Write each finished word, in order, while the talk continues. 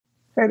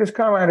Hey, this is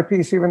Carmine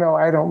Peace. Even though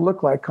I don't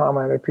look like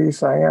Carmine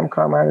Peace, I am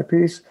Carmine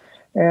Peace.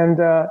 And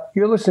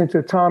you're listening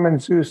to Tom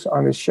and Zeus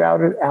on the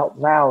Shout It Out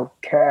Loud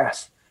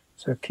cast.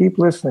 So keep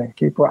listening,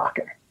 keep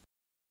rocking.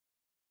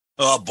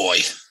 Oh boy,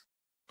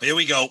 here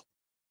we go.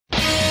 This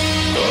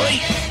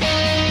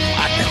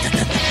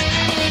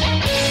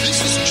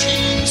is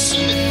Gene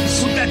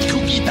Simmons. Put that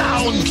cookie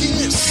down.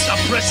 Kiss. Stop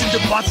pressing the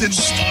button.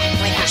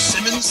 Stockbroker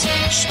Simmons.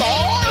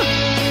 Star?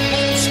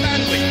 Paul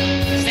Stanley.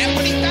 Is that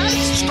what he does?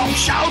 Stop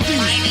shouting.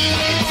 My name is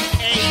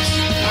Ace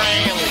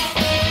Frehley.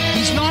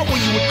 He's not what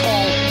you would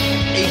call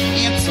a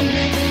handsome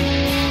man.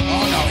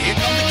 Oh no, here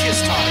come the kiss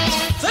times.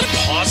 Is that a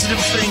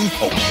positive thing?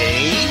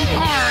 Okay.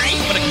 All right.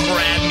 I'm gonna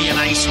grab me an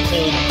ice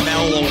cold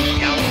mellow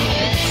yellow.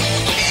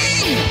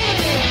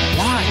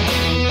 Why?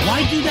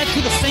 Why do that to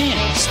the fan?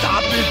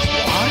 Stop it.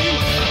 Why?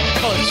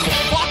 Because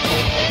fuck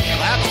them.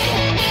 That's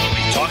wrong. What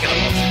are you talking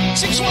about?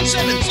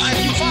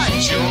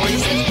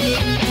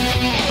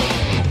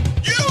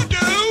 617-525-0850. You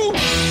do?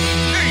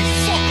 Hey,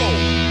 fucko.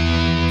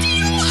 Do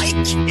you like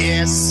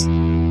Kiss?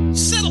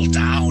 Settle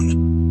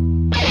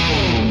down.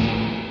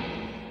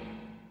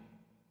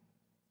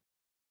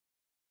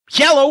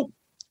 Hello.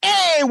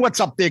 Hey, what's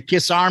up there,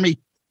 Kiss Army?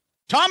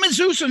 Tom and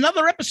Zeus,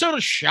 another episode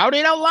of Shout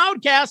It Out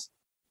Loudcast,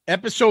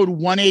 episode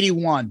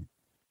 181.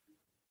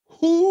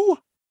 Who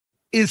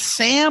is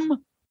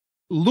Sam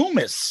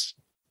Loomis?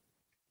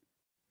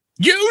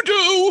 You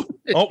do.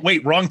 Oh,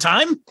 wait, wrong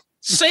time?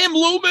 Sam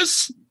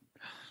Loomis?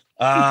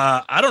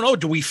 I don't know.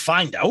 Do we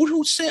find out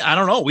who's Sam? I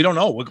don't know. We don't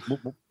know.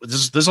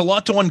 There's a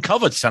lot to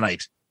uncover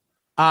tonight.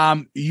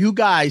 You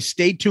guys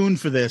stay tuned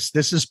for this.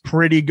 This is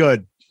pretty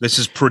good. This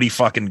is pretty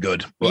fucking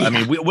good. Well,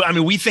 yeah.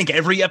 We think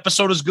every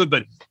episode is good,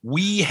 but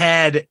we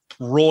had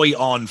Roy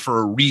on for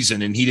a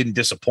reason, and he didn't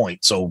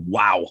disappoint. So,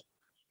 wow.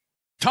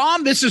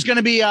 Tom, this is going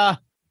to be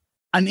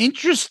an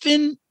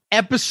interesting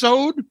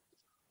episode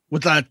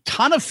with a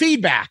ton of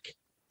feedback.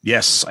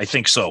 Yes, I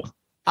think so.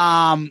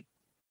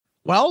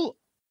 Well,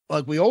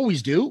 like we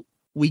always do,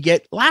 we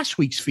get last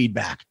week's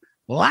feedback.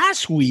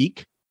 Last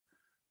week,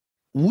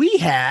 we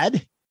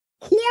had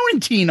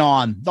Quarantine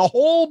on, the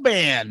whole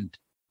band.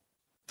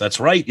 That's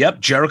right.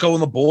 Yep. Jericho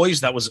and the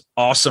boys. That was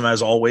awesome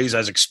as always,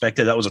 as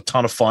expected. That was a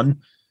ton of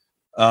fun.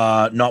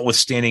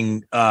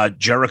 Notwithstanding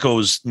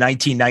Jericho's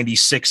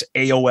 1996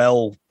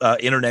 AOL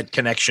internet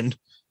connection.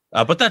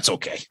 But that's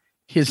okay.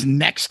 His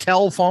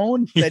Nextel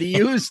phone that he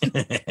used.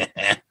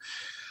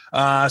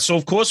 So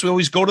of course we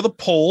always go to the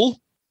poll,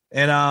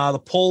 and the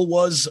poll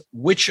was,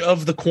 which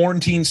of the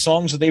Quarantine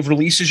songs that they've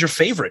released is your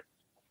favorite?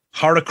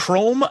 Heart of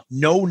Chrome.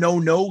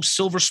 No.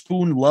 Silver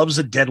Spoon, Love's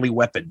a Deadly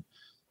Weapon.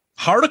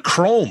 Heart of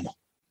Chrome,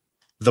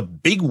 the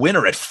big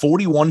winner at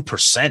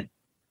 41%.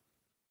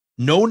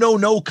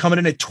 No, coming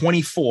in at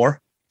 24.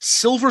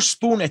 Silver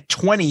Spoon at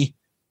 20.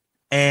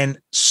 And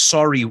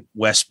sorry,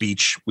 West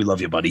Beach, we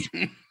love you, buddy.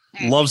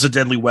 Love's a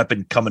Deadly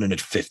Weapon coming in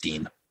at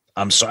 15.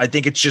 I'm sorry. I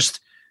think it's just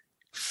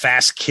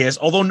Fast Kiss.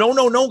 Although no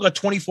got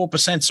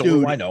 24%. So Dude,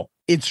 what do I know?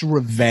 It's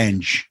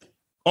Revenge.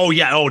 Oh,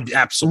 yeah. Oh,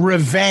 absolutely.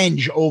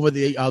 Revenge over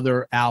the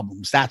other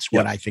albums. That's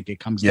what I think it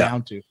comes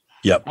down to.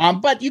 Yep.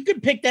 But you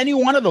could pick any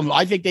one of them.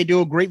 I think they do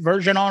a great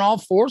version on all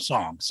four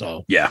songs.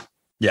 So yeah.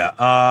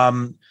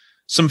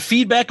 Some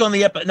feedback on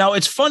the episode. Now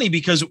it's funny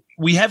because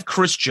we have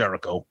Chris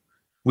Jericho.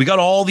 We got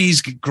all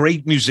these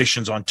great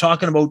musicians on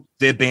talking about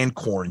their band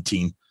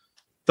Quarantine.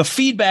 The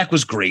feedback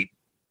was great,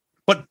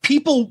 but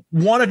people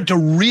wanted to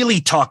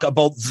really talk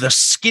about the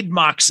skid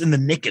marks and the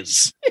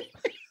knickers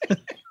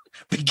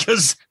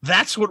because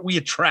that's what we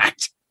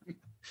attract.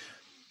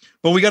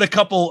 But we got a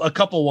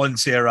couple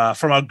ones here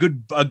from our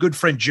good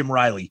friend Jim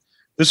Riley.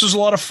 This was a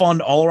lot of fun,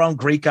 all around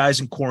great guys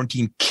in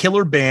Quarantine,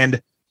 killer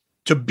band.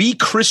 To be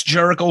Chris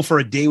Jericho for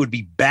a day would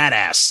be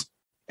badass.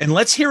 And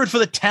let's hear it for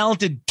the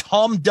talented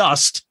Tom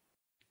Dust.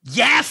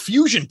 Yeah,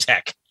 Fusion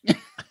Tech.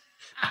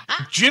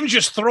 Jim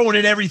just throwing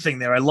in everything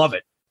there. I love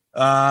it.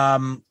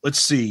 Let's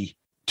see.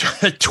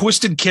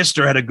 Twisted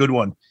Kister had a good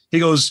one. He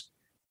goes,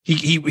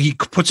 he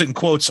puts it in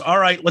quotes. All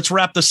right, let's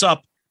wrap this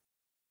up.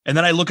 And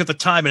then I look at the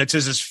time and it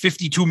says there's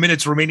 52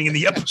 minutes remaining in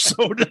the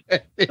episode.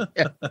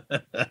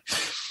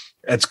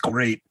 That's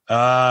great.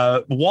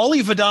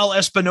 Wally Vidal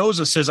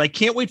Espinoza says, I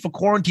can't wait for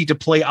Quarantine to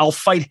play I'll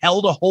Fight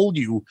Hell to Hold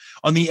You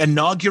on the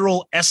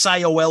inaugural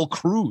SIOL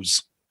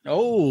cruise.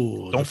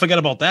 Oh, don't forget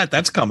about that.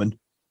 That's coming.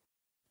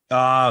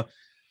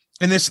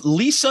 And this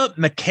Lisa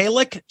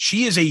Michalik,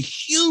 she is a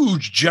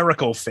huge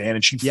Jericho fan,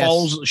 and she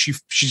follows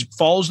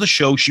the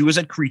show. She was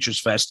at Creatures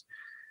Fest.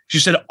 She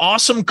said,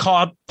 awesome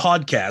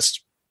podcast.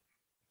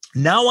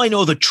 Now I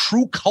know the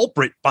true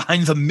culprit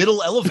behind the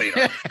middle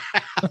elevator.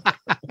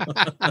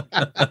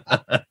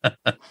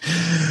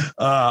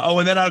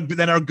 And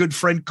then our good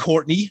friend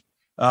Courtney,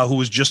 who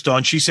was just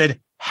on, she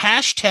said,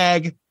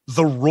 hashtag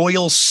the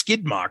royal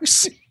skid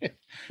marks.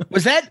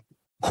 Was that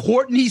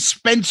Courtney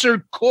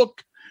Spencer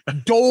Cook,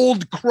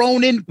 Dold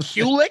Cronin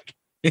Kulik?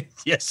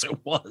 Yes,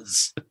 it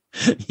was.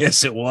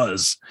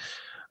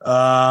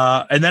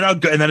 And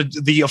then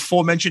the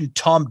aforementioned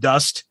Tom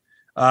Dust.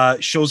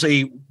 shows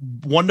a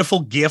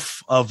wonderful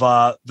gif of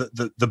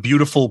the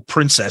beautiful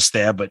princess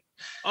there. But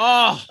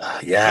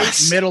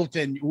yes, Kate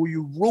Middleton, who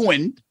you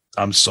ruined.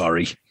 I'm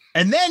sorry.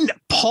 And then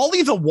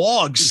Paulie the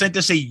Wog sent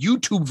us a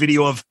YouTube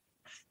video of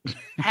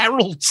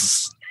Harold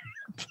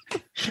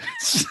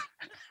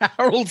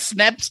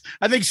Snaps,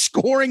 I think,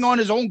 scoring on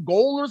his own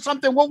goal or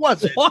something. What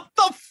was it? What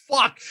the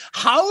fuck?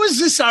 How is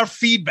this our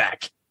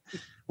feedback?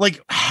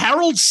 Like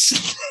Harold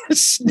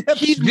Snaps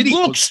videos.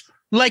 Looks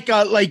like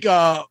I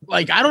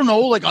don't know,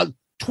 like a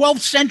 12th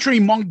century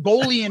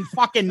Mongolian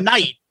fucking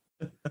knight.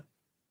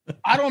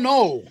 I don't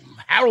know.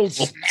 Harold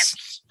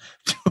Snaps.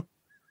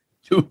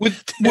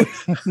 With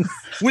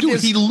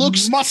his he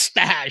looks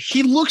mustache.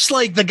 He looks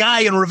like the guy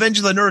in Revenge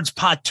of the Nerds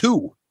Part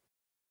 2.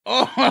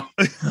 Oh,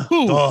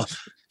 who?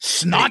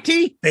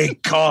 Snotty? They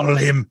call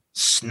him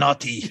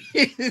Snotty.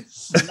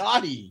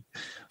 Snotty.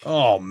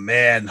 Oh,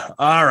 man.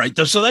 All right.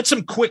 So that's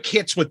some quick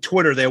hits with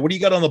Twitter there. What do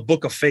you got on the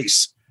Book of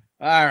Face?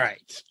 All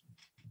right.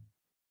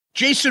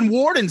 Jason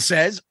Warden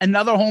says,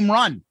 another home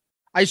run.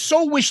 I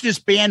so wish this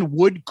band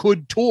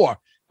could tour.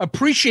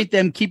 Appreciate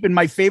them keeping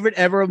my favorite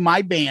ever of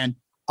my band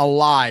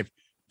alive.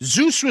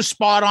 Zeus was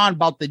spot on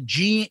about the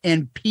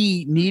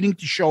G&P needing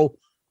to show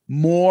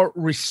more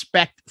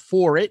respect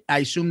for it. I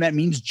assume that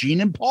means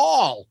Gene and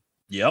Paul.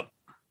 Yep.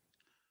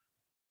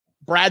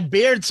 Brad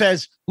Baird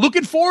says,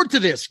 looking forward to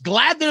this.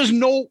 Glad there's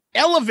no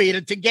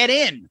elevator to get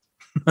in.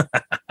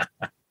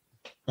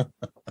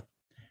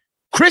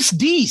 Chris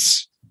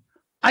Deese,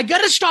 I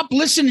got to stop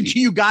listening to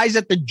you guys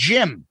at the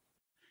gym.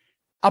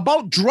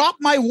 About drop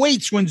my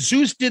weights when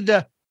Zeus did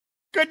the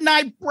good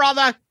night,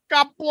 brother.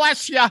 God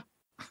bless you.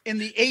 In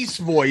the Ace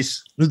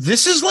voice.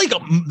 This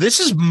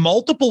is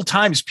multiple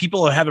times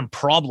people are having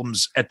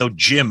problems at the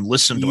gym.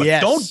 Listen to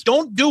it.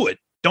 Don't do it.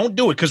 Don't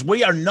do it, because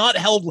we are not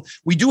held.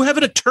 We do have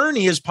an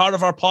attorney as part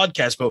of our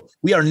podcast, but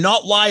we are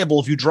not liable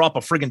if you drop a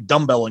friggin'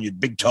 dumbbell on your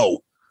big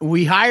toe.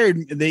 We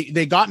hired,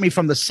 they got me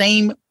from the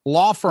same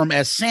law firm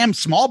as Sam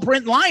Small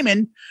Print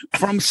Lyman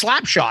from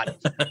Slapshot.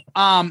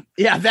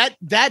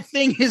 That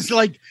thing is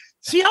like,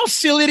 see how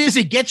silly it is?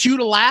 It gets you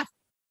to laugh.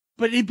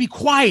 But it'd be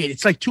quiet.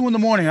 It's like 2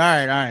 a.m. All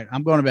right.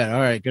 I'm going to bed. All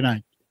right. Good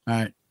night. All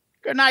right.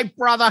 Good night,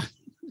 brother.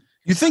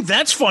 You think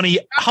that's funny?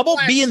 How about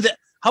being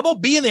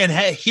there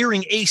and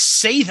hearing Ace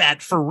say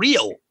that for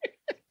real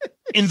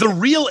in the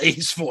real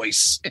Ace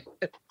voice?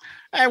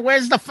 Hey,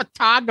 where's the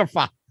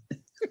photographer?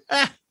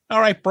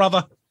 All right,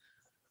 brother.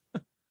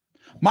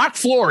 Mark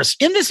Flores.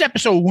 In this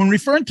episode, when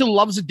referring to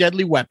Love's a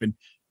Deadly Weapon,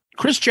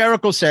 Chris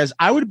Jericho says,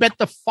 I would bet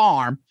the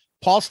farm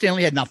Paul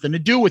Stanley had nothing to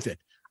do with it.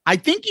 I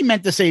think he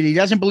meant to say that he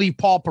doesn't believe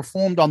Paul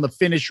performed on the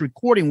finished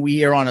recording we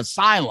hear on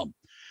Asylum,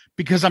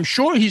 because I'm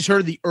sure he's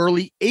heard the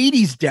early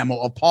 80s demo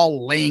of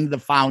Paul laying the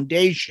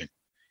foundation.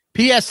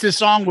 P.S. This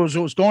song was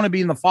going to be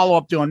in the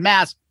follow-up to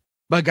Unmasked,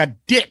 but got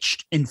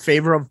ditched in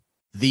favor of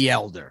The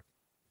Elder.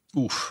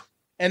 Oof.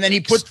 And then he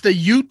puts the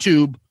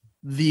YouTube,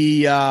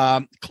 the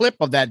clip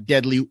of that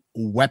Deadly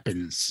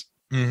Weapons.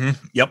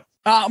 Mm-hmm. Yep.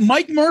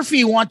 Mike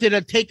Murphy wanted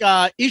to take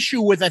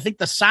issue with, I think,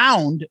 the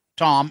sound,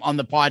 Tom, on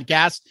the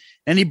podcast.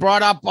 And he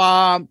brought up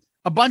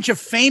a bunch of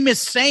famous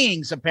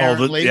sayings,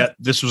 apparently.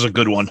 This was a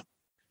good one.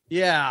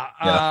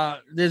 Yeah.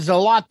 There's a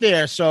lot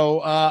there.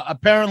 So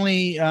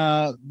apparently,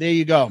 there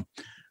you go.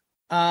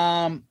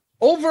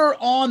 Over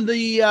on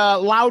the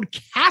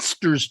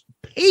Loudcasters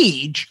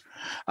page,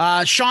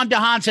 Sean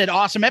DeHaan said,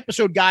 awesome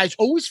episode, guys.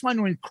 Always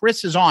fun when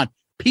Chris is on.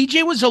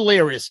 PJ was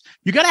hilarious.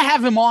 You got to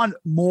have him on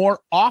more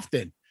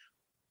often.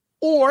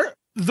 Or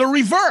the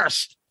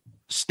reverse.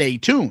 Stay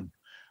tuned.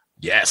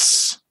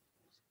 Yes.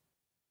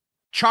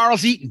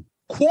 Charles Eaton,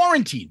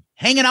 quarantine,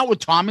 hanging out with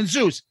Tom and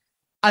Zeus.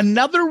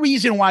 Another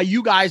reason why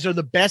you guys are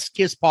the best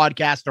Kiss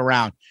podcast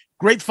around.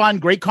 Great fun,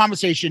 great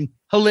conversation,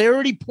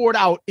 hilarity poured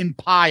out in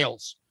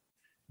piles.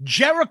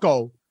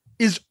 Jericho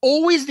is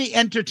always the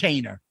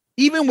entertainer,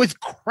 even with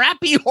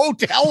crappy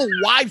hotel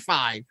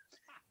Wi-Fi.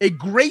 A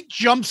great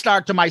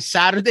jumpstart to my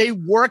Saturday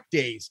work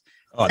days.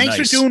 Thanks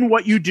for doing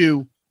what you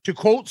do. To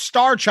quote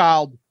Star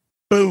Child,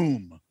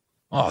 boom.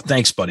 Oh,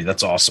 thanks, buddy.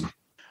 That's awesome.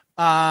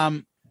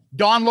 Don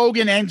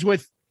Logan ends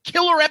with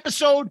killer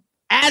episode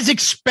as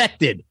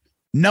expected.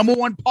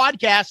 #1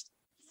 podcast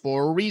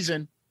for a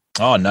reason.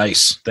 Oh,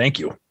 nice. Thank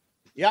you.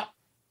 Yeah.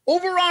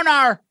 Over on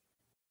our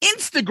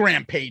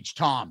Instagram page,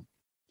 Tom.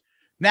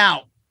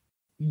 Now,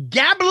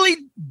 Gabbly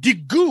de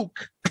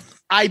Gook,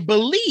 I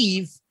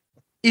believe,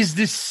 is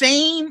the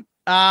same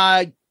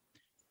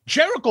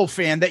Jericho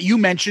fan that you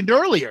mentioned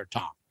earlier,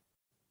 Tom.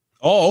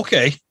 Oh,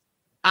 okay.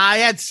 I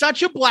had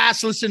such a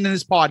blast listening to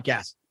this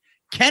podcast.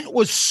 Kent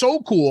was so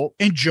cool,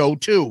 and Joe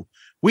too.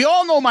 We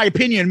all know my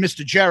opinion of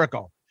Mr.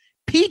 Jericho.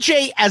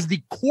 PJ as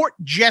the court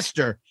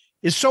jester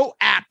is so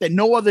apt that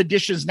no other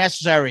addition is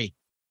necessary.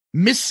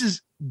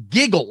 Mrs.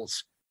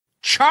 Giggles.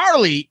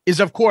 Charlie is,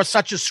 of course,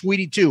 such a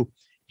sweetie too.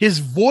 His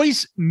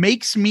voice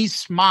makes me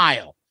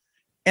smile.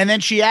 And then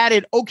she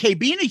added, okay,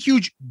 being a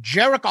huge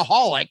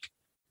Jerichoholic,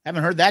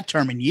 haven't heard that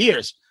term in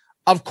years.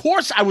 Of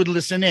course I would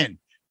listen in.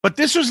 But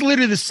this was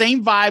literally the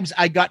same vibes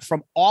I got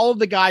from all of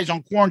the guys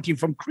on Quarantine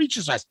from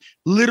Creature's Eyes.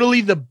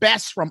 Literally the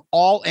best from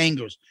all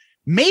angles.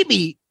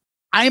 Maybe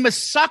I'm a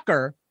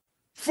sucker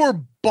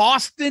for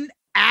Boston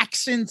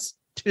accents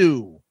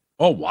too.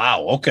 Oh,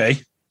 wow. Okay.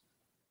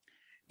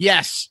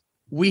 Yes,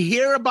 we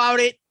hear about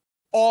it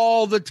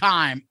all the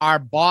time, our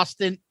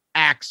Boston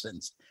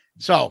accents.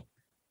 So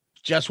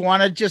just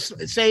want to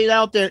just say it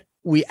out there.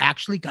 We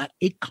actually got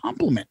a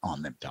compliment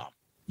on them, Tom.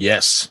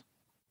 Yes.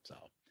 So,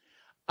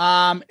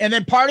 and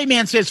then Party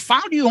Man says,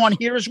 found you on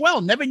here as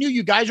well. Never knew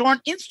you guys were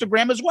on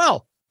Instagram as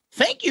well.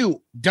 Thank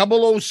you,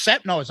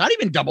 007. No, it's not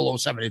even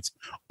 007. It's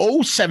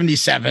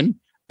 077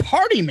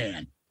 Party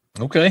Man.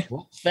 Okay.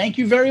 Well, thank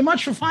you very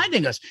much for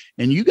finding us.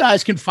 And you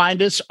guys can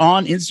find us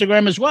on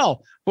Instagram as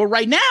well. But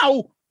right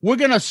now, we're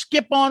going to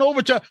skip on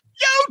over to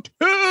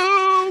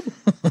YouTube.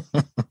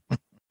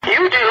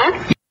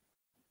 YouTube.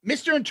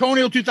 Mr.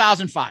 Antonio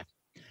 2005.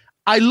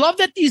 I love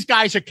that these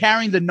guys are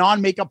carrying the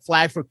non-makeup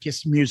flag for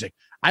Kiss music.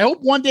 I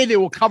hope one day they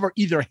will cover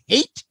either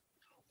Hate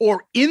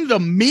or In the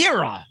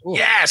Mirror.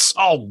 Yes.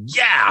 Oh,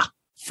 yeah.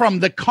 From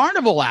the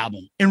Carnival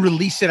album and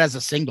release it as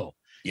a single.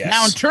 Yes.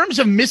 Now, in terms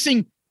of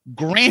missing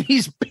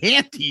Granny's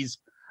panties,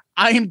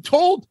 I am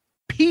told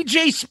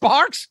PJ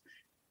Sparks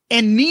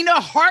and Nina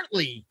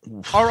Hartley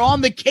are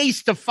on the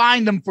case to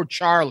find them for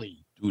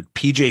Charlie. Dude,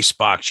 PJ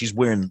Sparks, she's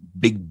wearing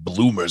big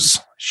bloomers.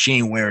 She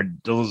ain't wearing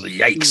those.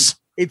 Yikes. Dude,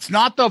 it's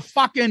not the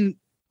fucking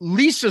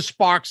Lisa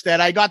Sparks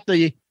that I got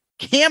the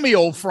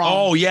cameo from.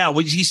 Oh, yeah.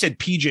 Well, he said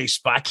PJ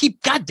Sparks.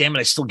 God damn it,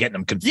 I still getting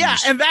them confused. Yeah,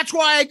 and that's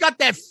why I got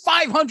that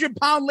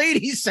 500-pound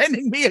lady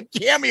sending me a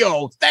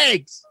cameo.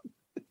 Thanks.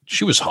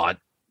 She was hot.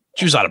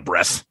 She was out of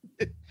breath.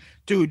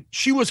 Dude,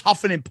 she was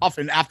huffing and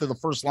puffing after the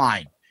first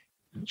line.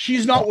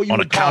 She's not what you on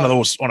account of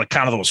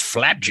those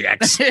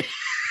flapjacks.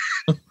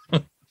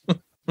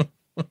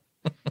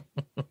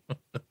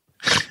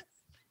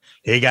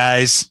 Hey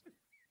guys,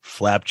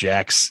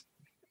 flapjacks.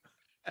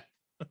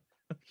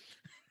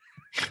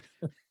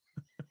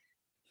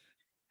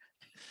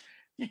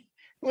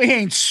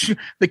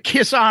 The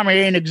Kiss Army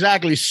ain't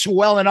exactly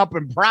swelling up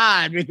in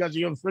pride because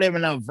you're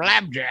flipping them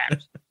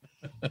flapjacks.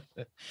 You're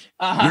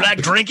not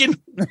drinking?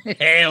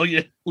 Hell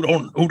yeah.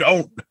 Who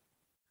don't?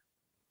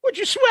 What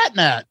you sweating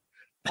at?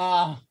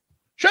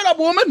 Shut up,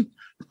 woman.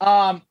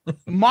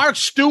 Mark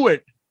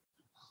Stewart.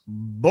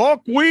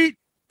 Buckwheat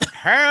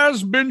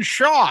has been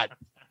shot.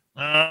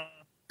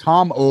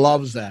 Tom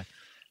loves that.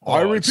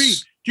 I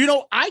repeat. Do you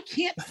know, I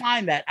can't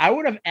find that. I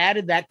would have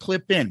added that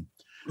clip in.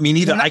 Me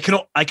neither. I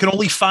can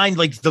only find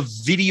like the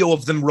video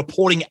of them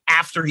reporting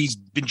after he's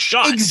been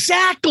shot.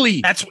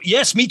 Exactly.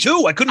 Yes, me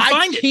too. I couldn't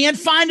find it. I can't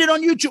find it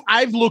on YouTube.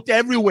 I've looked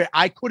everywhere.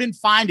 I couldn't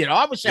find it.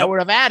 Obviously, I would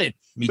have added.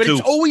 Me but too.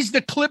 It's always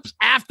the clips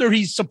after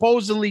he's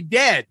supposedly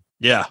dead.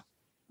 Yeah.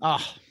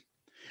 And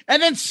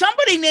then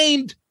somebody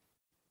named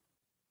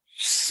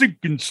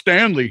Sinkin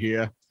Stanley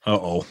here.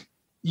 Uh-oh.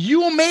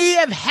 You may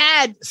have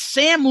had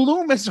Sam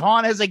Loomis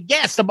on as a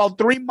guest about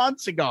 3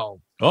 months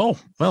ago. Oh,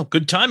 well,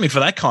 good timing for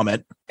that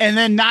comment. And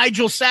then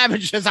Nigel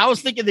Savage says, I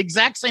was thinking the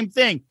exact same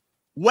thing.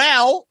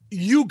 Well,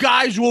 you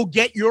guys will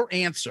get your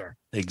answer.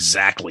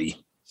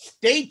 Exactly.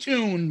 Stay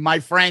tuned, my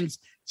friends.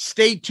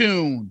 Stay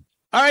tuned.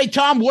 All right,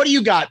 Tom, what do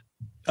you got?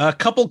 A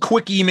couple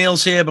quick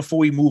emails here before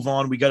we move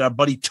on. We got our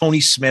buddy Tony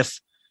Smith.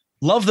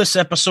 Love this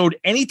episode.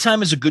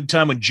 Anytime is a good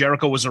time when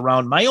Jericho was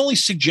around. My only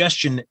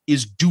suggestion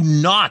is do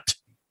not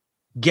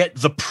get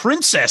the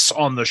princess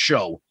on the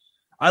show.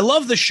 I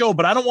love the show,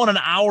 but I don't want an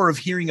hour of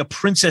hearing a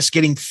princess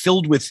getting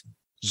filled with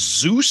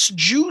Zeus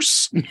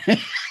juice.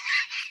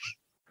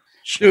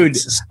 Dude,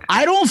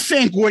 I don't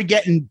think we're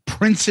getting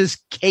Princess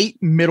Kate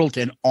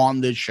Middleton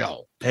on this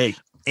show. Hey,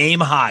 aim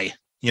high.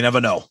 You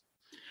never know.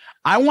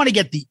 I want to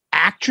get the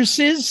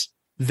actresses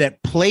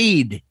that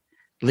played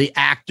the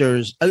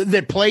actors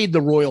that played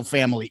the royal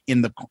family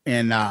in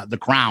the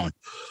Crown.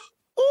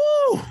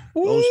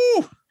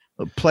 Ooh.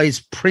 Plays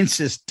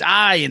Princess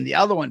Di in the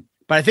other one,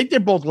 but I think they're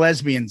both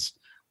lesbians.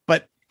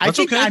 But I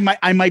think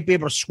I might be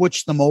able to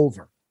switch them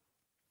over.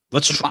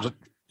 Let's try.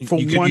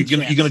 You're going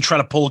to try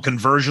to pull a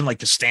conversion like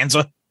the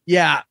stanza?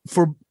 Yeah,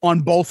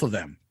 on both of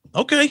them.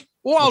 Okay.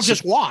 Well, I'll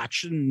just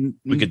watch. And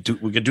we could do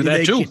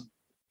that too.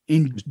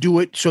 Do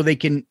it so they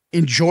can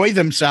enjoy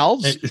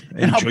themselves.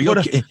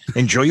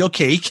 Enjoy your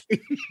cake.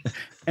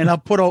 And I'll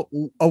put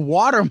a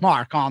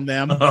watermark on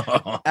them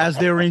as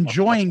they're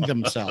enjoying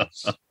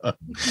themselves.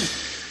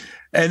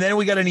 And then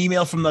we got an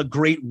email from the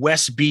great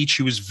Wes Beach,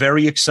 who was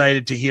very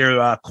excited to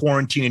hear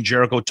Quarantine and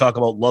Jericho talk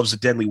about Love's a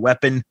Deadly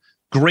Weapon.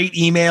 Great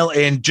email.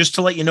 And just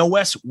to let you know,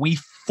 Wes, we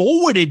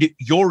forwarded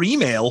your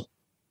email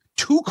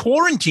to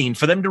Quarantine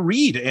for them to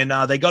read, and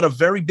they got a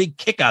very big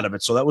kick out of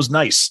it. So that was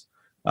nice.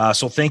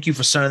 So thank you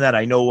for sending that.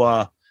 I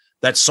know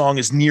that song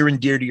is near and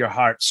dear to your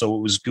heart.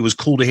 So it was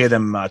cool to hear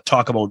them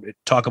talk about it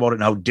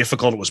and how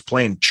difficult it was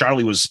playing.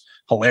 Charlie was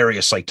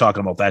hilarious, like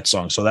talking about that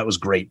song. So that was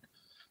great.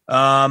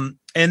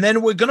 And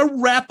then we're going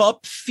to wrap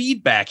up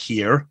feedback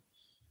here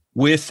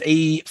with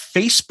a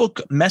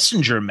Facebook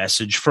Messenger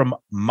message from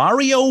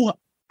Mario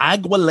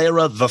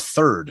Aguilera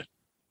III.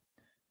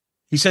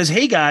 He says,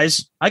 hey,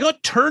 guys, I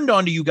got turned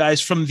on to you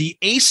guys from the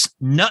ace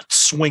nut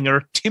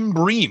swinger, Tim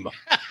Bream.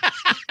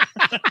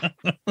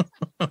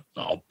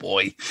 Oh,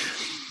 boy.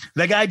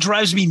 That guy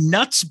drives me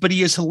nuts, but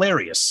he is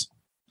hilarious.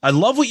 I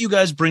love what you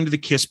guys bring to the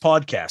KISS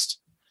podcast.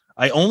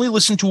 I only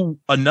listened to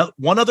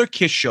one other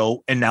KISS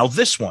show, and now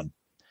this one.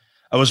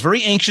 I was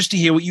very anxious to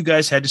hear what you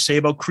guys had to say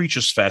about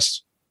Creatures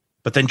Fest,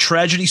 but then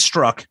tragedy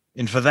struck,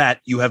 and for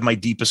that, you have my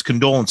deepest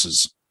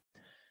condolences.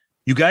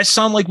 You guys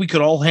sound like we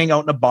could all hang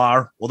out in a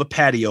bar or the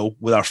patio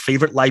with our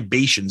favorite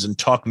libations and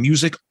talk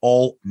music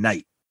all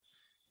night.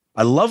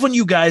 I love when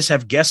you guys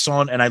have guests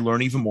on and I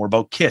learn even more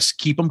about KISS.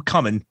 Keep them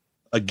coming.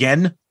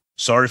 Again,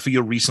 sorry for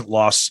your recent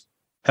loss.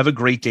 Have a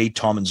great day,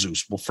 Tom and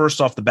Zeus. Well,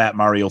 first off the bat,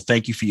 Mario,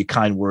 thank you for your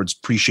kind words.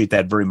 Appreciate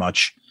that very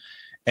much.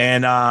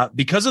 And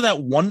because of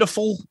that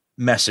wonderful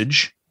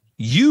message,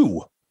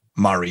 you,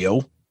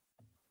 Mario,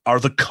 are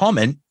the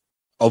comment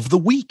of the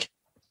week.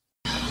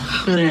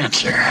 Good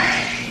answer.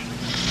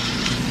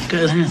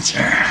 Good answer.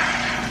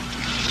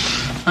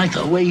 I like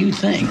the way you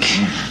think.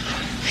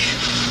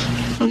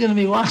 I'm going to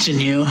be watching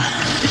you.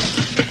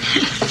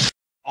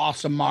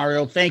 Awesome,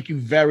 Mario. Thank you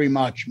very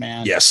much,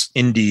 man. Yes,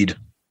 indeed.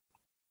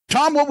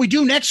 Tom, what we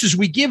do next is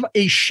we give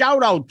a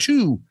shout out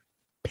to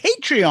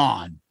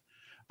Patreon.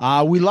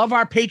 We love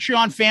our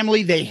Patreon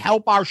family. They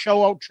help our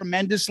show out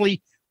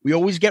tremendously. We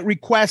always get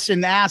requests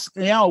and ask,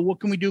 what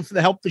can we do for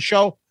the help the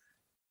show?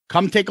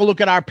 Come take a look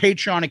at our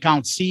Patreon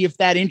account. See if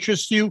that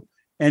interests you.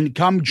 And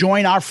come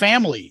join our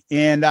family.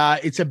 And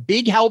it's a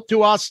big help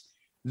to us.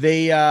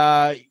 They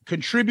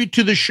contribute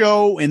to the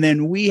show, and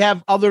then we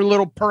have other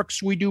little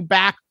perks we do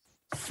back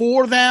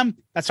for them.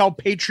 That's how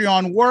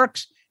Patreon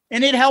works,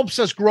 and it helps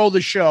us grow the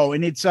show.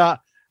 And it's a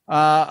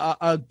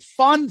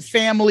fun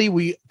family.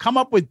 We come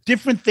up with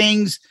different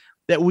things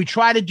that we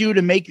try to do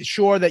to make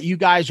sure that you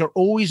guys are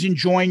always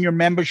enjoying your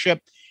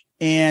membership.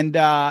 And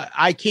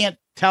I can't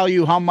tell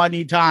you how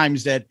many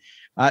times that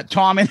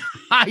Tom and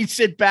I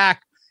sit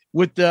back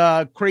with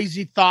the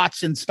crazy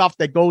thoughts and stuff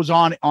that goes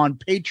on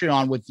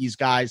Patreon with these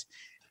guys.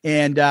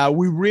 And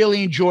we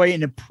really enjoy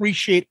and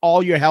appreciate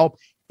all your help.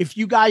 If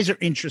you guys are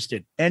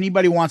interested,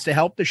 anybody wants to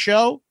help the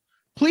show,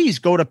 please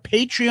go to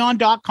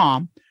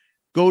patreon.com,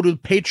 go to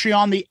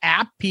Patreon, the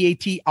app,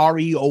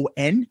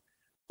 Patreon,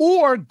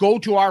 or go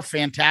to our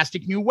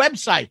fantastic new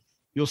website.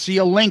 You'll see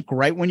a link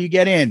right when you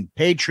get in,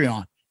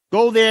 Patreon.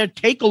 Go there,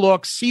 take a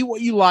look, see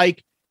what you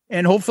like,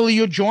 and hopefully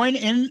you'll join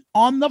in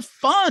on the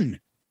fun.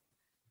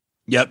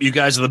 Yep, you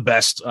guys are the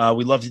best.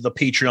 We love the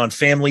Patreon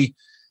family.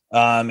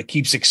 It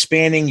keeps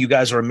expanding. You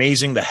guys are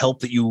amazing. The help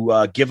that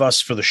you give us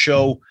for the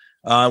show.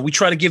 We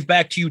try to give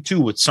back to you,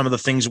 too, with some of the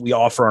things that we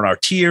offer on our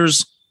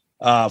tiers.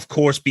 Of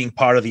course, being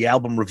part of the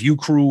album review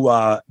crew,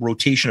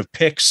 rotation of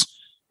picks.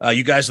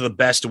 You guys are the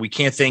best, and we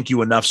can't thank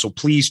you enough. So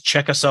please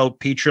check us out,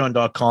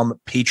 patreon.com,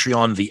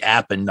 Patreon, the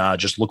app, and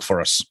just look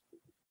for us.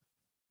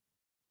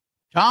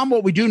 Tom,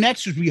 what we do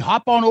next is we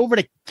hop on over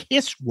to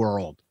KISS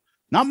World.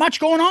 Not much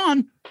going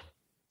on.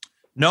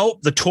 No,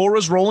 the tour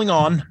is rolling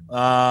on.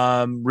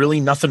 Really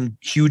nothing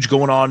huge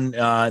going on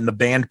in the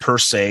band per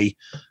se.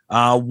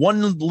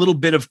 One little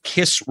bit of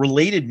KISS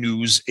related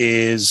news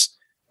is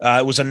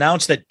it was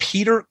announced that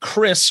Peter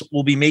Criss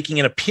will be making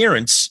an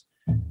appearance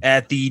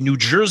at the New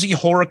Jersey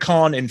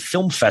HorrorCon and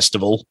Film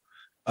Festival,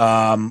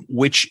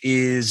 which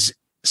is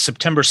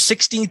September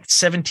 16th,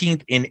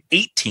 17th, and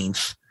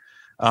 18th.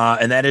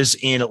 And that is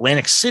in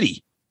Atlantic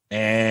City.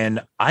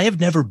 And I have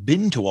never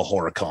been to a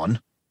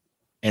HorrorCon.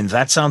 And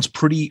that sounds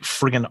pretty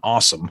friggin'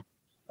 awesome.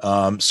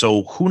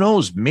 So who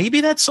knows?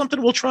 Maybe that's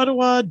something we'll try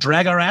to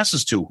drag our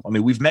asses to. I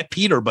mean, we've met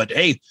Peter, but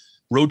hey,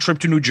 road trip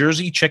to New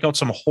Jersey, check out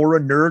some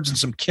horror nerds and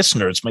some KISS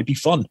nerds. Might be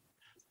fun.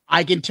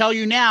 I can tell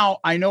you now,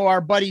 I know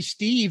our buddy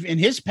Steve and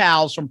his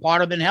pals from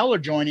Part of Hell are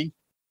joining.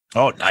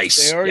 Oh,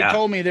 nice. They already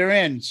told me they're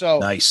in. So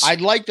nice.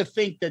 I'd like to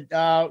think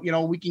that,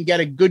 we can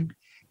get a good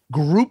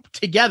group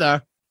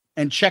together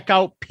and check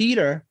out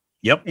Peter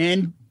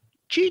and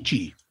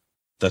Gigi.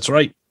 That's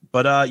right.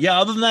 But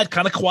other than that,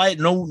 kind of quiet.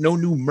 No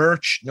new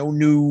merch, no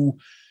new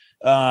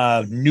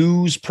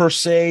news per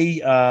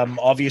se.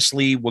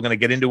 Obviously, we're going to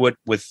get into it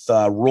with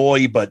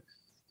Roy, but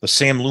the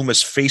Sam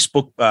Loomis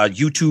Facebook,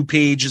 YouTube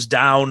page is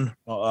down.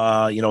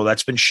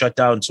 That's been shut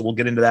down, so we'll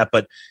get into that.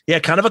 But yeah,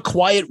 kind of a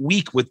quiet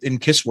week in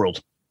KISS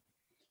World.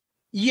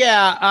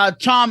 Yeah,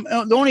 Tom.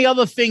 The only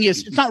other thing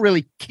is it's not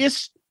really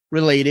KISS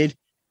related,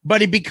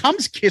 but it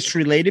becomes KISS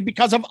related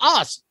because of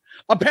us.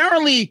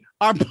 Apparently,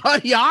 our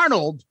buddy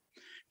Arnold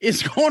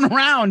is going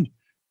around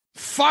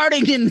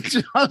farting in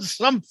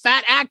some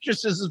fat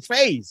actress's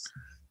face.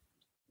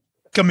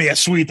 Come here,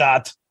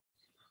 sweetheart.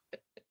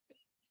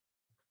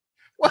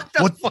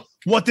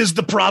 What is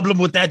the problem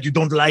with that? You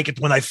don't like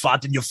it when I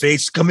fart in your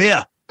face? Come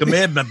here,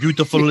 my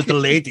beautiful little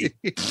lady.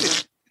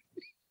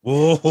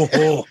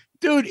 Whoa.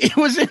 Dude, it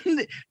was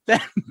in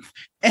the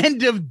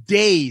End of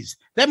Days.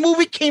 That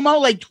movie came out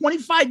like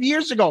 25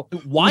 years ago.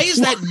 Why is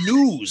that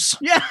news?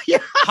 Yeah.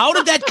 How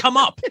did that come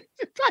up?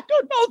 I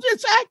don't know.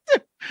 This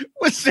actor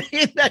was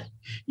saying that,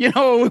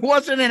 it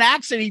wasn't an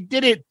accident. He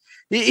did it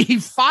He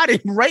fought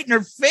it right in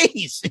her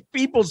face, in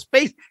people's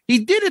face. He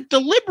did it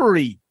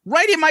deliberately,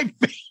 right in my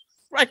face.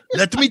 Right.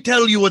 Let me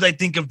tell you what I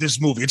think of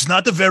this movie. It's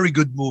not a very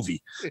good movie.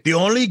 The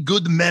only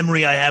good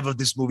memory I have of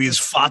this movie is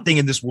farting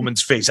in this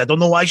woman's face. I don't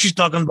know why she's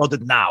talking about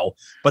it now,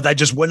 but I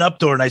just went up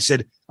to her and I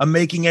said, I'm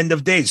making End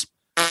of Days.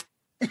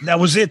 That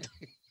was it.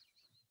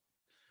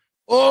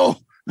 Oh.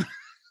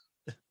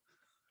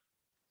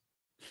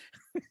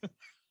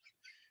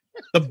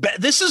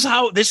 This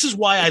is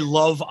why I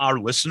love our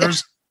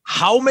listeners.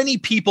 How many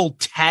people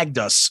tagged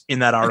us in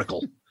that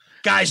article?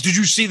 Guys, did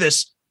you see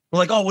this? We're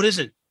like, oh, what is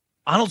it?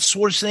 Arnold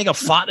Schwarzenegger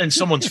fought in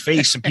someone's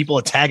face and people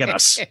are tagging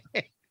us.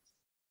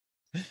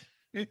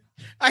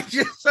 I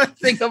just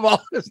think of all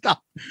this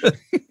stuff.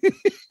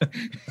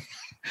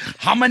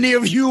 How many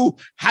of you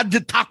had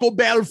the Taco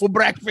Bell for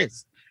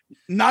breakfast?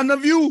 None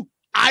of you?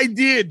 I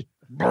did.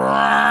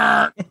 Put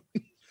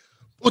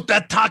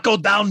that taco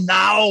down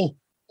now.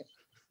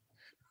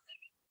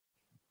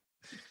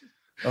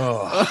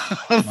 Oh,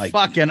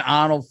 fucking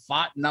Arnold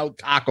fighting out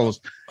tacos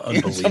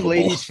in some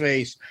lady's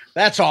face.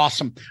 That's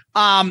awesome.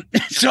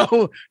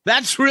 So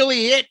that's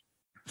really it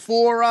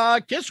for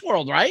Kiss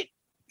World, right?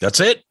 That's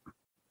it.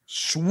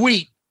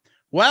 Sweet.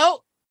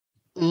 Well,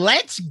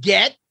 let's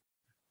get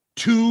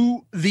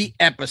to the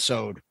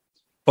episode.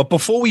 But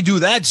before we do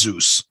that,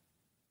 Zeus,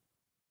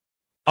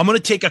 I'm going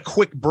to take a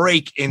quick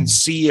break and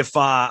see if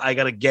I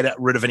got to get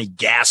rid of any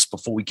gas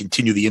before we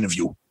continue the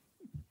interview.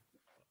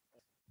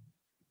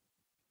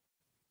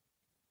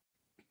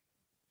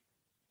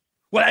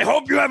 Well, I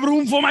hope you have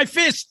room for my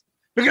fist,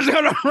 because I'm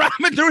going to ram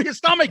it through your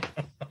stomach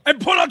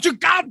and pull out your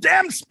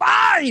goddamn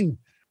spine.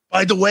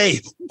 By the way,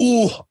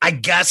 ooh, I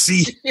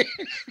gassy.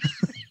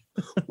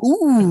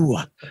 Ooh,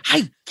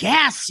 I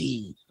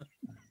gassy.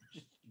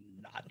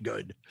 Not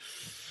good.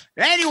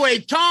 Anyway,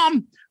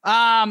 Tom,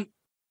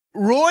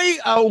 Roy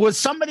was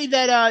somebody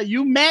that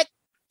you met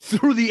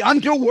through the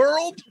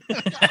underworld.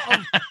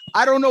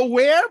 I don't know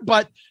where,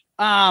 but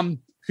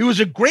he was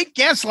a great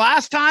guest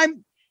last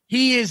time.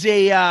 He is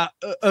a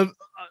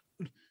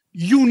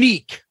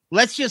unique,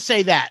 let's just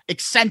say that,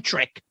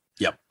 eccentric.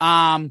 Yep.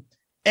 And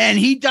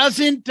he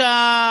doesn't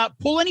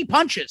pull any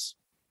punches.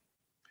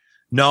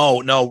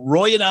 No.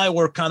 Roy and I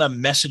were kind of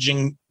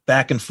messaging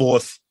back and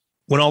forth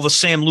when all the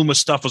Sam Loomis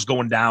stuff was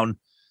going down.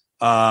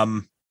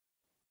 And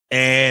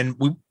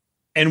we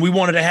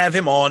wanted to have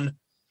him on.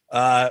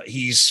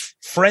 He's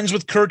friends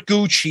with Curt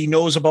Gooch. He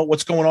knows about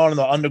what's going on in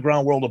the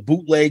underground world of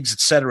bootlegs, et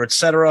cetera, et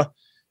cetera.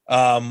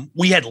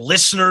 We had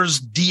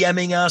listeners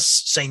DMing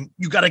us saying,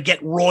 you got to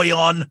get Roy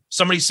on.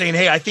 Somebody saying,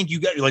 hey, I think you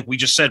got, like we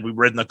just said, we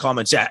read in the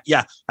comments.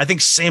 Yeah. I think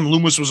Sam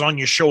Loomis was on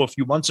your show a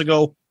few months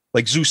ago.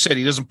 Like Zeus said,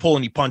 he doesn't pull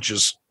any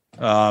punches.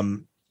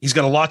 He's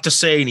got a lot to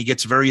say and he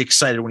gets very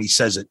excited when he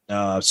says it.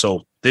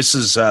 So this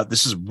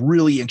is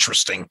really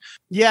interesting.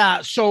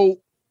 Yeah. So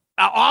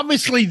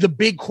obviously the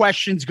big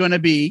question is going to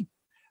be,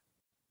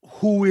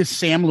 who is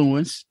Sam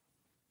Loomis?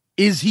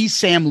 Is he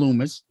Sam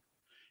Loomis?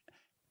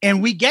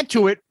 And we get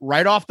to it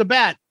right off the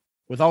bat.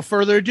 Without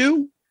further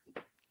ado,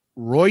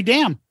 Roy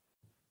Damm.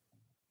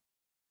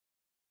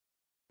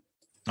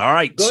 All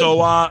right. Good.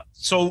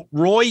 So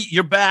Roy,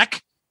 you're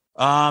back.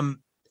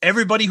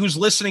 Everybody who's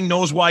listening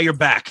knows why you're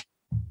back.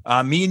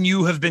 Me and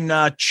you have been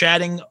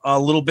chatting a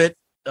little bit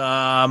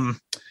about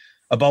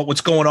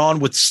what's going on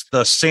with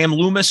the Sam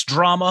Loomis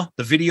drama,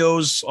 the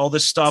videos, all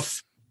this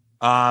stuff.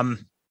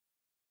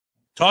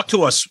 Talk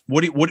to us.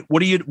 What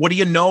do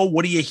you know?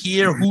 What do you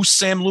hear? Who's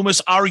Sam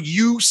Loomis? Are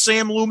you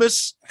Sam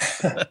Loomis?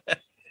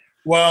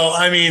 Well,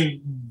 I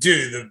mean,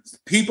 dude, the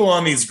people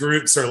on these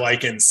groups are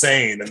like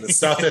insane, and the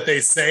stuff that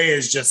they say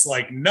is just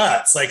like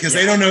nuts. Like, because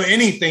they don't know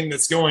anything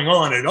that's going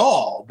on at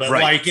all. But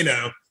like, you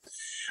know,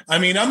 I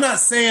mean, I'm not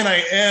saying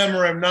I am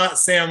or am not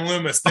Sam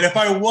Loomis, but if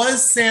I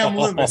was Sam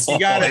Loomis, you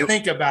got to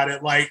think about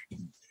it. Like,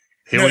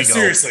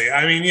 seriously.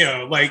 I mean, you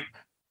know, like,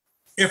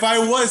 if I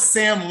was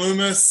Sam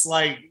Loomis,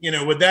 like, you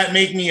know, would that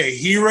make me a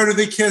hero to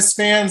the Kiss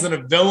fans and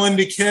a villain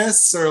to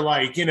Kiss? Or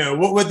like, you know,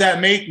 what would that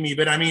make me?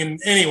 But I mean,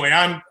 anyway,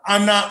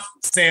 I'm not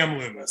Sam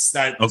Loomis.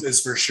 That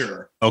is for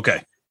sure.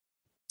 Okay.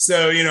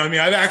 So, you know, I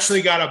mean, I've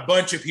actually got a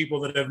bunch of people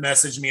that have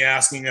messaged me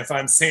asking if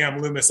I'm Sam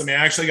Loomis. I mean,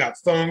 I actually got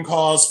phone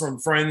calls from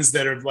friends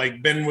that have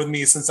like been with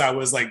me since I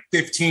was like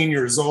 15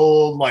 years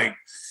old, like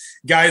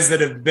guys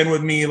that have been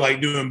with me, like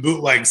doing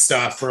bootleg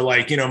stuff for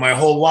like, you know, my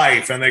whole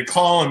life. And they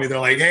call me, they're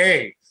like,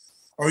 hey,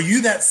 are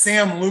you that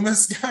Sam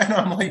Loomis guy? And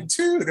I'm like,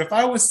 dude, if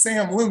I was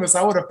Sam Loomis,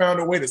 I would have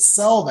found a way to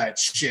sell that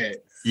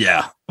shit.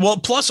 Yeah. Well,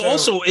 plus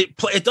also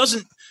it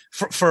doesn't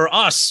for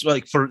us,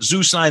 like for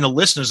Zeus and I and the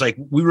listeners, like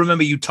we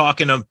remember you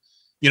talking to,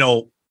 you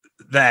know,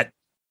 that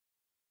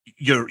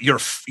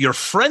you're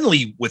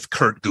friendly with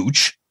Curt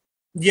Gooch.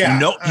 Yeah.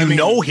 You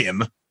know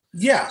him.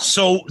 Yeah.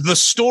 So the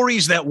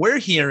stories that we're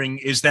hearing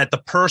is that the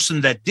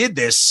person that did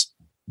this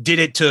did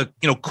it to,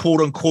 you know,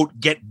 quote unquote,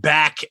 get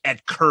back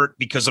at Curt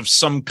because of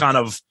some kind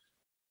of,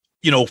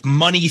 you know,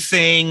 money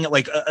thing.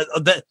 Like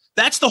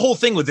that's the whole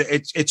thing with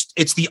it.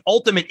 It's the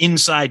ultimate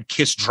inside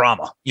Kiss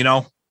drama, you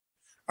know?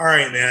 All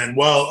right, man.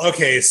 Well,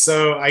 okay.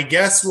 So I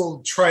guess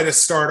we'll try to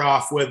start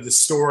off with the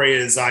story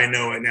as I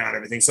know it now and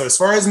everything. So as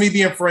far as me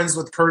being friends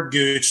with Curt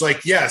Gooch,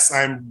 like, yes,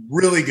 I'm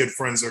really good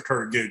friends with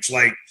Curt Gooch.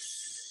 Like,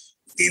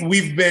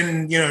 we've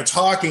been,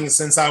 talking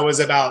since I was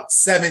about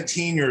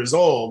 17 years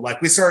old. Like,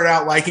 we started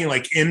out liking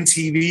like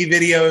MTV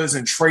videos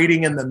and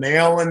trading in the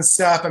mail and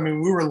stuff. I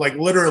mean, we were like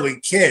literally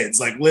kids,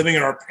 like living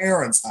in our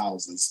parents'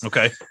 houses.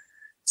 Okay.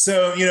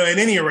 So, at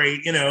any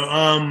rate,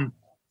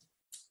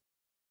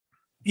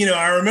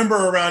 I remember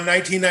around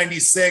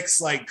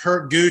 1996, like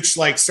Curt Gooch,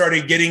 like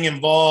started getting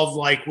involved,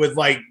 like with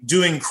like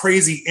doing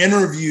crazy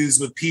interviews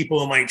with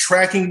people and like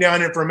tracking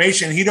down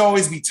information. He'd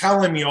always be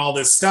telling me all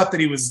this stuff that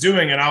he was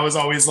doing. And I was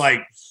always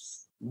like,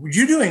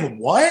 you doing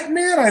what,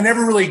 man? I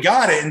never really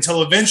got it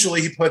until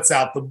eventually he puts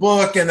out the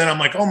book. And then I'm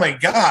like, oh my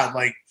God,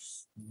 like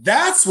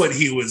that's what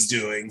he was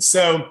doing.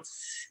 So,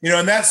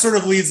 and that sort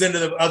of leads into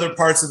the other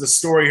parts of the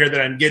story here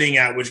that I'm getting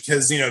at, which,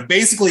 because,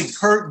 basically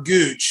Curt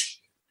Gooch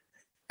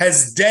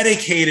has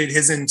dedicated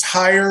his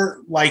entire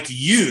like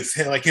youth,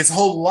 like his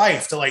whole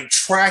life, to like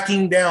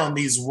tracking down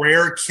these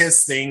rare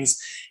Kiss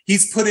things.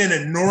 He's put in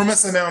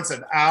enormous amounts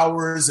of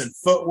hours and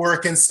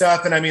footwork and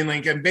stuff. And I mean,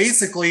 like, and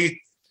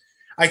basically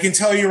I can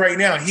tell you right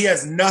now, he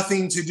has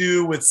nothing to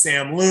do with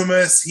Sam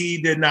Loomis.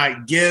 He did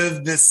not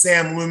give this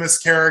Sam Loomis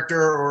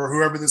character or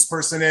whoever this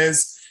person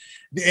is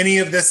any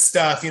of this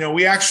stuff.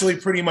 We actually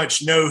pretty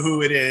much know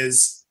who it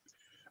is.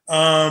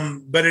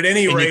 But at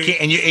any rate,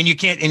 you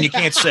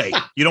can't say,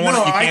 you don't want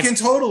to. I can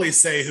totally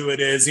say who it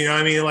is.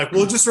 Like,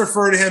 we'll just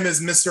refer to him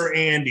as Mr.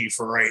 Andy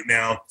for right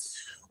now,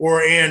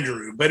 or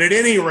Andrew. But at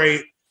any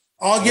rate,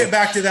 I'll get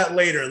back to that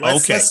later.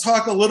 Let's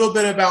talk a little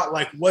bit about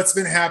like what's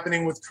been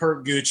happening with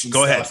Curt Gooch and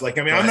Go stuff. ahead. Like,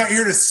 I'm not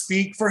here to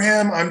speak for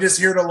him. I'm just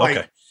here to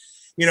like,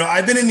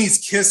 I've been in these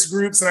Kiss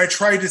groups and I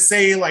tried to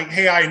say like,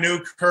 hey, I know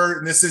Curt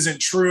and this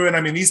isn't true. And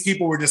I mean, these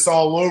people were just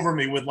all over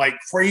me with like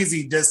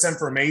crazy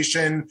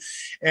disinformation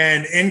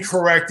and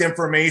incorrect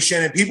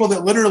information and people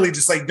that literally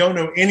just like don't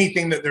know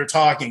anything that they're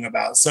talking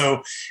about.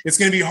 So it's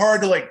going to be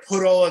hard to like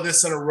put all of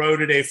this in a row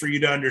today for you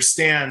to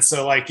understand.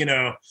 So like,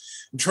 I'm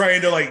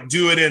trying to like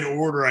do it in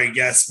order, I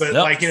guess. But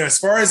like, as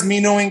far as me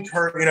knowing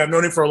Curt, I've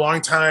known him for a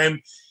long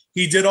time.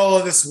 He did all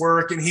of this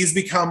work and he's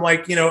become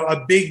like,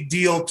 a big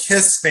deal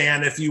Kiss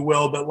fan, if you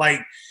will. But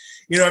like,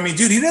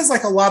 dude, he does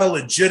like a lot of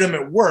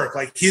legitimate work.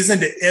 Like, he's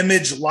into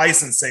image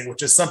licensing,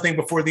 which is something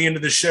before the end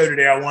of the show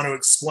today I want to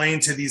explain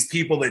to these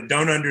people that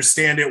don't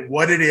understand it,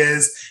 what it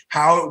is,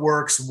 how it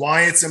works,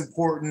 why it's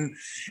important,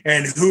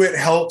 and who it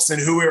helps and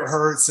who it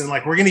hurts. And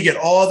like, we're going to get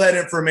all that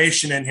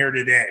information in here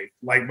today,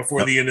 like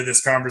before the end of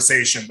this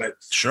conversation. But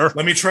sure,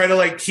 let me try to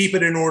like keep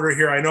it in order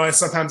here. I know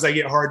sometimes I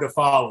get hard to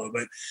follow,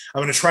 but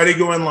I'm going to try to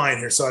go in line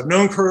here. So I've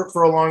known Curt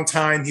for a long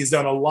time. He's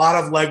done a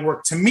lot of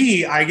legwork. To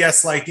me, I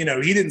guess, like, he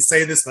didn't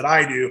say this, but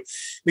I do.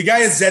 The guy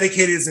has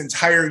dedicated his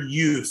entire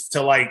youth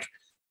to like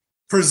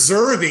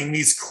preserving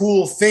these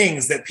cool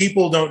things that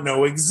people don't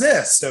know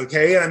exist.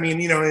 Okay. I mean,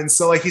 and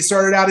so like he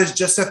started out as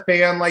just a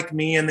fan like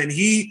me. And then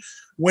he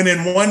went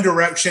in one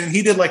direction.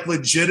 He did like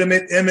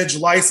legitimate image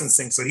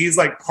licensing. So he's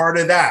like part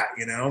of that,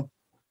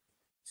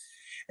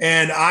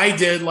 and I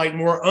did like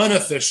more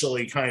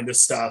unofficially kind of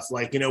stuff.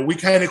 Like, we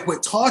kind of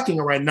quit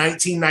talking around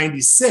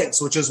 1996,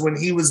 which is when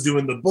he was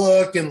doing the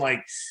book and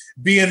like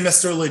being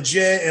Mr.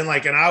 Legit and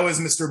like, and I was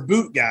Mr.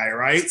 Boot guy.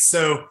 Right.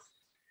 So,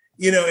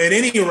 at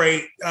any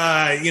rate,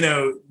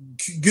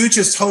 Gooch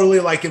has totally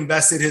like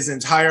invested his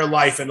entire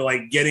life into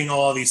like getting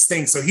all of these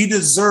things. So he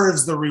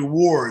deserves the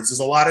rewards. There's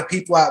a lot of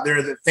people out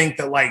there that think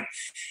that like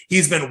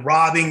he's been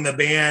robbing the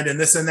band and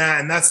this and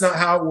that. And that's not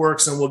how it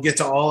works. And we'll get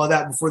to all of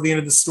that before the end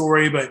of the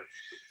story. But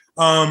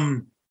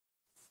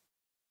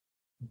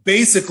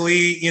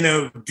basically,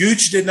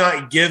 Gooch did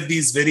not give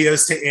these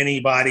videos to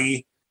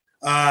anybody.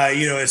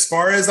 As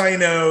far as I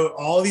know,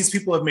 all these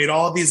people have made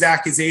all of these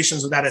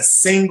accusations without a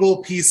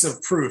single piece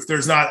of proof.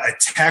 There's not a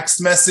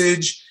text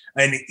message,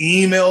 an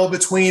email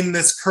between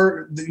this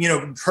Curt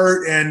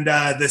and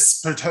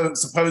this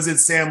supposed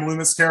Sam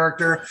Loomis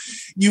character.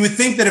 You would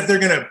think that if they're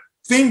going to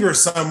finger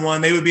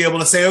someone, they would be able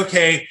to say,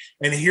 okay,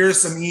 and here's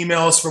some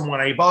emails from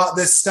when I bought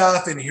this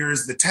stuff, and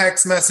here's the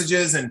text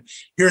messages, and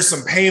here's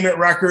some payment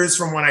records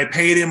from when I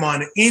paid him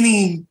on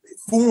any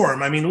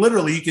form. I mean,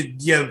 literally, you could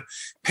give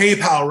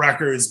PayPal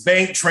records,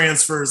 bank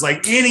transfers,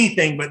 like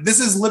anything, but this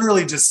is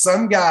literally just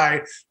some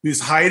guy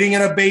who's hiding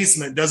in a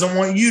basement, doesn't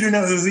want you to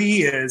know who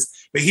he is,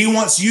 but he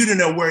wants you to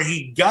know where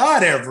he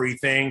got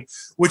everything,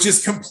 which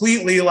is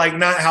completely like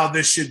not how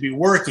this should be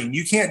working.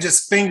 You can't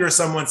just finger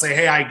someone and say,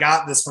 hey, I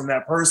got this from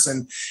that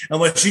person,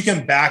 unless you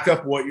can back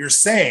up what you're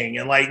saying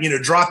and like,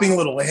 dropping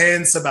little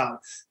hints about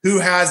who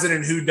has it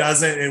and who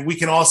doesn't. And we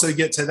can also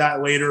get to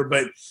that later,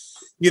 but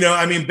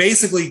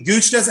basically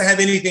Gooch doesn't have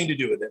anything to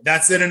do with it.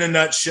 That's it in a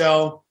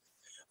nutshell.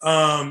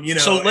 Let me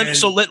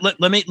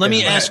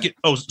ask you.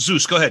 Oh,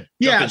 Zeus, go ahead.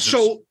 Yeah.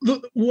 So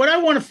what I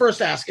want to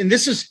first ask, and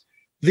this is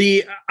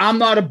I'm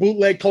not a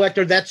bootleg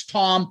collector. That's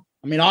Tom.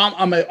 I mean,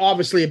 I'm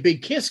obviously a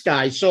big Kiss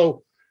guy.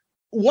 So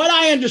what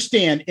I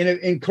understand,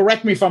 and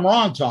correct me if I'm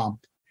wrong, Tom,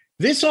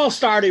 this all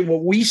started,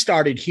 what we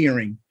started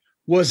hearing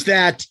was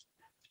that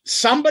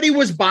somebody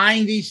was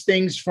buying these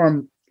things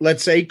from,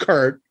 let's say,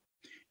 Curt,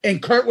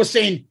 and Curt was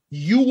saying,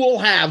 you will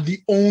have the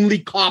only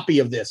copy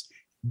of this.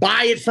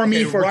 Buy it from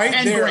me for right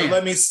 10 there. Grand.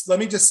 Let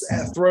me just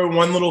throw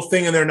one little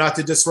thing in there, not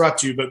to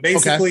disrupt you, but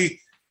basically,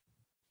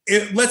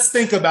 let's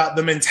think about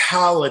the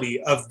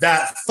mentality of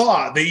that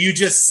thought that you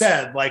just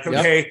said. Like,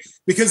 okay,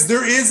 because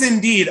there is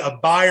indeed a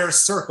buyer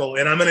circle,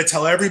 and I'm going to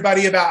tell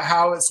everybody about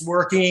how it's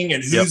working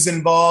and who's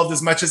involved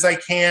as much as I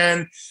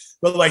can.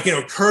 But like,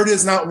 Curt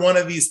is not one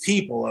of these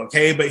people.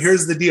 Okay. But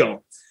here's the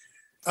deal.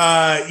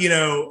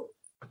 Oh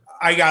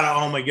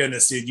my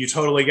goodness, dude, you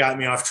totally got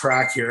me off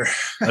track here.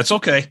 That's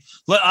okay.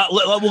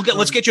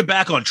 Let's get you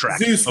back on track.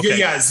 Zeus,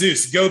 okay.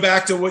 Zeus, go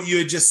back to what you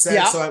had just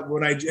said. So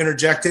when I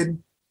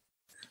interjected.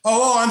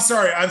 Oh, I'm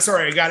sorry.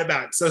 I got it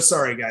back. So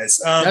sorry,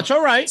 guys. That's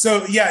all right.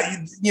 So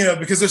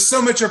because there's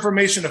so much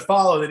information to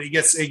follow that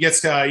it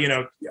gets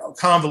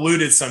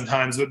convoluted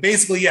sometimes. But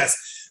basically,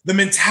 yes. The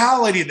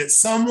mentality that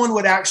someone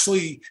would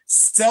actually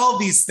sell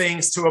these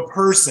things to a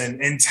person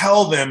and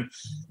tell them,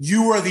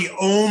 you are the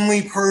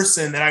only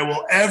person that I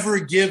will ever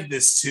give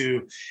this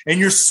to. And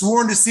you're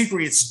sworn to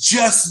secrecy. It's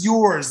just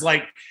yours.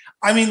 Like,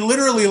 I mean,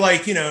 literally,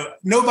 like,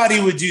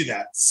 nobody would do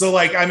that. So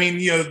like, I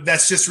mean,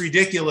 that's just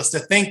ridiculous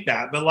to think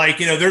that. But like,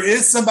 there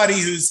is somebody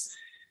who's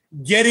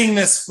getting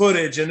this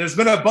footage, and there's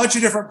been a bunch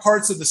of different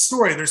parts of the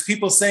story. There's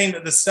people saying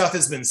that the stuff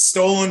has been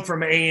stolen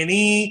from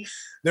A&E.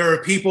 There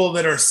are people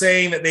that are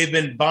saying that they've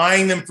been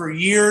buying them for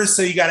years.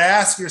 So you got to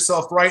ask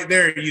yourself right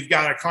there, you've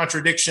got a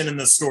contradiction in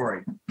the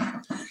story.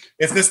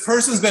 If this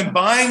person's been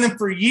buying them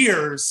for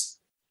years,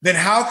 then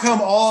how come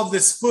all of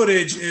this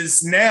footage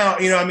is now,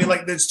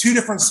 there's two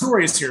different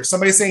stories here.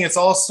 Somebody's saying it's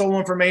all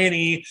stolen from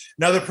A&E.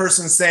 Another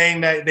person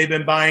saying that they've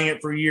been buying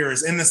it for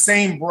years in the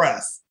same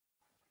breath.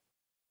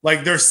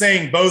 Like they're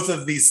saying both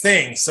of these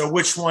things. So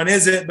which one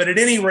is it? But at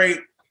any rate,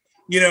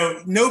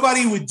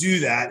 nobody would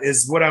do that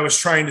is what I was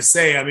trying to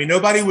say. I mean,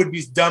 nobody would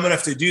be dumb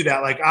enough to do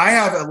that. Like I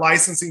have a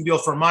licensing deal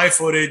for my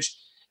footage.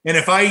 And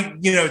if I,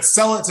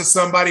 sell it to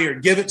somebody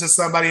or give it to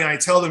somebody and I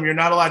tell them you're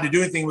not allowed to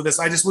do anything with this,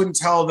 I just wouldn't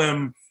tell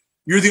them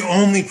you're the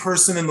only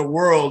person in the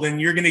world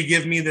and you're going to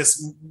give me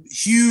this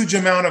huge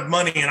amount of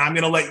money and I'm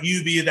going to let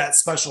you be that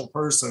special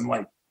person.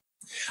 Like,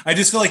 I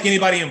just feel like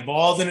anybody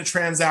involved in a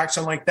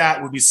transaction like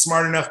that would be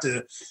smart enough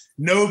to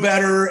know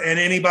better, and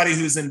anybody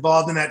who's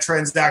involved in that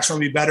transaction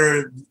will be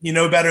better,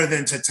 better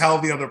than to tell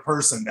the other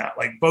person that.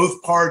 Like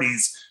both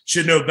parties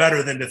should know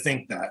better than to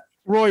think that.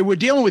 Roy, we're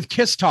dealing with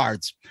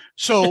kiss-tards.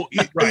 So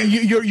right.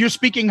 you're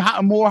speaking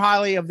more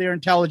highly of their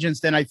intelligence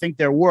than I think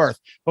they're worth.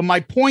 But my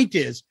point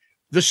is,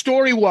 the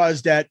story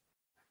was that,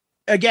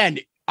 again,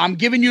 I'm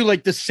giving you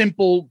like the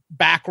simple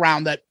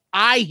background that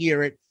I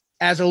hear it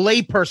as a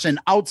layperson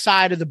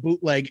outside of the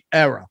bootleg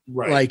era,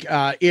 right.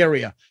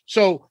 Area.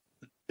 So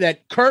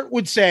that Curt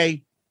would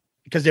say,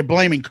 because they're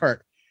blaming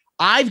Curt,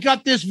 I've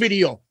got this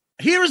video.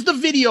 Here's the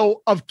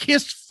video of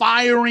Kiss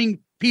firing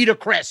Peter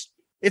Criss.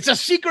 It's a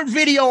secret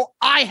video.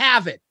 I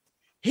have it.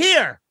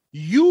 Here,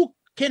 you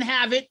can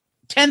have it,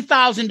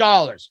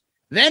 $10,000.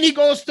 Then he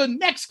goes to the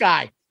next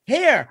guy.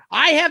 Here,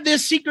 I have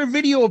this secret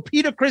video of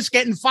Peter Criss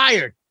getting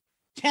fired.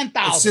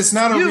 10,000. It's just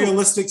not a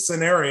realistic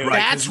scenario. Right?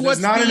 That's what's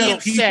not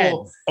enough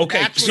people. Said.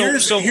 Okay,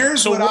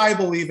 here's what I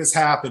believe is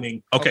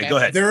happening. Okay, go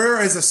ahead. There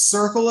is a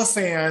circle of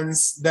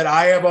fans that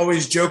I have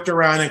always joked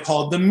around and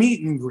called the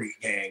meet and greet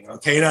gang.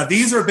 Okay, now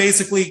these are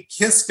basically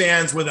Kiss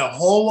fans with a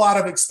whole lot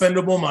of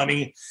expendable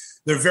money.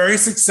 They're very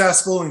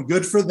successful and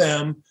good for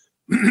them.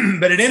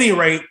 But at any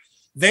rate,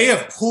 they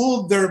have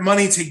pooled their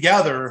money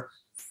together,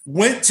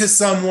 went to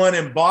someone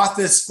and bought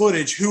this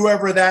footage,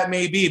 whoever that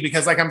may be,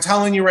 because like I'm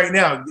telling you right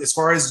now, as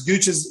far as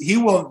Gooch he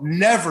will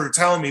never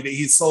tell me that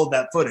he sold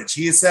that footage.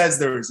 He says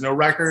there is no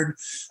record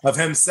of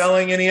him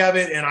selling any of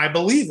it. And I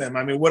believe him.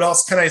 I mean, what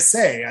else can I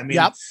say? I mean,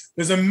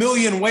 There's a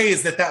million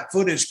ways that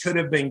footage could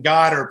have been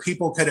got or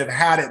people could have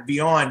had it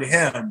beyond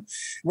him.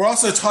 We're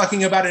also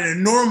talking about an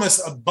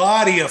enormous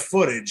body of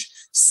footage.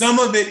 Some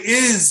of it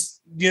is,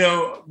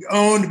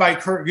 owned by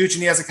Curt Gooch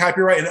and he has a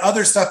copyright, and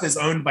other stuff is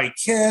owned by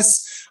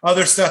Kiss.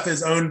 Other stuff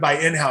is owned by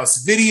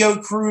in-house video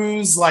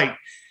crews. Like,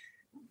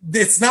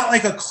 it's not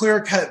like a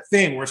clear-cut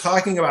thing. We're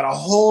talking about a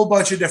whole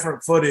bunch of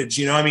different footage.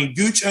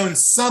 Gooch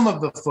owns some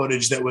of the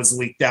footage that was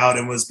leaked out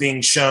and was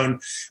being shown,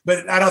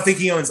 but I don't think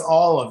he owns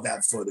all of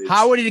that footage.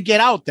 How would it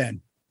get out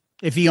then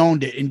if he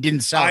owned it and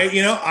didn't sell it?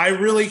 I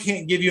really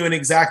can't give you an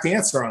exact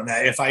answer on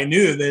that. If I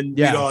knew, then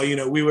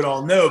we would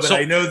all know. But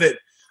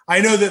I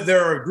know that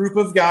there are a group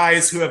of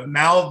guys who have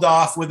mouthed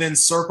off within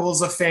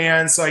circles of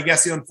fans. So I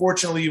guess,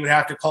 unfortunately, you would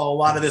have to call a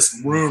lot of this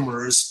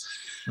rumors.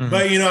 Mm-hmm.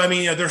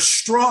 But, there's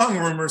strong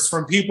rumors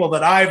from people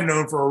that I've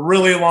known for a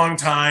really long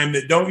time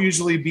that don't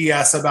usually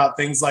BS about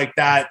things like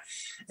that.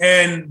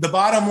 And the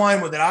bottom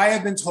line, what that I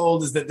have been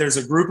told is that there's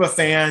a group of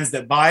fans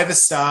that buy the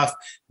stuff,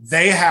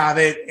 they have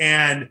it,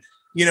 and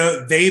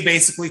they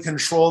basically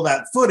control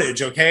that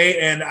footage. Okay.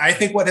 And I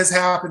think what has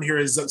happened here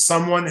is that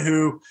someone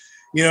who,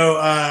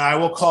 I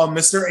will call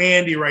Mr.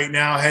 Andy right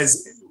now,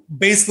 has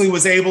basically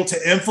was able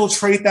to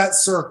infiltrate that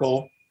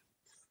circle,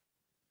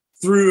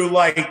 through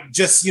like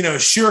just,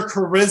 sheer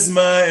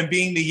charisma and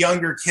being the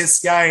younger Kiss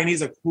guy. And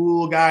he's a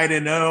cool guy to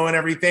know and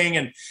everything.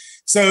 And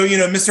so,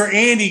 Mr.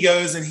 Andy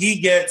goes and he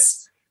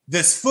gets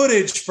this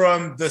footage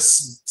from the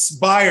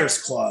Buyers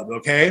Club.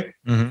 Okay.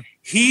 Mm-hmm.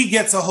 He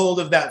gets a hold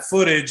of that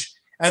footage.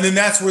 And then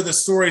that's where the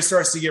story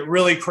starts to get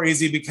really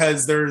crazy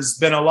because there's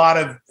been a lot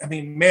of,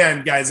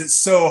 man, guys, it's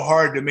so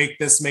hard to make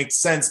this make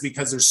sense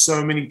because there's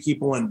so many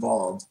people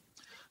involved.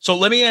 So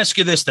let me ask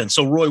you this then.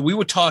 So Roy, we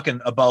were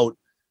talking about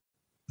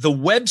the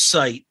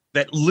website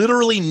that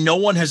literally no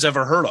one has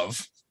ever heard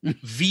of,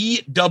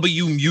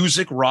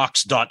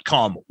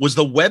 vwmusicrocks.com, was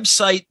the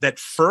website that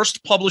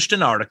first published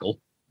an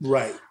article.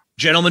 Right.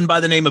 Gentleman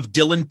by the name of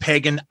Dylan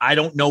Pagan. I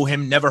don't know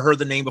him, never heard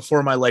the name before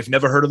in my life,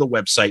 never heard of the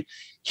website.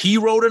 He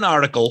wrote an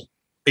article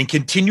and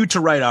continued to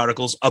write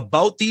articles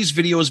about these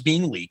videos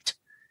being leaked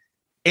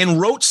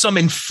and wrote some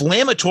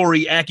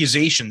inflammatory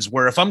accusations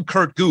where if I'm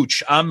Curt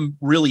Gooch, I'm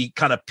really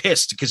kind of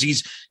pissed because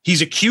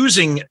he's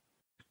accusing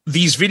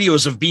these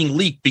videos of being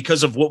leaked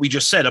because of what we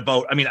just said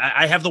about,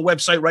 I have the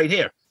website right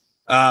here.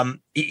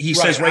 He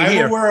says right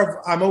here.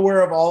 I'm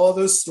aware of all of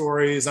those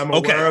stories. I'm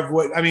aware of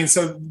what,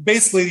 so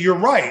basically you're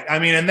right.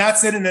 And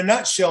that's it in a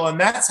nutshell. And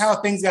that's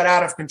how things got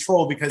out of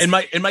control because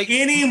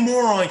any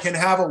moron can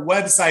have a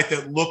website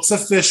that looks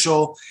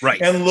official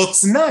and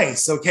looks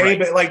nice. Okay. Right.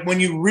 But like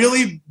when you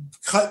really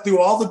cut through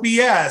all the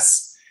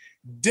BS,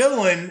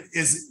 Dylan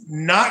is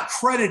not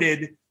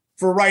credited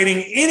for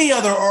writing any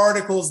other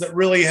articles that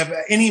really have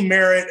any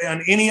merit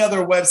on any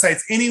other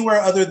websites, anywhere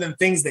other than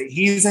things that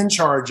he's in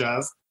charge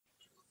of.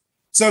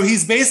 So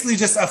he's basically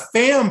just a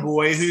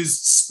fanboy who's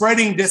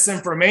spreading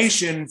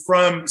disinformation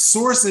from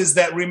sources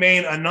that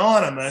remain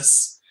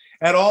anonymous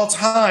at all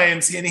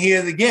times. And he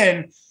has,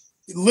 again,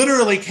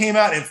 literally came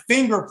out and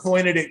finger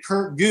pointed at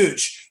Curt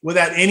Gooch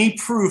without any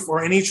proof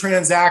or any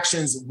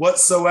transactions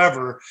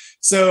whatsoever.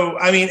 So,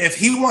 if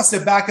he wants to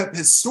back up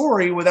his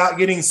story without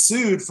getting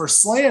sued for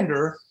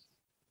slander,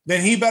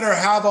 then he better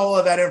have all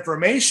of that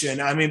information.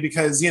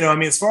 Because,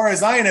 as far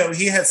as I know,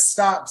 he has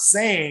stopped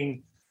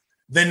saying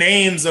the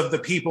names of the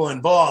people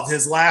involved.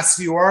 His last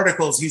few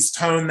articles, he's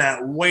toned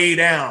that way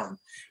down.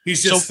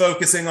 He's just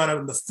focusing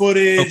on the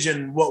footage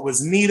and what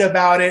was neat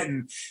about it.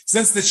 And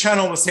since the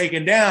channel was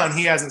taken down,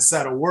 he hasn't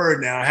said a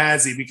word now,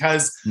 has he?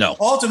 Because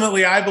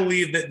ultimately, I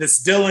believe that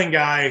this Dylan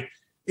guy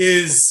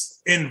is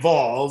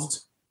involved.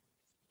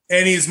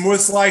 And he's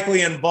most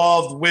likely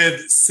involved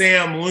with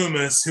Sam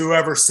Loomis,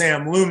 whoever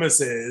Sam Loomis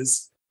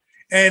is.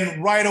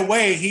 And right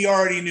away, he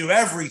already knew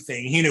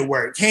everything. He knew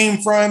where it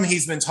came from.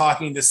 He's been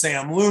talking to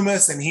Sam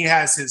Loomis, and he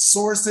has his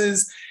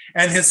sources.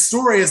 And his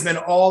story has been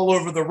all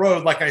over the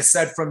road, like I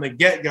said from the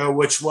get-go,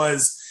 which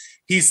was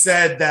he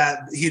said that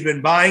he'd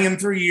been buying him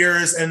for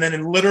years. And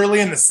then literally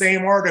in the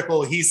same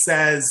article, he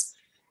says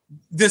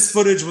this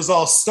footage was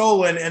all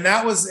stolen. And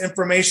that was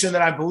information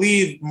that I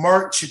believe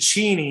Mark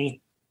Cicchini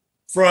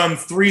from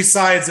Three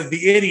Sides of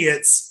the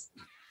Idiots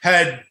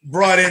had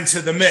brought into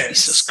the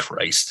mix. Jesus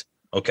Christ.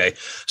 Okay.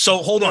 So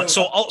hold on.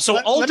 So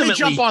ultimately, let me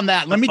jump on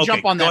that.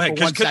 Jump on that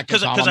for 1 second.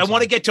 Because I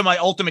want to get to my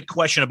ultimate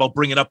question about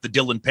bringing up the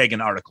Dylan Pagan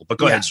article, but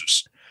go ahead,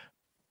 Zeus.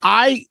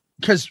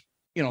 Because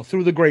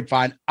through the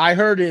grapevine, I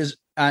heard an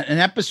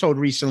episode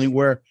recently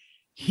where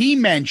he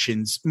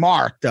mentions,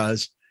 Mark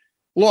does,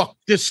 look,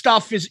 this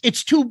stuff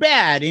it's too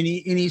bad. And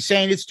he's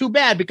saying it's too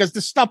bad because the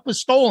stuff was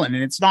stolen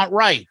and it's not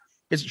right.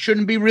 It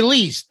shouldn't be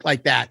released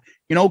like that.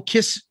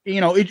 Kiss,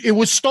 it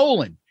was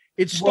stolen.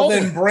 It's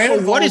stolen. Well,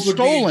 so what is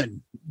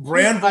stolen?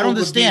 I don't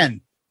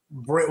understand.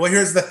 Well,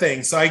 here's the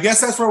thing. So I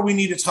guess that's where we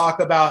need to talk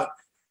about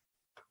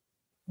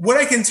what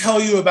I can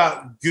tell you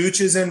about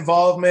Gooch's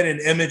involvement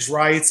in image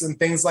rights and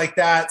things like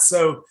that.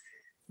 So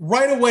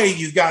right away,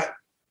 you've got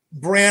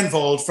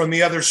Brandvold from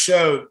the other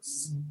show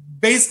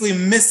basically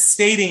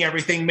misstating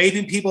everything,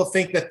 making people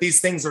think that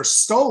these things are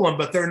stolen,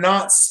 but they're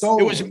not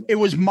stolen. It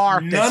was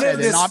Mark. None of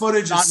this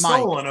footage is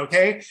stolen,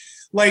 okay?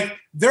 Like,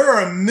 there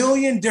are a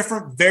million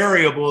different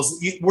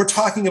variables. We're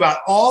talking about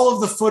all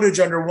of the footage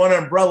under one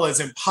umbrella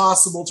is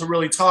impossible to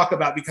really talk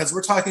about because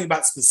we're talking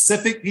about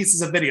specific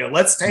pieces of video.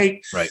 Let's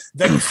take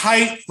the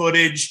kite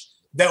footage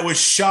that was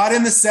shot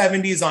in the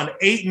 70s on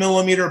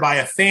 8mm by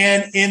a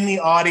fan in the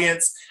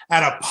audience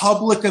at a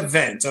public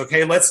event.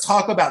 Okay, let's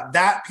talk about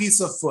that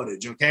piece of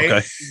footage.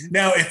 Okay.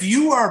 Now, if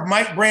you are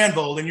Mike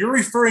Brandvold and you're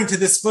referring to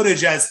this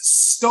footage as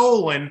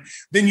stolen,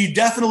 then you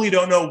definitely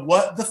don't know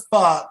what the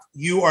fuck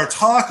you are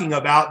talking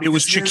about. It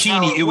was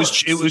Cicchini. It was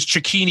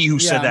Cicchini who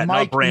said that,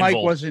 not Brandvold. Mike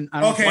wasn't.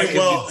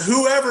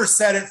 Whoever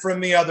said it from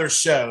the other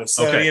show.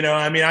 So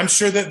I'm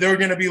sure that they're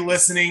going to be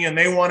listening and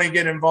they want to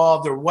get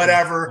involved or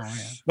whatever.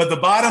 But the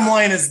bottom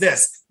line is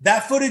this: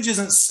 that footage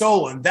isn't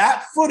stolen.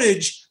 That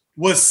footage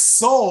was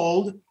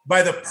sold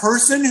by the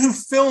person who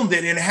filmed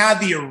it and had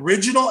the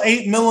original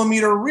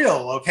 8mm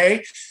reel.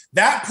 Okay.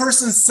 That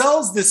person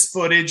sells this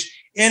footage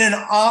in an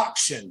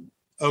auction.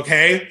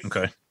 Okay.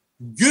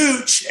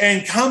 Gooch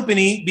and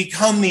company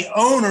become the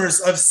owners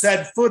of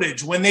said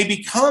footage. When they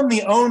become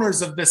the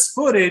owners of this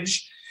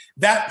footage,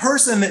 that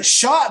person that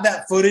shot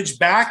that footage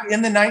back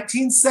in the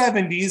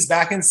 1970s,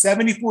 back in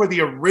 74,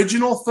 the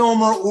original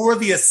filmer or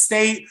the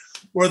estate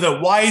or the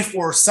wife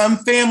or some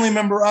family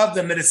member of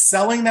them that is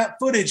selling that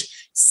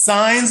footage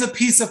signs a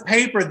piece of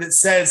paper that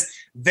says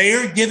they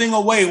are giving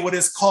away what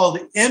is called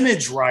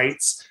image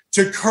rights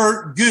to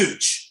Curt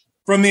Gooch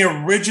from the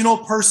original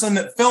person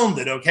that filmed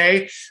it,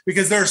 okay?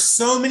 Because there are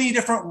so many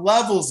different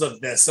levels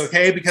of this,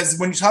 okay? Because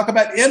when you talk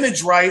about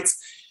image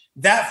rights,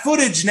 that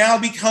footage now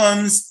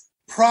becomes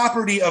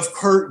property of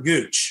Curt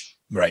Gooch.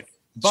 Right.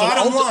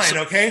 Bottom line,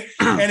 okay?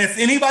 And if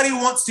anybody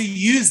wants to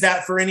use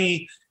that for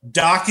any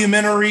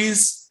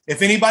documentaries,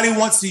 if anybody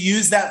wants to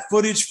use that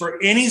footage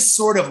for any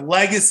sort of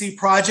legacy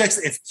projects,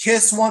 if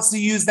KISS wants to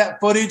use that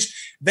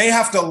footage, they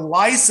have to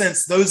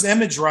license those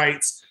image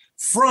rights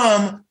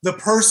from the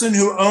person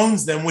who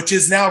owns them, which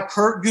is now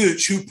Curt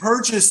Gooch, who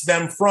purchased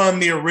them from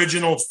the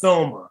original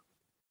filmer.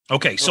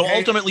 Okay, so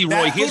ultimately,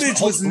 Roy, that footage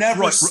was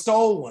never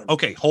stolen.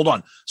 Okay, hold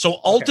on. So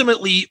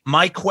ultimately,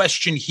 my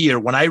question here,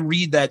 when I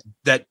read that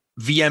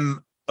VW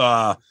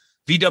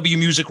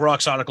Music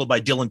Rocks article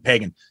by Dylan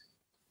Pagan,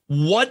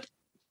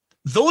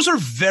 those are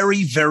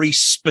very, very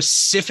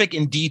specific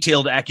and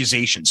detailed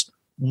accusations.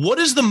 What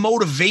is the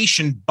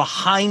motivation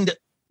behind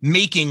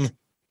making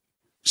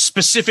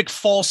specific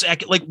false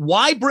like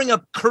why bring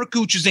up Curt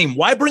Gooch's name?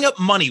 Why bring up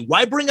money?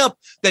 Why bring up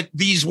that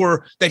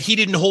that he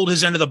didn't hold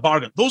his end of the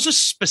bargain? Those are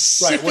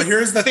specific. Right. Well,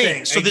 here's the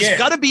thing. So again, there's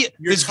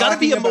got to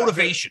be a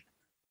motivation.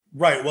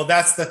 Right. Well,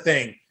 that's the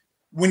thing.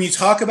 When you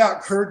talk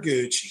about Curt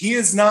Gooch, he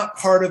is not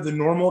part of the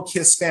normal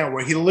KISS fan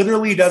where he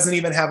literally doesn't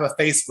even have a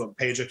Facebook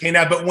page. Okay.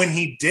 Now, but when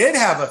he did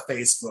have a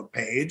Facebook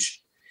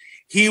page,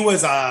 he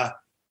was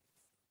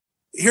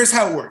here's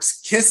how it works.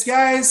 KISS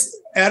guys,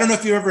 I don't know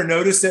if you ever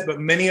noticed it, but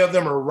many of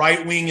them are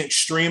right-wing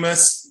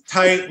extremists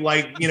type,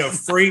 like,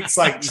 freaks,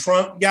 like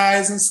Trump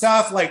guys and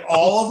stuff, like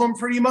all of them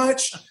pretty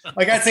much.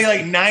 Like I'd say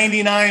like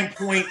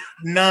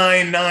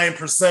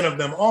 99.99% of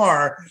them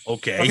are.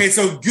 Okay,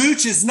 so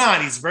Gooch is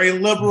not. He's a very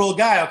liberal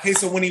guy. Okay,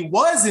 so when he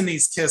was in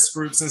these KISS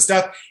groups and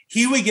stuff,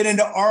 he would get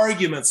into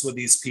arguments with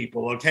these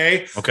people,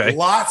 okay?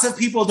 Lots of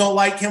people don't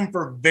like him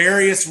for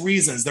various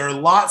reasons. There are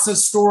lots of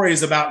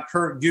stories about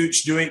Curt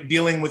Gooch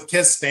dealing with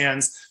KISS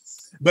fans,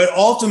 but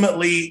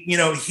ultimately,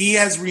 he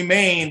has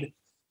remained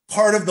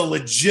part of the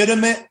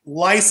legitimate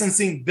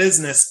licensing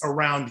business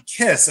around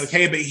KISS,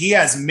 okay? But he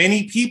has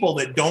many people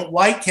that don't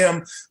like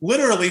him,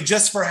 literally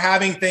just for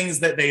having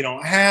things that they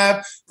don't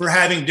have, for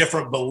having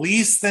different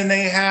beliefs than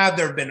they have.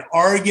 There have been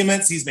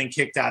arguments. He's been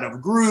kicked out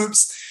of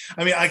groups.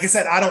 I mean, like I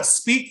said, I don't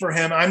speak for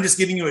him. I'm just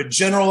giving you a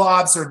general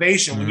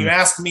observation. When you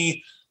ask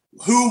me,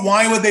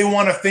 why would they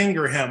want to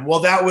finger him? Well,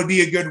 that would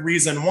be a good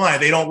reason why.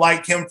 They don't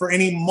like him for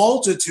any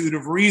multitude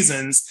of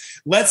reasons.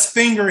 Let's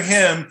finger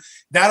him.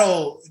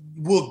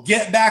 We'll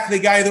get back the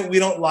guy that we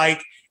don't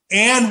like,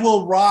 and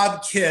we'll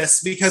rob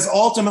KISS, because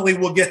ultimately,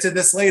 we'll get to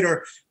this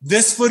later,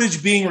 this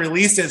footage being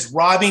released is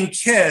robbing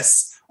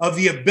KISS of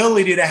the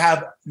ability to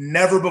have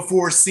never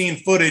before seen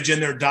footage in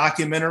their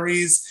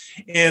documentaries,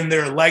 in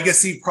their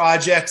legacy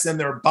projects, in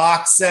their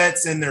box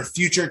sets, in their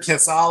future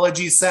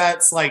Kissology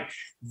sets. Like,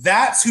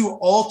 that's who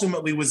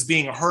ultimately was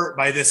being hurt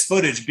by this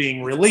footage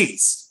being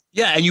released.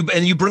 Yeah,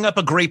 and you bring up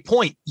a great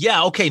point.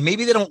 Yeah, okay,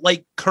 maybe they don't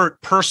like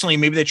Curt personally.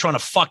 Maybe they're trying to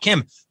fuck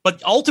him.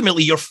 But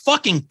ultimately, you're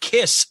fucking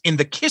KISS and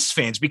the KISS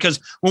fans, because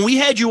when we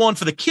had you on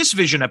for the KISS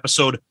Vision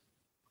episode,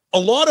 a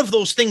lot of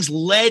those things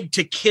led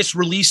to KISS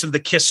release of the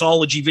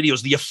Kissology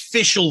videos, the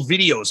official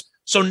videos.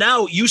 So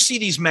now you see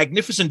these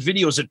magnificent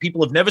videos that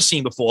people have never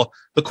seen before.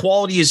 The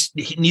quality is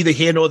neither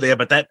here nor there,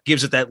 but that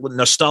gives it that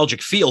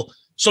nostalgic feel.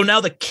 So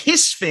now the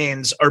KISS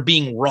fans are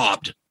being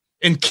robbed,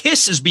 and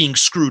KISS is being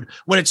screwed,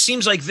 when it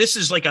seems like this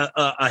is like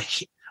a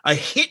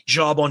hit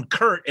job on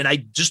Curt, and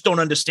I just don't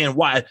understand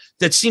why.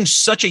 That seems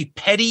such a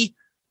petty,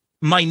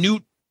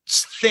 minute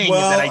thing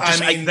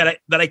that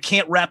I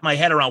can't wrap my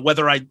head around.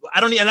 Whether I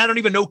don't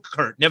even know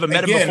Curt, never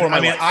met him before in my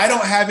life. I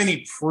don't have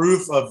any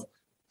proof of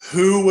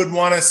who would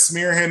want to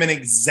smear him and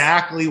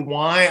exactly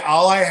why.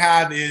 All I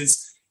have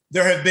is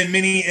there have been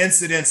many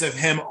incidents of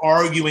him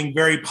arguing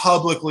very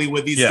publicly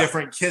with these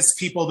different KISS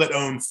people that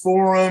own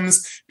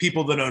forums,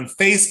 people that own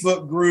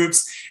Facebook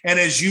groups. And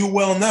as you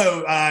well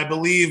know, I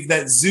believe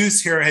that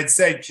Zeus here had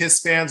said KISS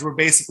fans were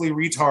basically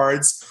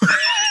retards.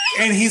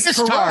 And he's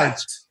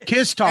correct.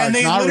 KISS tards. And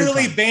they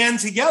literally band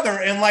together.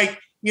 And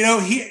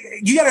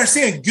you got to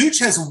understand, Gooch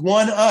has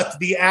one up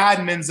the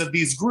admins of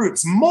these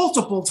groups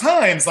multiple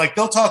times. Like,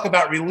 they'll talk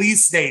about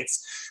release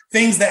dates,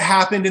 things that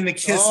happened in the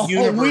KISS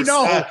universe,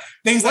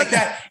 things like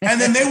that.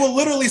 And then they will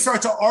literally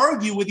start to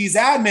argue with these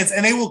admins,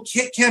 and they will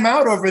kick him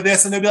out over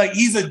this. And they'll be like,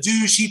 he's a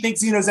douche. He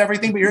thinks he knows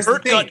everything. But here's the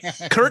thing.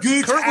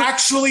 Gooch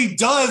actually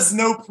does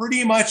know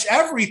pretty much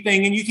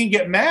everything, and you can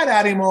get mad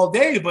at him all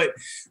day. But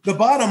the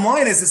bottom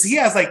line is he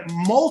has like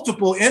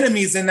multiple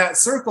enemies in that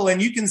circle. And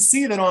you can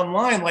see that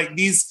online, like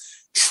these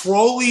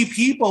trolly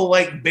people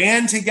like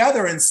band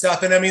together and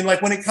stuff. And I mean,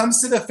 like, when it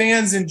comes to the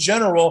fans in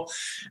general,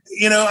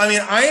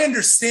 I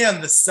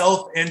understand the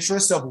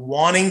self-interest of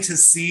wanting to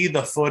see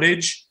the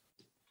footage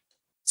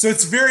So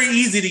it's very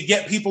easy to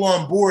get people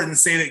on board and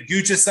say that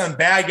Gooch is some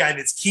bad guy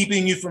that's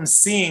keeping you from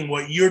seeing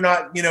what you're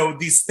not,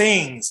 these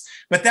things.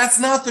 But that's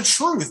not the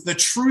truth. The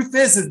truth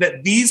is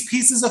that these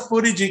pieces of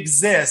footage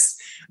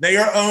exist. They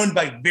are owned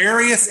by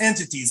various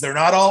entities. They're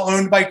not all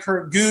owned by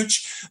Curt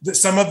Gooch.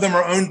 Some of them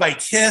are owned by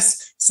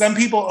KISS. Some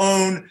people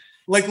own,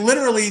 like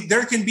literally,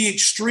 there can be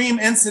extreme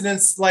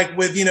incidents like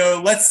with,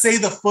 let's say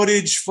the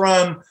footage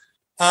from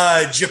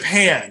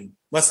Japan.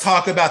 Let's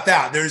talk about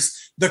that. There's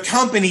the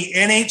company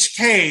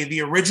NHK,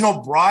 the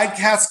original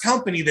broadcast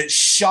company that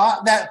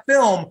shot that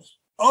film,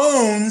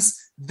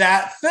 owns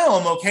that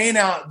film. Okay,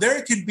 now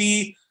there could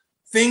be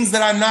things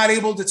that I'm not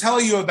able to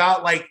tell you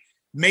about, like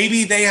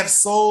maybe they have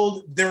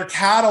sold their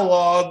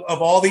catalog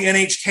of all the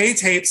NHK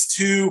tapes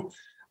to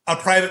a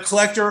private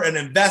collector, an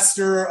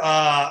investor,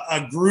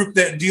 a group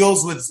that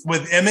deals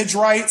with image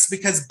rights,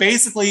 because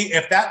basically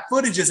if that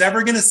footage is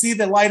ever going to see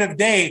the light of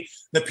day,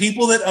 the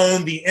people that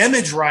own the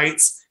image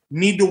rights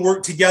need to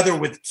work together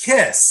with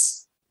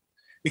KISS,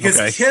 because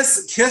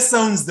KISS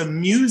owns the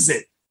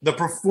music, the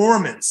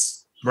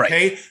performance. Right.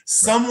 Okay.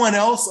 Someone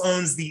else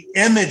owns the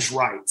image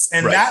rights.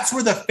 And that's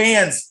where the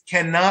fans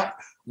cannot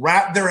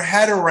wrap their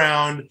head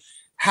around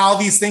how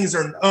these things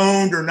are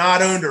owned or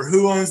not owned, or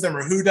who owns them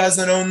or who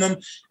doesn't own them.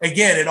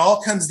 Again, it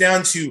all comes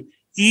down to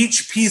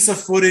each piece of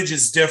footage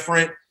is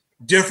different.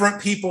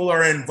 Different people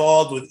are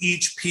involved with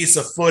each piece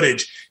of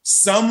footage.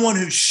 Someone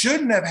who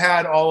shouldn't have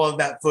had all of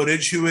that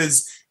footage, who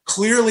is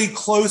clearly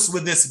close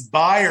with this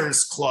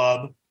buyers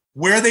club,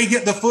 where they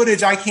get the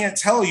footage, I can't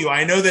tell you.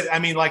 I know that,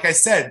 like I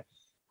said,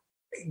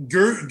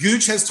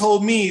 Gooch has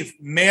told me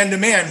man to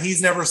man,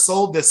 he's never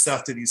sold this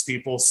stuff to these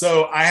people.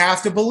 So I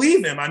have to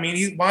believe him.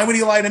 Why would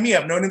he lie to me?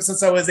 I've known him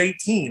since I was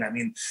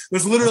 18.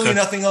 There's literally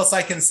nothing else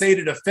I can say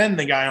to defend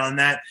the guy on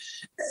that,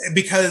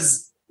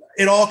 because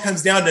it all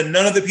comes down to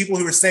none of the people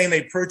who are saying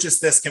they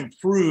purchased this can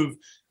prove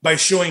by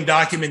showing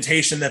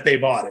documentation that they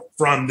bought it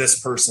from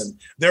this person.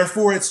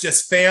 Therefore, it's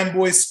just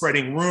fanboys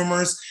spreading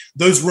rumors.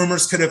 Those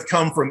rumors could have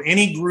come from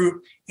any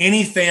group,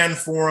 any fan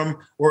forum,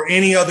 or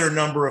any other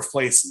number of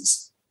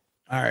places.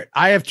 All right.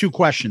 I have two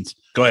questions.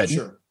 Go ahead.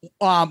 Sure.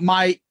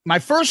 My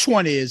first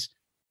one is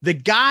the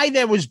guy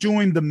that was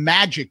doing the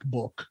magic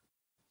book.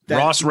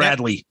 Ross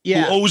Radley, who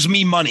owes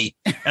me money.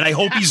 And I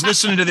hope he's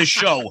listening to this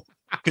show,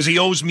 because he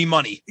owes me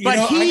money.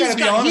 But he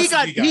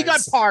got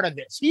part of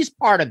this. He's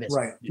part of this.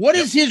 Right. What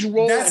is his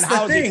role? That's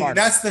the thing.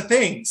 That's the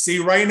thing. See,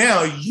 right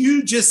now,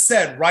 you just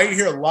said right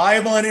here,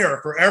 live on air,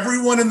 for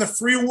everyone in the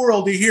free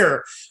world to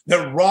hear,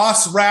 that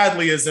Ross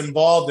Radley is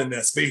involved in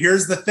this. But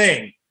here's the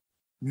thing.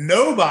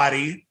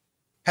 Nobody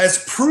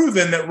has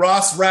proven that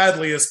Ross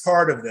Radley is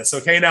part of this.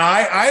 Okay. Now,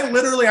 I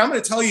literally, I'm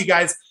going to tell you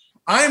guys,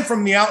 I'm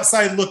from the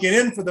outside looking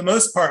in for the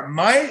most part.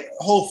 My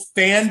whole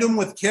fandom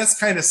with KISS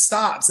kind of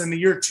stops in the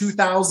year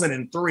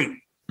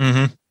 2003.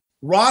 Mm-hmm.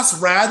 Ross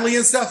Radley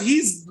and stuff,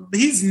 he's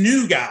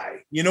new guy.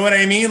 You know what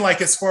I mean? Like,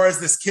 as far as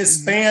this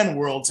KISS fan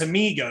world to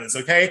me goes,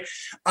 okay?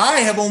 I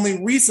have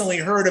only recently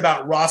heard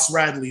about Ross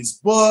Radley's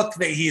book,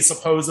 that he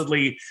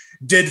supposedly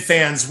did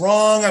fans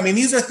wrong.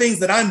 These are things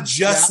that I'm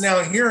just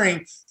now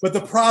hearing. But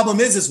the problem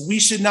is we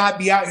should not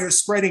be out here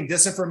spreading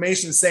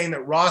disinformation saying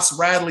that Ross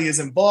Radley is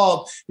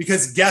involved,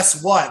 because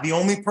guess what? The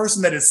only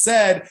person that has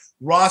said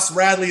Ross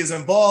Radley is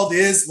involved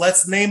is,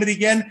 let's name it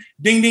again,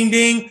 ding, ding,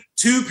 ding,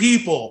 two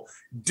people,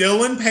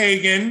 Dylan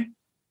Pagan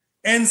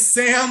and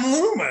Sam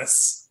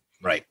Loomis.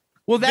 Right.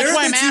 Well, that's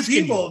why I'm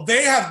asking people.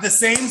 They have the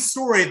same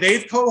story. They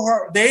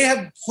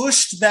have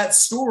pushed that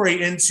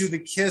story into the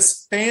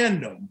KISS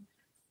fandom.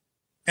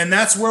 And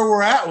that's where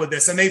we're at with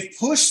this. And they've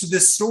pushed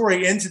this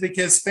story into the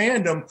KISS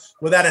fandom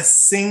without a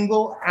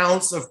single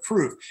ounce of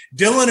proof.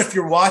 Dylan, if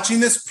you're watching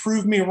this,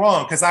 prove me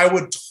wrong, because I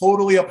would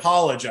totally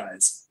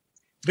apologize.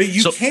 But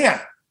you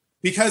can't.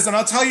 Because, and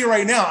I'll tell you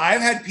right now,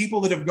 I've had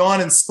people that have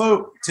gone and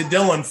spoke to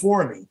Dylan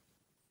for me.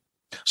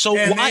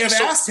 They have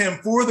asked him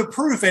for the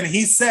proof, and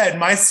he said,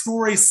 my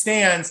story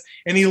stands.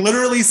 And he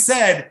literally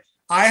said,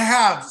 I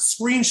have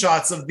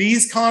screenshots of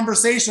these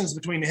conversations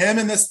between him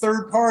and this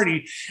third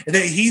party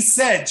that he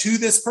said to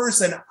this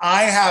person,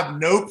 I have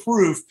no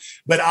proof,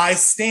 but I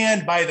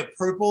stand by the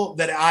people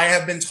that I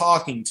have been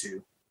talking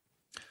to.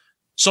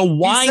 So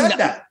why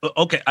that?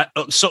 Okay.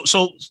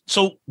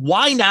 So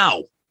why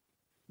now?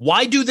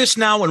 Why do this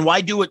now, and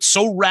why do it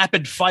so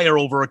rapid fire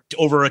over a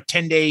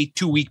 10-day,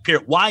 2-week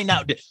period? Why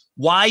now?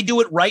 Why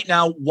do it right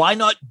now? Why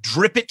not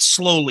drip it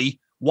slowly?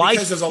 Why?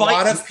 Because there's a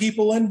lot of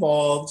people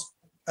involved.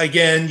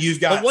 Again, you've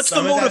got. But what's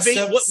the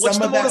motivation? What's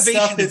the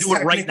motivation to do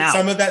it right now?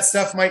 Some of that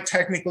stuff might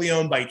technically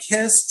owned by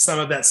KISS. Some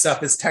of that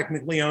stuff is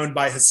technically owned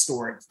by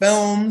Historic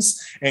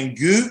Films and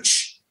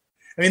Gooch.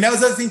 That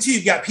was the other thing too.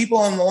 You've got people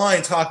on the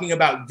line talking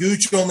about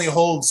Gooch only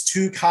holds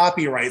 2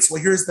 copyrights.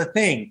 Well, here's the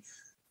thing.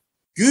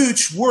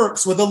 Gooch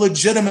works with a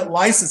legitimate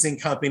licensing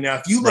company. Now,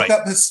 if you look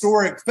up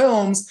Historic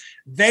Films,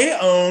 they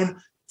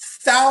own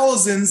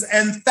thousands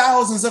and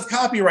thousands of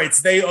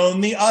copyrights. They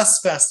own the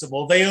US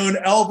Festival. They own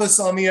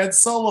Elvis on the Ed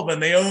Sullivan.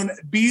 They own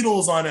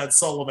Beatles on Ed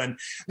Sullivan.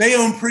 They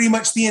own pretty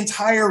much the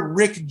entire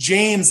Rick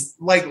James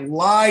like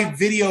live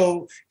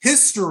video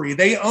history.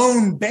 They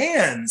own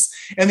bands.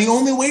 And the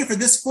only way for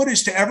this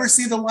footage to ever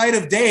see the light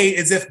of day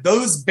is if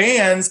those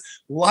bands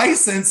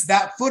license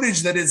that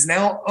footage that is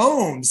now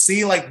owned.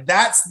 See, like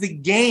that's the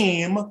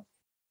game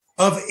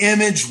of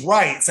image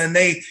rights. And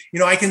they,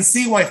 I can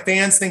see why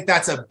fans think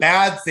that's a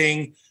bad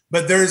thing,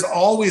 but there's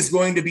always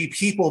going to be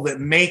people that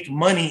make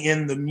money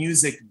in the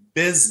music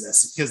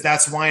business because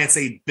that's why it's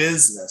a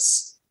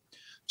business.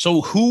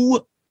 So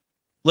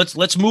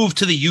let's move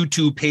to the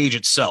YouTube page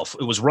itself.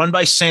 It was run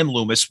by Sam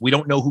Loomis. We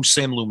don't know who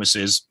Sam Loomis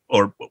is,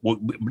 or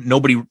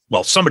nobody,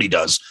 well, somebody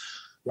does.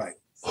 Right.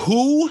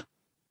 Who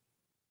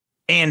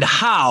and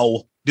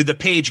how did the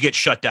page get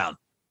shut down?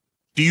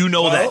 Do you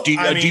know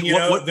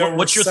that?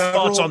 What's your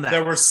thoughts on that?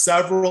 There were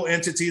several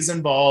entities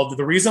involved.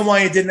 The reason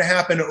why it didn't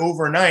happen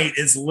overnight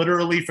is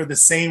literally for the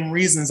same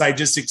reasons I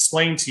just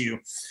explained to you,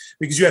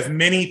 because you have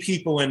many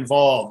people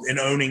involved in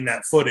owning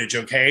that footage.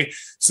 Okay.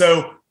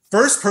 So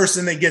first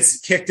person that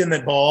gets kicked in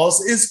the balls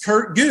is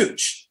Curt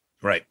Gooch.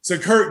 Right. So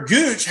Curt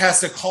Gooch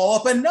has to call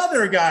up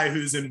another guy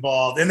who's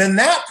involved. And then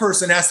that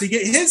person has to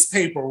get his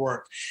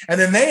paperwork. And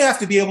then they have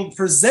to be able to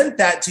present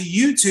that to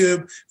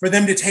YouTube for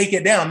them to take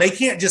it down. They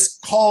can't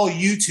just call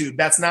YouTube.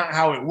 That's not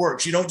how it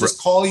works. You don't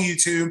just call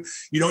YouTube.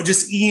 You don't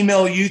just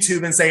email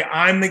YouTube and say,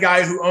 I'm the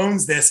guy who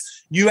owns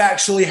this. You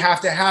actually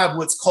have to have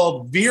what's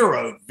called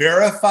VERO,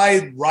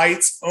 Verified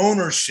Rights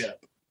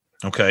Ownership.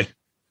 Okay.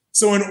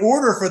 So in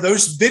order for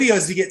those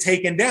videos to get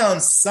taken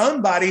down,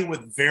 somebody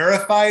with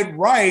verified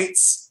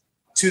rights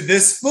to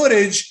this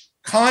footage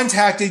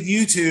contacted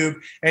YouTube,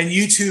 and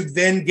YouTube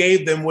then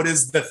gave them what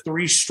is the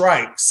 3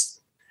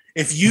 strikes.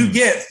 If you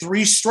get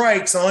 3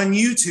 strikes on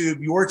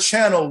YouTube, your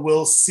channel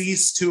will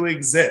cease to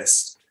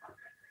exist.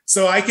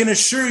 So I can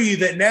assure you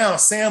that now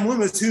Sam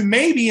Loomis, who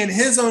maybe in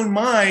his own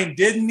mind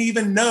didn't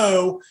even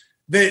know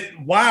that,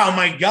 wow,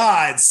 my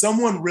God,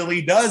 someone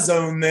really does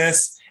own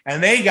this,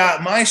 and they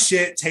got my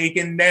shit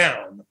taken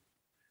down.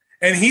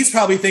 And he's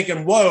probably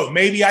thinking, whoa,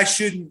 maybe I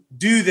shouldn't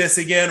do this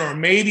again, or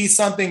maybe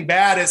something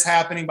bad is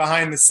happening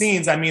behind the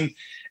scenes. I mean,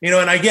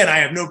 and again, I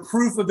have no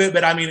proof of it,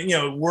 but I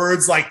mean,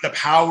 words like the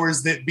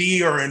powers that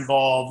be are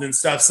involved and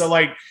stuff. So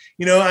like,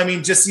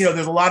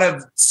 there's a lot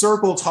of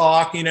circle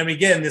talk,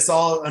 again, this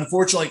all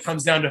unfortunately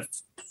comes down to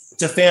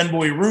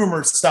fanboy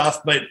rumor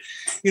stuff. But,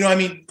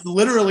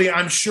 literally,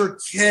 I'm sure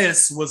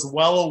Kiss was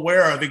well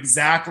aware of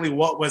exactly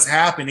what was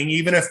happening,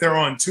 even if they're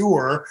on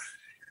tour.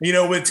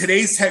 With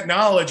today's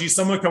technology,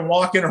 someone can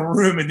walk in a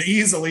room and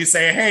easily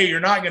say, hey, you're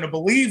not going to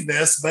believe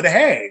this, but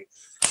hey,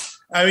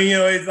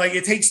 it's like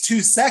it takes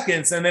 2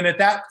 seconds. And then at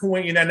that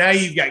point, now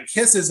you've got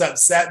Kiss is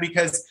upset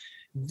because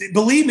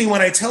believe me,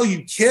 when I tell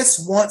you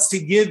Kiss wants to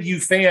give you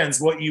fans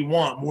what you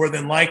want, more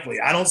than likely.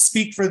 I don't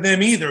speak for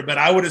them either, but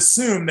I would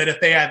assume that if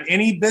they have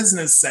any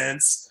business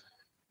sense,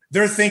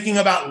 they're thinking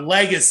about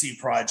legacy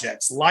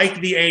projects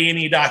like the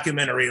A&E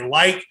documentary,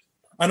 like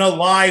an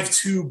Alive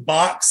 2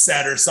 box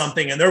set or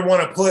something, and they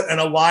want to put an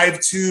Alive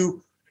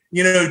 2,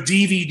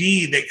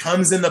 DVD that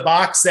comes in the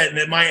box set, and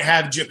it might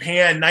have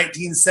Japan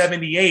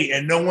 1978,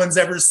 and no one's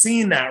ever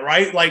seen that,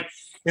 right? Like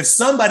if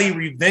somebody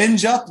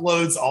revenge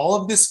uploads all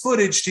of this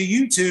footage to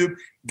YouTube,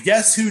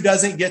 guess who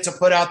doesn't get to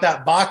put out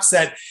that box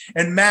set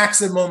and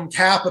maximum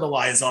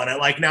capitalize on it?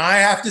 Like now I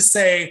have to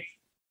say,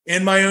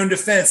 in my own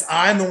defense,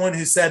 I'm the one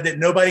who said that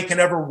nobody can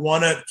ever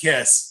one-up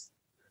Kiss.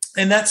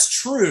 And that's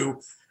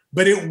true.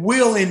 But it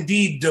will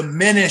indeed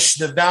diminish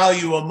the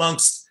value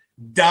amongst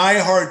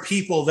diehard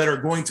people that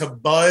are going to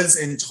buzz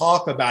and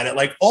talk about it.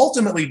 Like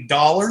ultimately,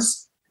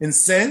 dollars and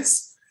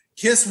cents,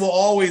 Kiss will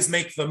always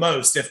make the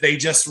most if they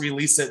just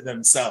release it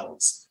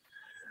themselves.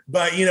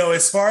 But,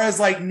 as far as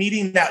like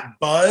needing that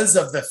buzz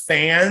of the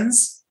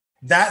fans,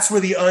 that's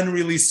where the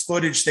unreleased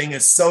footage thing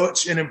is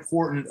such an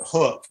important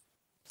hook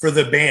for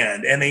the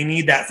band. And they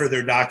need that for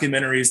their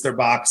documentaries, their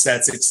box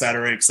sets, et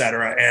cetera, et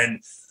cetera.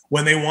 And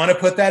when they want to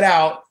put that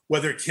out,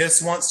 whether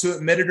Kiss wants to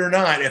admit it or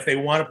not, if they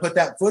want to put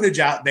that footage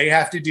out, they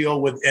have to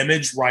deal with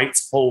image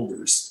rights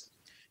holders.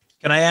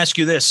 Can I ask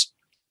you this?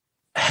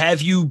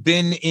 Have you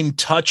been in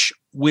touch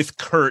with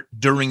Curt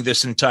during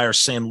this entire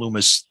Sam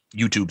Loomis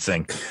YouTube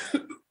thing?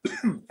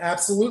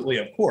 Absolutely,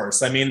 of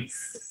course.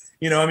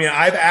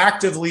 I've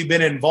actively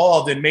been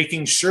involved in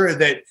making sure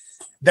that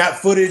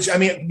footage,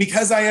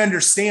 because I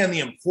understand the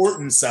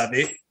importance of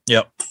it.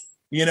 Yep.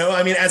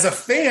 As a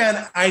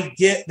fan, I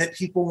get that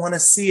people want to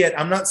see it.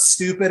 I'm not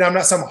stupid. I'm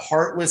not some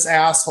heartless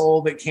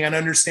asshole that can't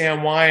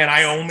understand why, and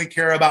I only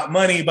care about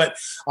money. But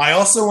I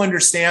also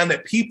understand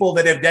that people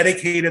that have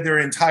dedicated their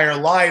entire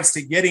lives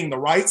to getting the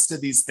rights to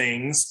these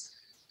things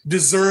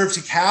deserve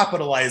to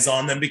capitalize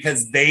on them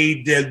because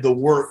they did the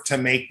work to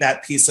make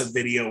that piece of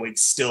video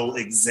still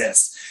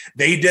exist.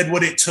 They did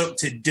what it took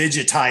to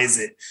digitize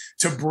it,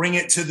 to bring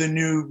it to the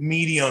new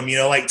medium,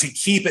 to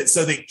keep it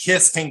so that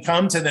Kiss can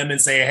come to them and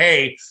say,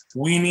 hey,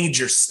 we need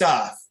your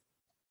stuff.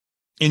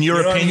 In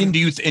your opinion, do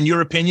you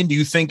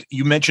think,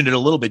 you mentioned it a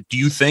little bit, do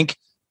you think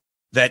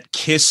that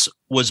Kiss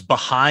was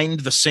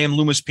behind the Sam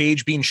Loomis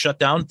page being shut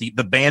down,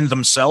 the band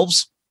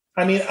themselves?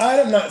 I mean,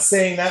 I'm not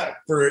saying that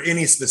for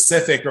any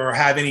specific or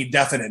have any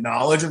definite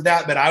knowledge of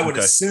that, but I would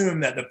assume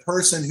that the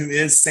person who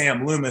is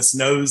Sam Loomis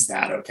knows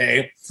that.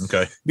 Okay.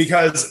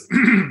 Because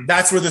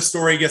that's where the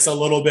story gets a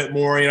little bit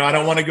more, I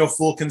don't want to go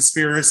full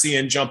conspiracy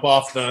and jump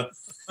off the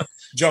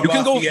You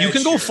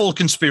can go full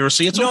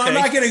conspiracy. It's okay. I'm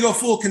not going to go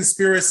full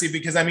conspiracy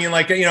because I mean,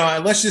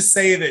 let's just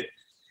say that,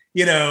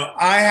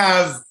 I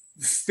have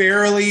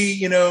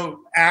fairly,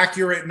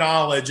 accurate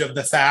knowledge of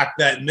the fact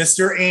that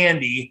Mr.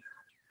 Andy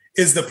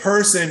is the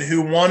person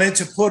who wanted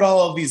to put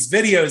all of these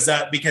videos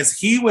up because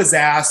he was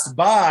asked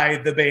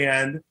by the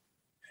band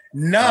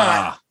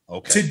not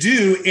to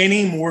do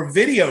any more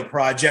video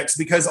projects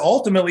because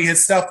ultimately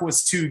his stuff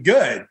was too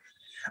good.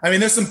 I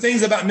mean, there's some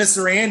things about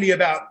Mr. Andy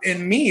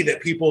in me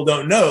that people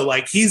don't know.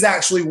 Like he's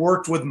actually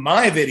worked with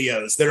my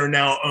videos that are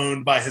now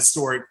owned by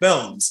Historic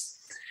Films.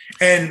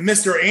 And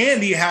Mr.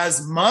 Andy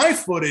has my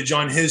footage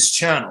on his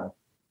channel.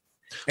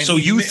 And so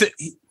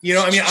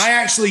I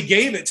actually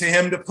gave it to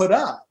him to put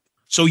up.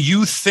 So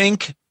you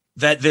think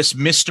that this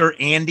Mr.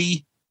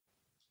 Andy,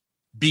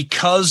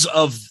 because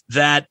of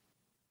that,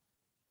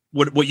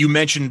 what you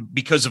mentioned,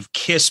 because of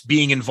Kiss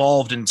being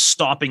involved in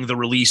stopping the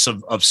release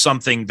of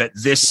something, that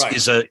this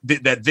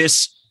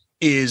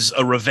is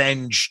a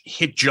revenge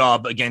hit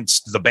job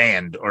against the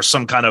band or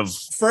some kind of,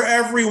 for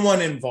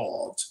everyone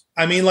involved.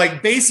 I mean,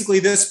 basically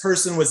this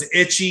person was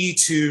itchy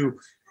to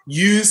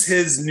use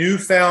his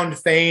newfound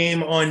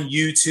fame on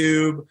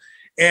YouTube.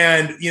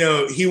 And,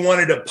 he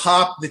wanted to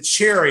pop the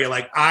cherry.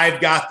 I've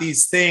got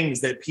these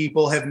things that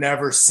people have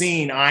never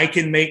seen. I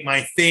can make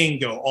my thing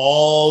go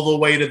all the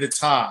way to the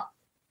top.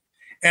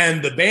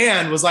 And the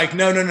band was like,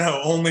 no,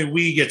 only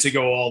we get to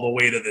go all the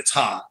way to the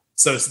top.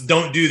 So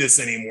don't do this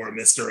anymore,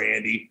 Mr.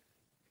 Andy.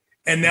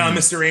 And now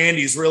Mr.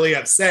 Andy's really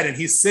upset. And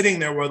he's sitting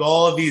there with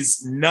all of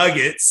these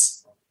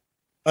nuggets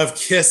of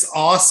Kiss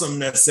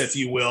awesomeness, if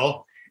you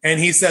will. And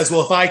he says,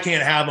 well, if I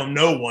can't have them,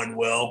 no one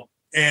will.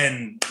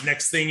 And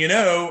next thing you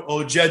know,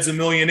 old Jed's a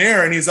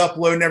millionaire and he's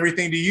uploading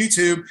everything to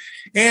YouTube.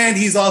 And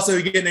he's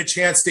also getting a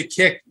chance to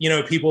kick,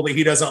 people that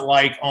he doesn't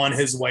like on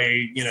his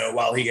way,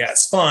 while he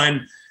has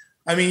fun.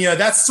 I mean,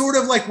 that's sort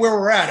of like where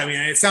we're at. I mean,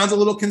 it sounds a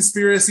little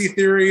conspiracy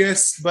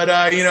theorist, but,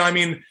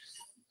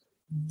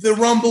 the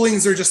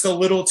rumblings are just a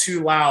little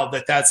too loud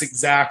that's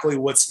exactly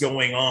what's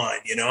going on,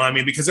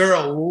 because there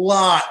are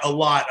a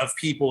lot of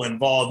people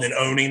involved in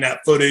owning that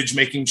footage,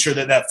 making sure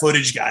that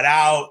footage got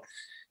out.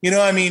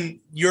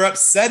 You're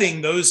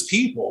upsetting those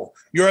people.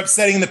 You're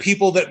upsetting the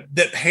people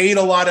that paid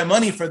a lot of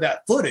money for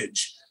that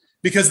footage,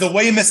 because the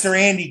way Mr.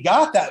 Andy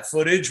got that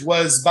footage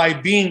was by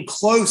being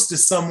close to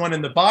someone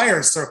in the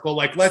buyer circle.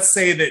 Like, let's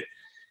say that,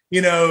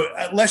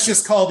 let's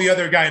just call the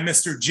other guy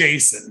Mr.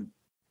 Jason.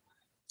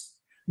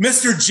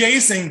 Mr.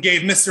 Jason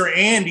gave Mr.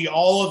 Andy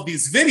all of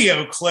these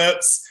video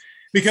clips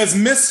because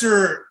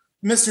Mr.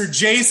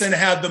 Jason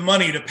had the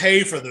money to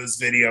pay for those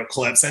video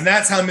clips. And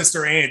that's how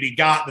Mr. Andy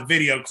got the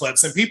video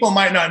clips. And people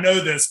might not know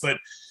this, but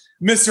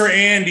Mr.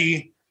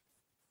 Andy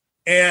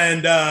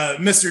and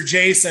Mr.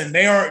 Jason,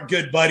 they aren't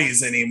good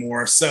buddies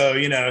anymore. So,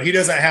 he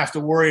doesn't have to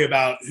worry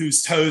about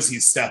whose toes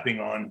he's stepping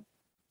on.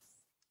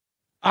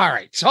 All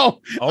right.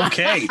 So,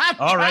 okay.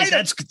 All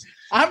right.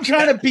 I'm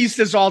trying to piece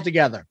this all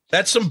together.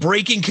 That's some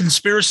breaking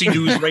conspiracy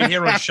news right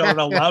here on Shout It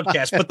Out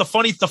Loudcast. But the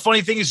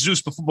funny thing is,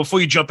 Zeus, before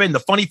you jump in, the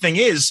funny thing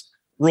is,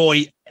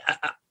 Roy,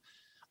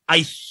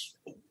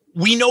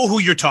 we know who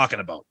you're talking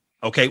about.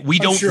 Okay, we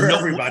don't. I'm sure know,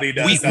 everybody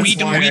does.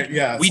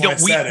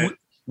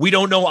 We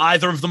don't know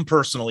either of them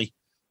personally.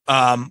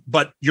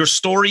 But your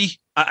story,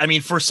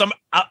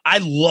 I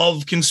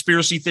love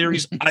conspiracy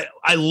theories.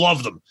 I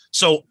love them.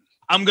 So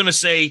I'm gonna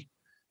say,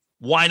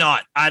 why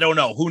not? I don't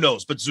know. Who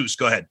knows? But Zeus,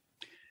 go ahead.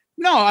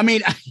 No, I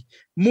mean,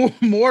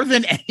 more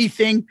than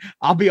anything,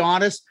 I'll be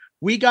honest.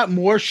 We got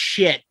more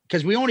shit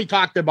because we only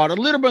talked about a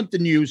little bit of the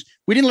news.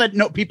 We didn't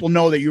let people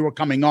know that you were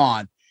coming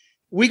on.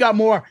 We got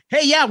more.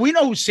 Hey, yeah, we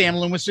know who Sam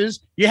Loomis is.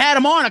 You had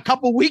him on a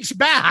couple weeks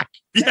back.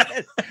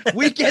 Yeah.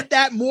 We get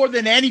that more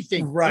than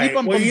anything. Right.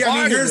 Well,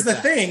 here's the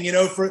thing.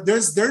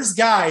 There's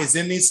guys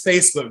in these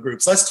Facebook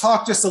groups. Let's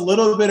talk just a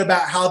little bit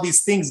about how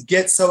these things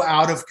get so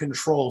out of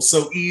control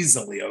so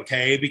easily.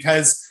 Okay,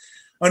 because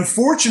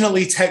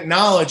unfortunately,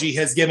 technology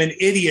has given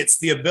idiots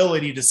the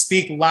ability to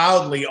speak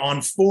loudly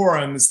on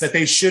forums that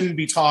they shouldn't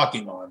be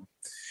talking on.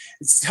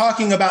 It's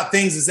talking about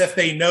things as if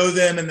they know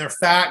them and their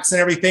facts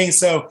and everything.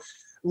 So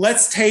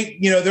let's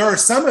take, there are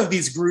some of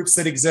these groups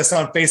that exist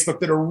on Facebook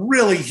that are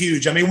really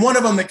huge. I mean, one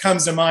of them that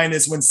comes to mind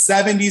is When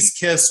 70s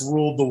Kiss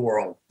Ruled the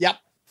World. Yep.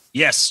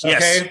 Yes. Okay.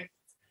 Yes.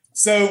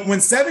 So When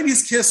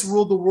 70s Kiss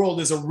Ruled the World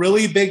is a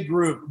really big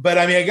group. But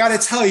I mean, I got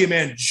to tell you,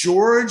 man,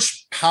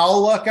 George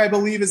Powluck, I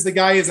believe is the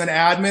guy, is an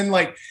admin.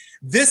 Like,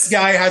 this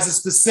guy has a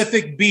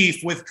specific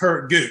beef with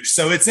Curt Gooch.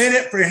 So it's in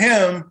it for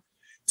him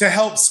to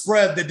help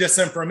spread the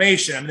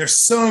disinformation. I mean, there's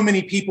so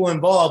many people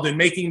involved in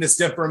making this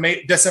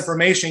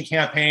disinformation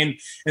campaign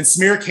and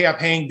smear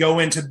campaign go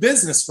into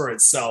business for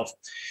itself.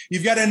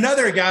 You've got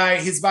another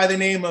guy, he's by the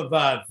name of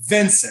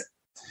Vincent.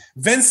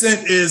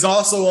 Vincent is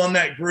also on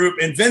that group,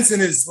 and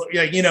Vincent is,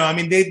 you know, I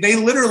mean, they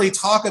literally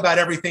talk about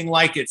everything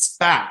like it's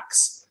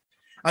facts.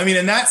 I mean,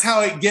 and that's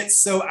how it gets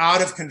so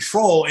out of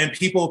control, and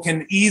people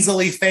can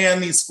easily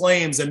fan these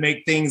flames and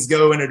make things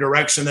go in a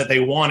direction that they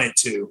want it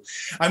to.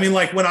 I mean,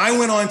 like when I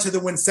went on to the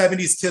When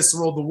 70s Kiss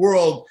Ruled the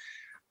World,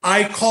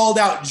 I called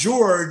out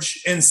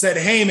George and said,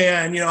 hey,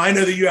 man, you know, I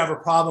know that you have a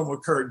problem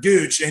with Curt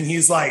Gooch. And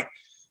he's like,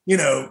 you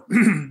know,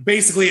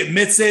 basically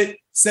admits it,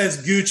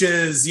 says Gooch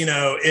is, you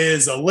know,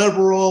 is a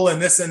liberal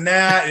and this and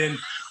that. And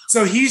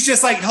so he's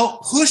just like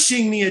help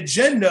pushing the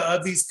agenda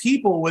of these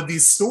people with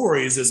these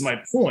stories is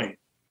my point.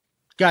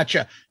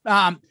 Gotcha.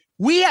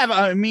 We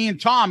have me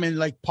and Tom and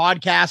like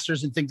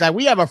podcasters and things like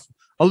we have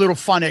a little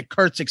fun at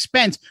Kurt's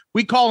expense.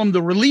 We call them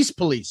the release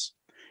police.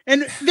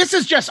 And this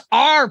is just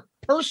our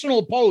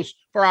personal post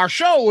for our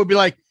show. We'll be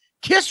like,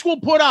 Kiss will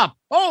put up,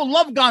 oh,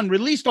 Love Gun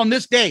released on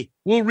this day.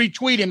 We'll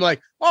retweet him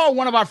like, oh,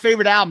 one of our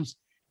favorite albums.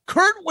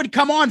 Curt would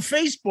come on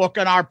Facebook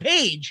on our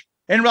page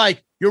and we're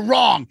like, you're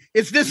wrong.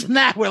 It's this and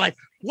that. We're like,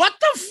 what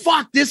the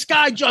fuck? This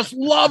guy just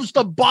loves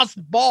to bust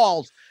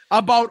balls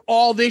about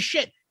all this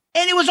shit.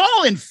 And it was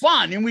all in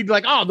fun. And we'd be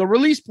like, oh, the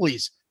release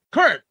police,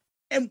 Curt.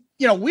 And,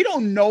 you know, we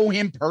don't know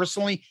him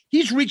personally.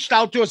 He's reached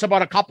out to us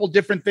about a couple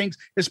different things,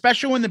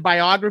 especially when the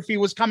biography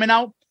was coming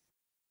out.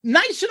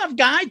 Nice enough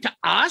guy to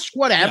ask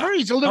whatever. Yeah.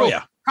 He's a little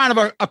kind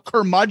of a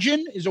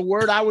curmudgeon is a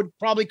word I would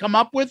probably come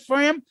up with for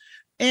him.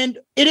 And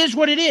it is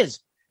what it is.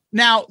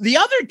 Now, the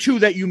other two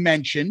that you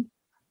mentioned,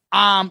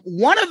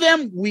 one of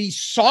them we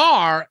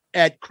saw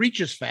at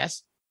Creatures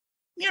Fest.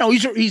 You know,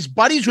 he's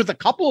buddies with a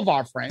couple of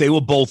our friends. They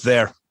were both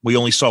there. We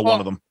only saw one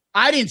of them.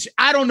 I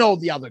don't know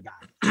the other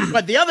guy,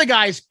 but the other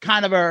guy's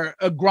kind of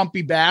a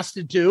grumpy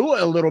bastard too,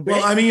 a little bit.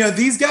 Well, I mean, you know,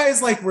 these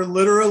guys like were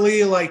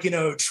literally like, you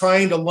know,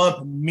 trying to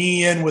lump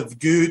me in with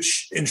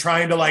Gooch and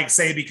trying to like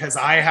say, because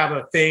I have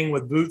a thing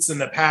with Boots in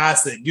the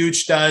past that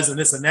Gooch does and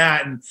this and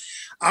that. And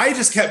I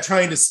just kept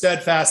trying to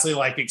steadfastly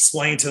like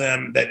explain to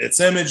them that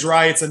it's image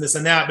rights and this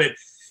and that. But,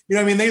 you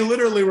know, I mean, they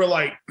literally were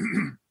like,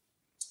 you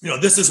know,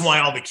 this is why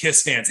all the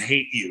Kiss fans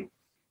hate you.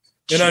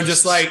 And I'm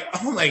just like,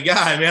 oh my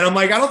God, man. I'm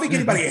like, I don't think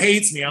anybody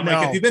hates me. I'm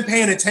like, if you've been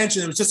paying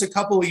attention, it was just a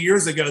couple of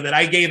years ago that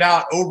I gave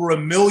out over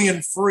 1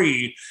 million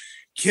free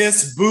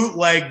Kiss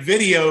bootleg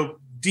video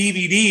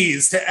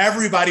DVDs to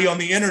everybody on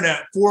the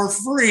internet for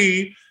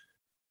free.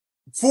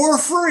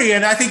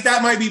 And I think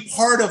that might be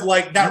part of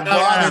like that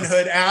Robin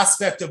Hood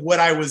aspect of what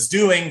I was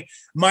doing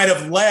might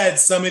have led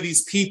some of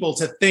these people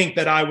to think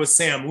that I was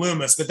Sam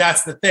Loomis. But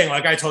that's the thing.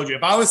 Like I told you,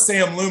 if I was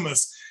Sam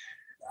Loomis,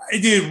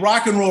 dude,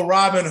 rock and roll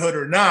Robin Hood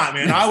or not,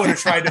 man, I would have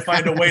tried to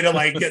find a way to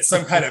like get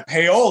some kind of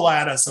payola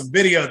out of some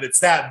video that's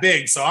that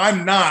big. So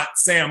I'm not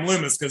Sam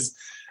Loomis, because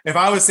if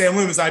I was Sam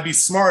Loomis, I'd be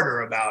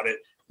smarter about it.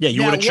 Yeah,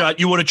 you would have charged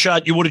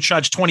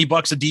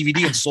 $20 a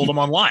DVD and sold them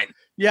online.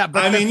 Yeah,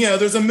 but I mean, you know,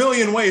 there's a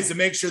million ways to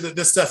make sure that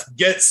this stuff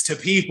gets to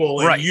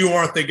people, and you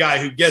aren't the guy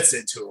who gets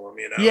it to them.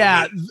 You know.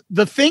 Yeah,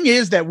 the thing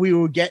is that we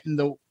were getting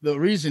the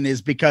reason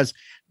is because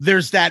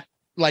there's that,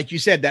 like you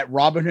said, that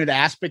Robin Hood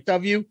aspect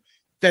of you.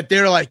 That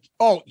they're like,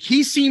 oh,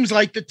 he seems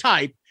like the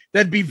type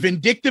that'd be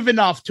vindictive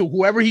enough to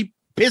whoever he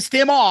pissed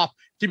him off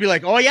to be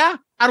like, oh, yeah,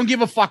 I don't give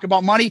a fuck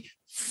about money.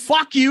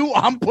 Fuck you.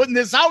 I'm putting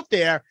this out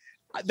there.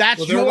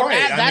 That's your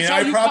right. That's how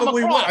you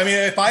probably would. I mean,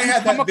 if I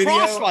had that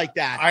video like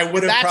that, I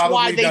would have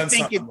probably done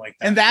something like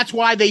that. And that's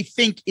why they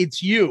think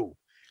it's you,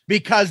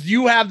 because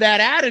you have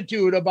that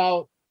attitude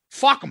about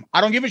fuck him.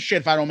 I don't give a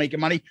shit if I don't make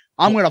money.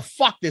 I'm going to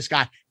fuck this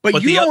guy.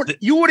 But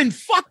you wouldn't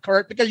fuck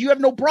Curt because you have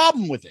no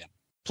problem with him.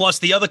 Plus,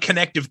 the other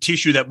connective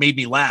tissue that made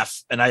me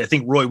laugh, and I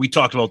think, Roy, we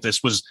talked about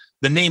this, was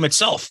the name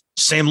itself,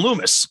 Sam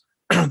Loomis.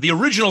 The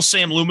original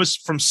Sam Loomis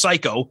from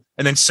Psycho,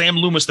 and then Sam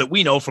Loomis that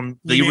we know from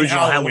the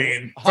original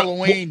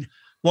Halloween.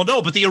 Well,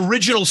 no, but the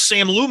original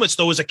Sam Loomis,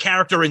 though, is a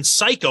character in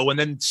Psycho, and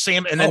then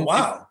Sam... and then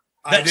wow.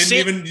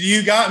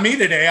 You got me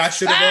today. I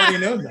should have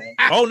already known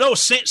that. Oh, no,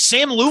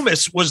 Sam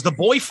Loomis was the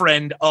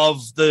boyfriend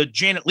of the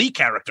Janet Leigh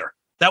character.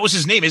 That was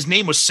his name. His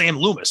name was Sam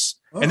Loomis.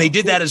 And they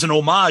did that as an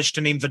homage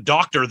to name the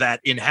doctor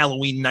that in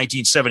Halloween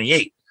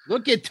 1978.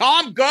 Look at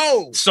Tom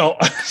go. So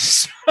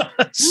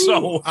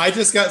I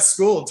just got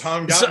schooled.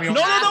 Tom got me.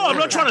 No. I'm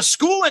not trying to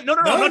school it. No,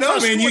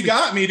 man, you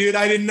got me, dude.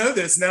 I didn't know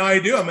this. Now I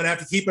do. I'm going to have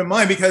to keep in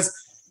mind, because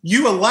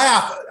you will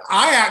laugh.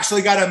 I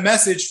actually got a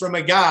message from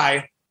a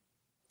guy.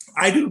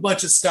 I do a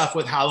bunch of stuff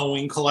with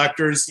Halloween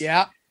collectors.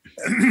 Yeah.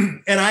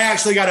 And I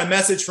actually got a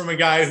message from a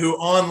guy who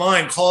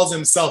online calls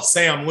himself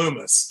Sam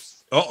Loomis.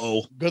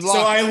 Uh-oh. Good luck.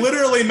 So I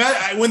literally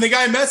when the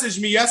guy messaged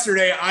me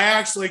yesterday, I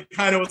actually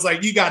kind of was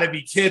like, you got to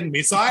be kidding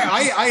me. So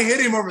I hit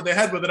him over the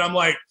head with it.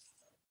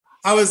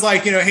 I was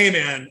like, you know, hey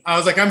man, I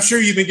was like, I'm sure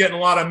you've been getting a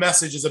lot of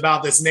messages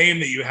about this name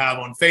that you have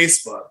on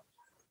Facebook.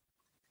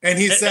 And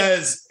he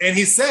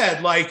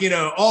said like, you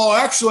know, oh,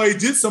 actually I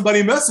did,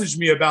 somebody messaged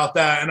me about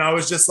that. And I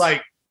was just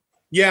like,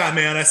 yeah,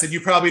 man. I said, you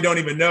probably don't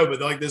even know,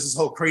 but like there's this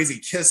whole crazy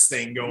kiss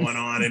thing going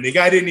on. And the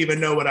guy didn't even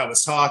know what I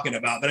was talking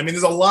about. But I mean,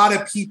 there's a lot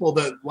of people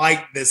that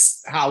like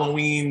this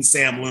Halloween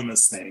Sam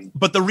Loomis thing.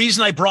 But the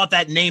reason I brought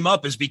that name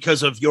up is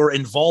because of your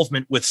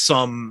involvement with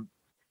some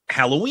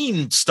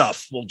Halloween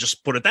stuff. We'll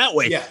just put it that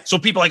way. Yeah. So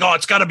people are like, oh,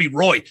 it's got to be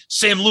Roy,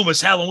 Sam Loomis,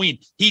 Halloween.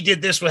 He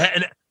did this with,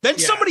 and then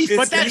somebody,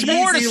 but that's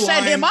more to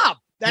set him up.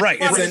 That's right.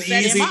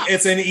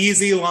 It's an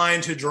easy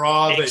line to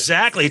draw.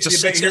 Exactly.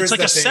 It's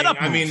like a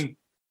setup move. I mean,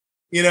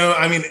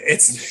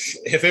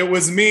 if it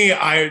was me,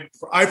 I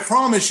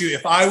promise you,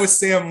 if I was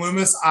Sam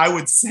Loomis, I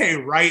would say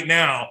right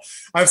now,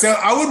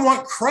 I would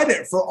want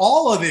credit for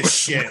all of this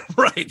shit.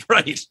 Right.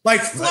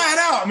 Like flat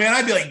out, man.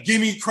 I'd be like,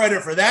 give me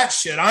credit for that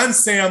shit. I'm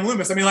Sam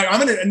Loomis. I mean, like,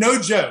 no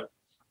joke.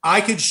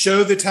 I could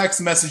show the text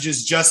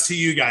messages just to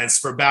you guys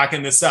for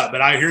backing this up.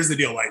 But here's the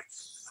deal. Like,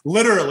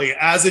 literally,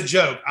 as a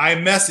joke, I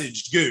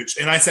messaged Gooch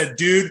and I said,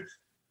 dude,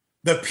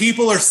 the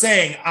people are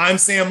saying I'm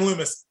Sam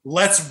Loomis.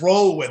 Let's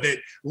roll with it.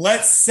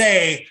 Let's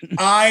say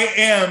I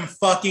am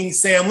fucking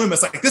Sam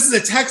Loomis. Like, this is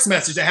a text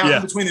message that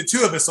happened between the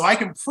two of us, so I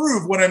can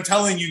prove what I'm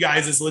telling you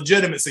guys is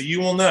legitimate, so you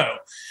will know.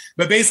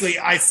 But basically,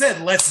 I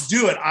said, let's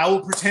do it. I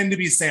will pretend to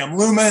be Sam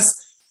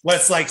Loomis.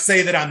 Let's like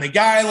say that I'm the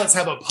guy. Let's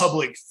have a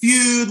public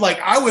feud. Like,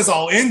 I was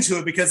all into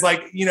it because,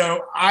 like, you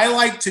know, I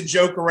like to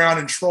joke around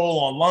and troll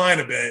online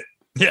a bit.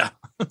 Yeah.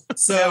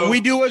 So we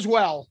do as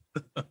well.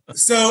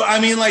 So,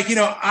 I mean, like, you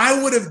know,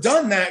 I would have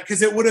done that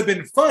because it would have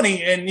been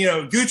funny. And, you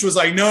know, Gooch was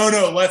like,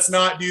 no, let's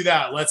not do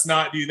that. Let's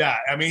not do that.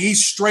 I mean, he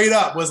straight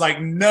up was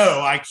like,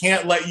 no, I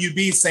can't let you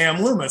be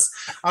Sam Loomis.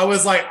 I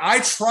was like,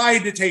 I tried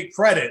to take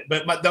credit,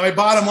 but my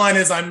bottom line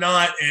is I'm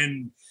not.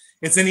 And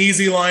it's an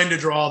easy line to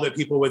draw that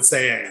people would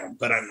say I am,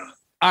 but I'm not.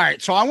 All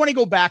right. So I want to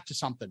go back to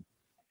something.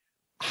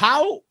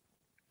 How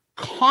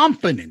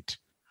confident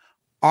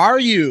are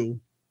you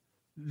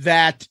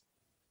that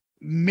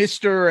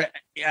Mr.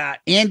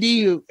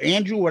 Andrew,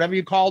 whatever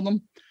you called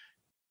him,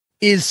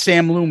 is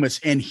Sam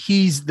Loomis, and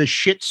he's the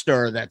shit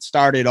stir that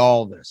started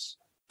all this?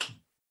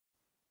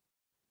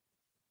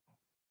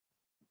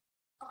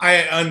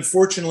 I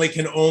unfortunately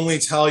can only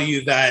tell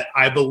you that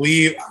I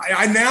believe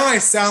I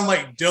sound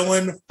like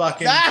Dylan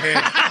fucking Pig.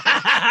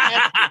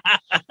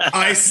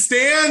 I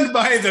stand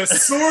by the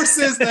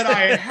sources that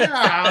I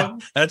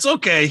have. That's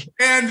okay.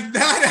 And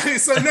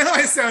so now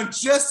I sound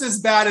just as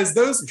bad as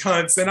those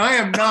cunts, and I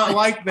am not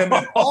like them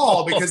at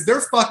all because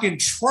they're fucking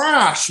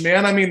trash,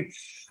 man. I mean,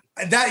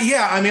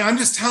 I'm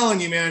just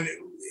telling you, man,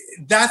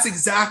 that's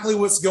exactly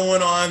what's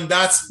going on.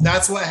 That's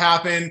what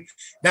happened.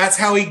 That's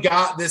how he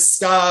got this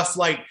stuff.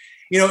 Like,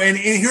 you know, and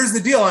here's the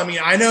deal. I mean,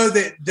 I know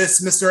that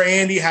this Mr.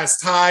 Andy has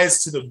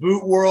ties to the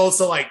boot world.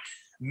 So like,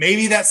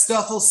 maybe that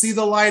stuff will see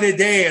the light of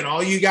day and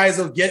all you guys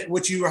will get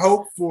what you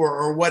hope for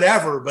or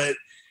whatever. But,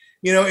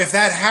 you know, if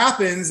that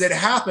happens, it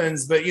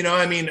happens. But, you know,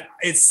 I mean,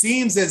 it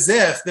seems as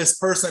if this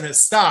person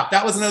has stopped.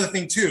 That was another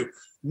thing too.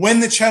 When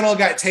the channel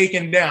got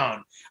taken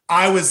down,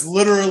 I was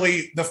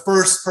literally the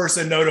first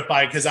person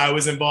notified because I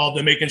was involved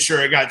in making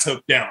sure it got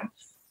took down.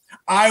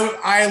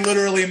 I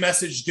literally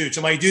messaged Gooch.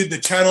 I'm like, dude, the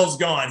channel's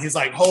gone. He's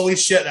like, holy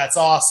shit, that's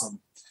awesome.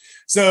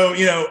 So,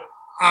 you know,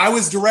 I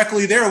was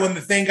directly there when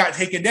the thing got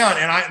taken down.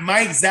 And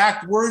my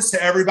exact words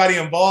to everybody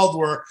involved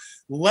were,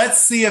 let's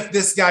see if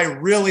this guy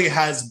really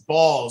has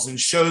balls and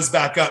shows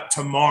back up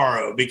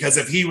tomorrow. Because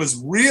if he was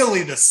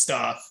really the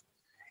stuff,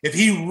 if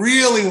he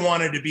really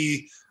wanted to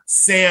be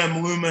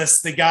Sam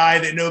Loomis, the guy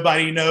that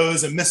nobody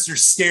knows, and Mr.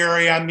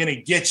 Scary, I'm going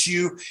to get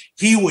you,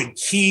 he would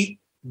keep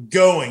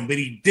going, but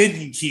he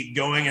didn't keep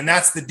going. And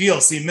that's the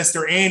deal. See,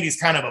 Mr. Andy's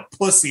kind of a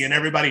pussy and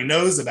everybody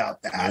knows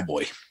about that. Oh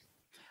boy.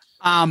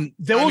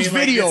 Those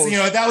videos, you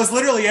know, that was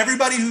literally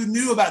everybody who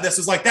knew about this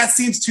was like, that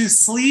seems too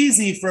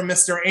sleazy for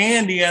Mr.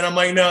 Andy. And I'm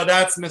like, no,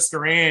 that's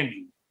Mr.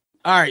 Andy.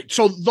 All right.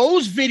 So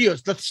those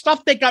videos, the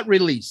stuff that got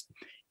released,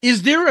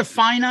 is there a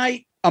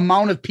finite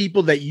amount of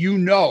people that you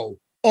know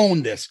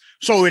own this?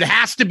 So it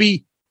has to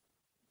be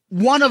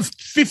one of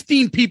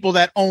 15 people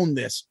that own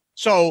this.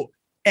 So,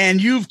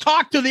 and you've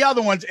talked to the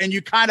other ones and you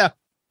kind of,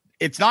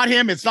 it's not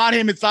him.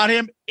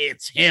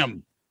 It's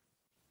him.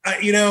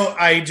 You know,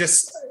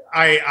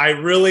 I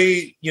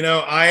really, you know,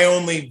 I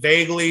only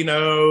vaguely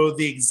know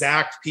the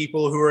exact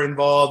people who are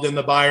involved in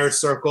the buyer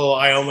circle.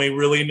 I only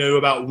really knew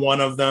about one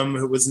of them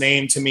who was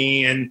named to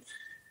me. And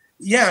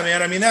yeah,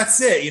 man, I mean, that's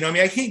it. You know, I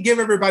mean, I can't give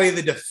everybody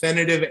the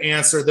definitive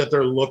answer that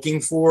they're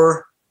looking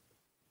for,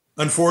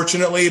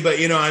 unfortunately, but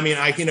you know, I mean,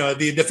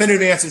 the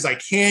definitive answers I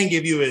can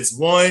give you is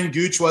 1,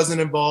 Gooch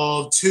wasn't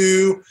involved.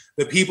 2,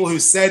 the people who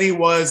said he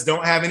was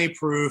don't have any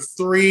proof.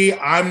 3,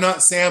 I'm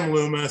not Sam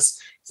Loomis.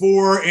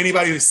 4,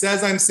 anybody who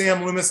says I'm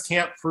Sam Loomis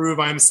can't prove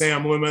I'm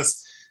Sam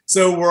Loomis.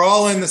 So we're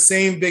all in the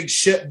same big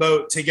shit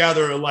boat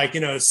together, like, you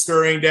know,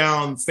 stirring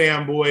down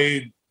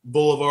Fanboy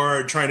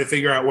Boulevard, trying to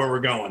figure out where we're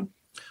going.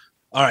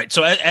 All right.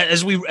 So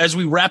as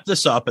we wrap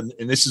this up, and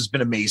this has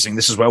been amazing.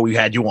 This is why we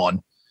had you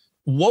on.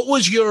 What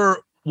was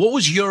your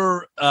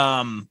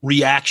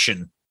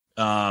reaction?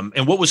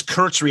 And what was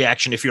Curt's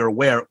reaction, if you're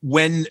aware,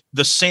 when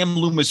the Sam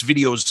Loomis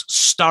videos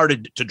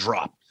started to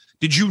drop?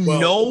 Did you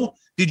know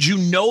did you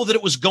know that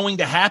it was going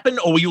to happen,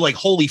 or were you like,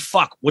 holy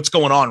fuck, what's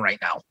going on right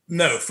now?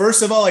 No,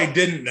 first of all, I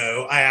didn't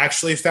know. I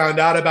actually found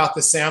out about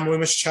the Sam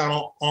Loomis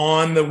channel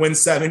on the When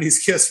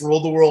 70s Kiss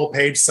Ruled the World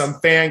page. Some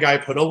fan guy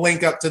put a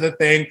link up to the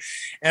thing,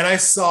 and I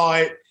saw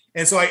it.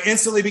 And so I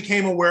instantly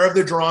became aware of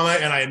the drama,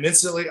 and I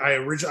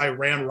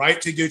ran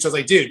right to Gooch. I was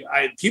like, dude,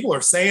 people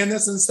are saying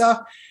this and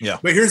stuff. Yeah.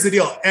 But here's the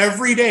deal.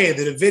 Every day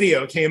that a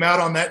video came out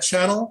on that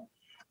channel,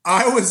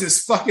 I was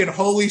as fucking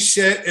holy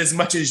shit as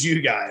much as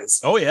you guys.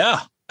 Oh,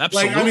 yeah.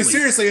 Absolutely. Like, I mean,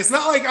 seriously, it's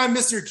not like I'm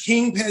Mr.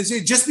 Kingpin.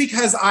 Just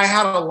because I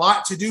had a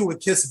lot to do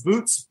with Kiss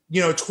Boots,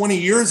 20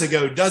 years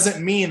ago,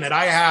 doesn't mean that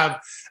I have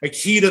a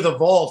key to the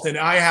vault and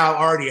I have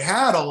already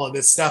had all of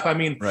this stuff. I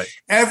mean,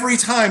 Every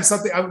time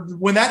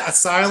when that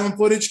Asylum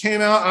footage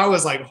came out, I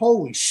was like,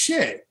 holy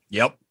shit.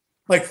 Yep.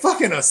 Like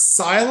fucking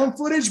Asylum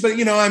footage. But,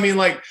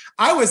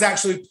 I was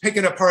actually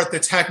picking apart the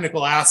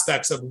technical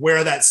aspects of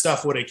where that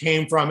stuff would have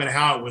came from and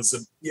how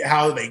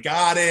they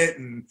got it.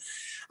 And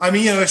I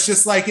mean, it's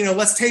just like,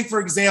 let's take, for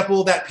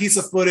example, that piece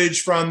of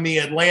footage from the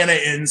Atlanta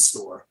Inn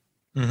store.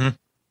 Mm-hmm.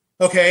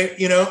 Okay.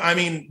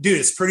 Dude,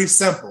 it's pretty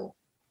simple.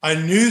 A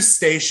news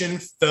station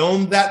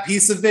filmed that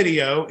piece of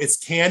video. It's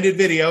candid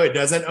video. It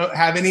doesn't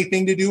have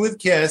anything to do with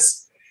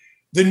Kiss.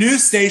 The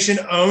news station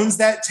owns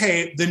that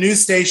tape. The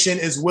news station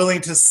is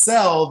willing to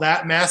sell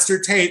that master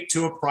tape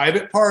to a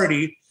private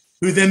party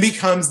who then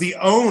becomes the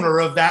owner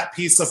of that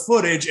piece of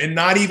footage, and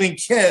not even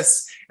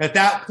Kiss at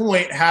that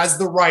point has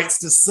the rights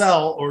to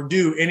sell or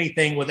do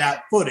anything with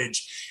that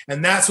footage.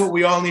 And that's what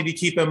we all need to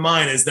keep in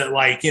mind, is that,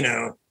 like,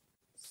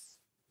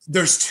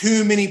 there's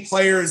too many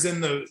players in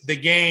the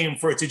game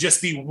for it to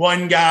just be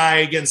one guy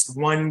against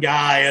one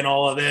guy and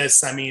all of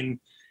this. I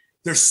mean,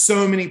 there's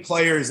so many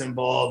players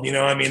involved,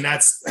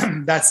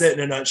 that's it in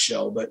a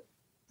nutshell. But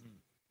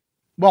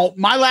well,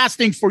 my last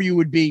thing for you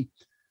would be,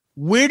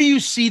 where do you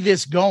see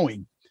this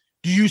going?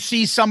 Do you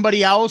see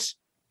somebody else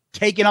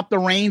taking up the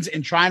reins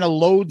and trying to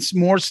load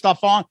more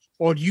stuff on?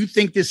 Or do you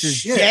think this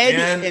is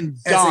dead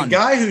and done? As a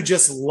guy who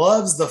just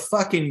loves the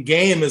fucking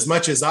game as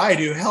much as I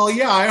do, hell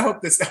yeah, I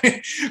hope this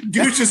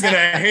Gooch is going to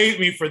hate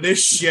me for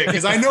this shit,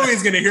 because I know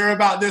he's going to hear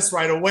about this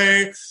right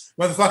away.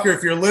 Motherfucker,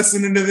 if you're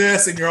listening to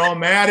this and you're all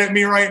mad at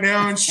me right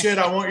now and shit,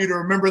 I want you to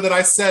remember that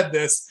I said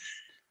this.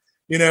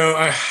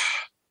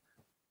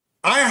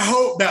 I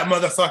hope that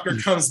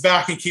motherfucker comes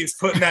back and keeps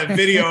putting that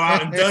video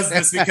out and does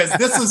this, because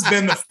this has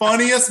been the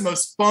funniest,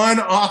 most fun,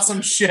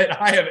 awesome shit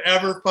I have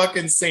ever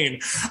fucking seen.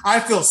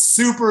 I feel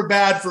super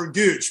bad for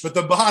Gooch, but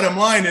the bottom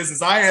line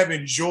is I have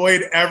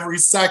enjoyed every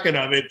second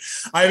of it.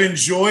 I've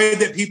enjoyed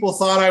that people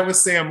thought I was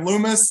Sam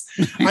Loomis.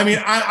 I mean,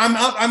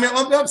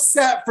 I'm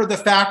upset for the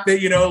fact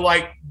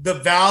that, the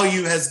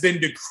value has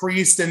been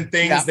decreased in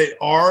things that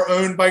are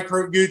owned by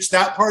Curt Gooch.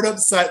 That part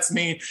upsets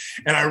me,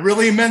 and I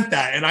really meant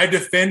that. And I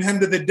defend him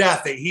to the death,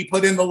 that he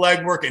put in the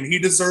legwork and he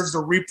deserves to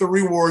reap the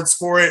rewards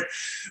for it.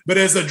 But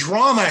as a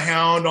drama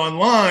hound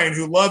online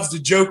who loves to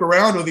joke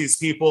around with these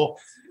people,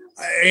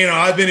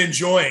 I've been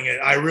enjoying it.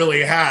 I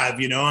really have,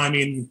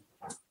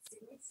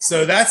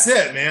 so that's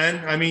it,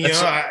 man. I mean,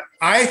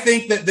 I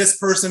think that this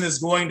person is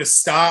going to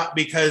stop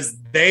because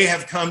they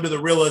have come to the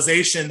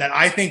realization that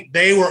I think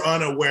they were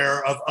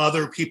unaware of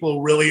other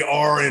people really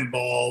are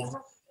involved.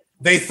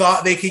 They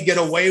thought they could get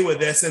away with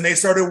this, and they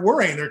started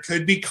worrying there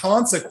could be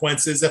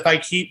consequences if I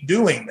keep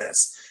doing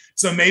this.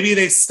 So maybe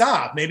they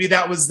stopped. Maybe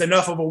that was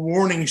enough of a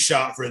warning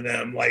shot for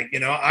them.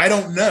 I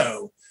don't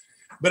know.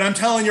 But I'm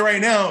telling you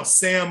right now,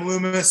 Sam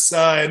Loomis,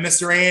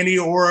 Mr. Andy,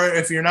 or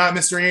if you're not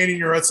Mr. Andy,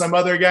 you're some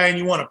other guy and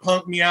you want to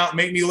punk me out,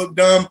 make me look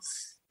dumb,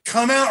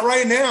 come out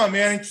right now,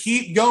 man.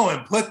 Keep going.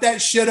 Put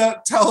that shit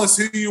up. Tell us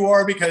who you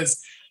are,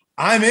 because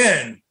I'm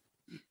in.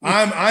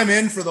 I'm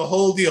in for the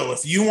whole deal.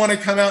 If you want to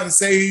come out and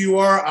say who you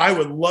are, I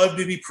would love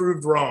to be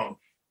proved wrong.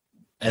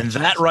 And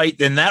that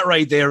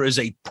right there is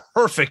a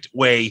perfect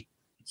way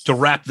to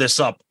wrap this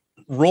up.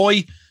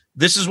 Roy,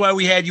 this is why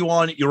we had you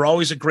on. You're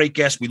always a great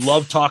guest. We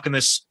love talking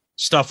this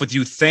stuff with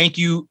you. Thank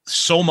you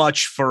so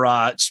much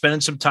for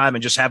spending some time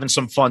and just having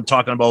some fun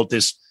talking about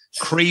this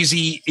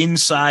crazy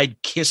inside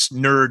Kiss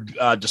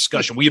nerd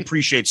discussion. We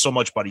appreciate so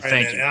much, buddy.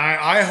 Thank you.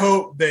 I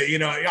hope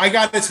that, I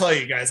got to tell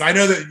you guys, I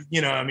know that,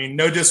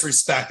 no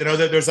disrespect. I know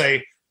that there's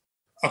a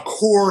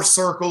core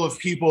circle of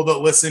people that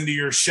listen to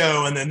your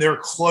show, and then they're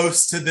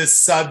close to this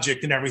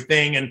subject and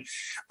everything. And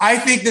I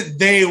think that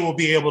they will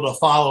be able to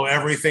follow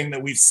everything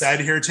that we've said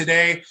here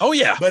today. Oh,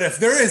 yeah. But if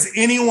there is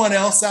anyone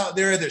else out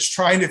there that's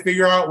trying to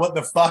figure out what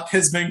the fuck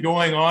has been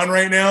going on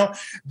right now,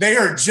 they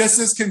are just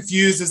as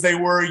confused as they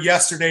were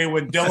yesterday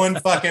when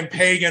Dylan fucking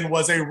Pagan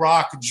was a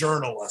rock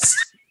journalist.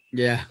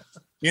 Yeah.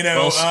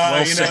 Well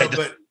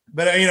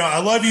But I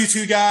love you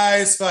two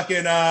guys.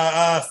 Fucking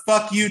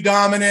fuck you,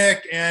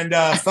 Dominic, and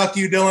fuck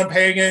you, Dylan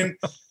Pagan.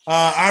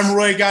 I'm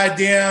Roy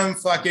Goddamn.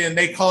 Fucking,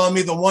 they call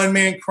me the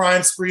one-man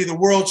crime spree, the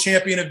world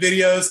champion of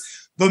videos,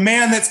 the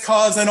man that's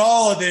causing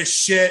all of this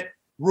shit.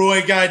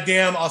 Roy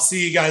Goddamn. I'll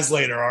see you guys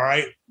later. All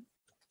right.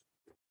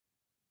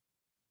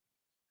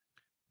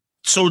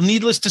 So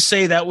needless to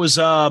say, that was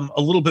a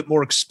little bit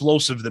more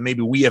explosive than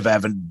maybe we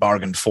haven't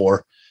bargained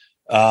for.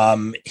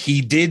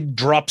 He did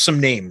drop some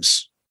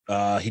names.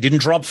 He didn't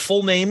drop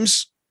full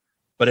names,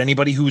 but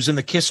anybody who's in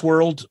the KISS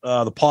world,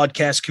 the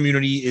podcast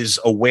community, is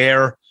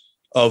aware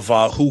of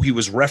who he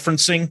was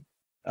referencing.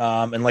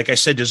 And like I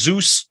said to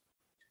Zeus,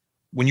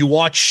 when you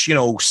watch,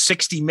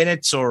 60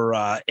 Minutes or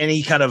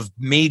any kind of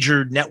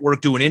major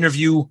network do an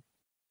interview,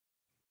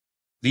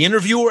 the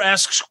interviewer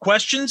asks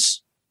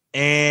questions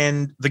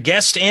and the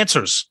guest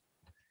answers.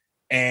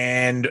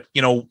 And,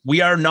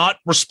 we are not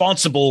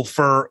responsible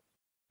for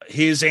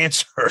his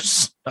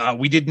answers.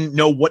 We didn't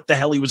know what the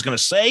hell he was going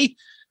to say,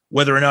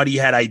 whether or not he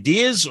had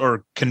ideas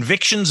or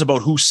convictions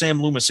about who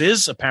Sam Loomis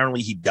is.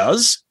 Apparently he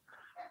does.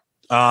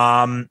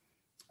 And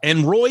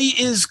Roy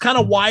is kind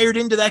of wired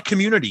into that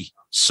community.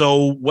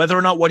 So whether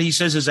or not what he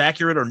says is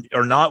accurate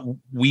or not,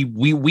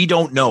 we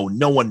don't know.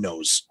 No one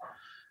knows.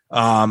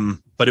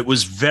 But it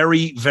was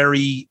very,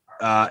 very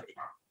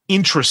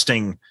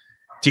interesting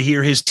to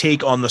hear his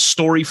take on the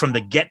story from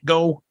the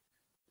get-go,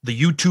 the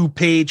YouTube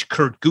page,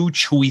 Curt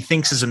Gooch, who he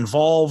thinks is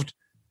involved,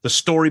 the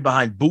story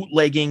behind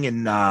bootlegging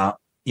and,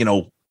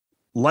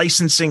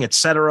 licensing,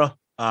 etc.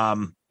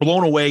 Blown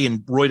away,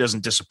 and Roy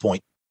doesn't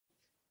disappoint.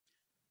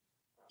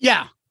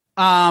 Yeah.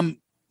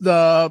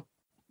 The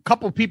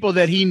couple of people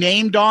that he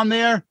named on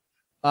there,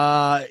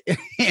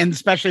 and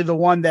especially the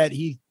one that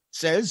he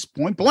says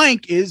point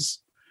blank is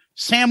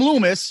Sam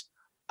Loomis.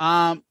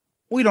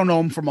 We don't know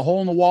him from a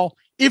hole in the wall.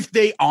 If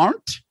they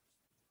aren't,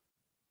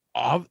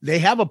 they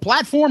have a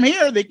platform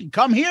here. They can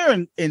come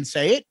here and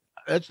say it.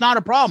 It's not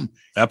a problem.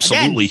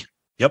 Absolutely. Again,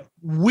 yep.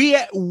 We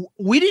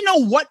didn't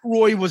know what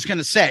Roy was going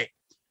to say.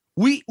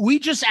 We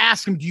just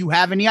asked him, do you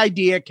have any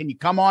idea? Can you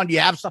come on? Do you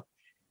have stuff?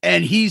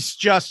 And he's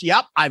just,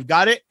 yep, I've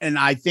got it. And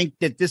I think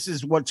that this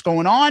is what's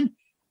going on.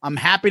 I'm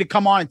happy to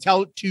come on and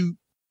tell it to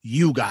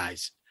you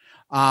guys.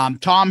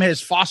 Tom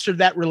has fostered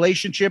that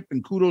relationship,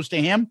 and kudos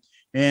to him.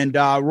 And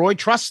Roy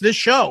trusts this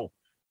show,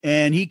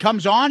 and he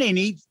comes on and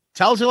he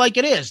tells it like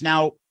it is.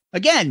 Now,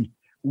 again,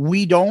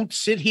 we don't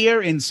sit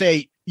here and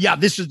say, yeah,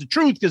 this is the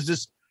truth,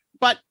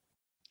 but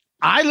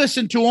I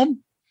listen to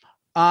him.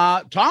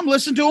 Tom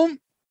listened to him,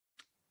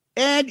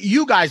 and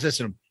you guys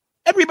listen to him.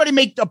 Everybody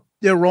make up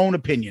their own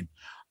opinion.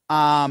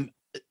 I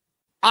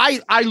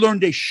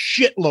learned a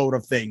shitload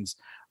of things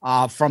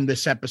from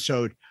this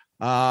episode.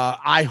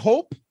 I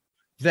hope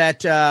that,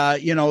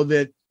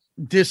 that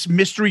this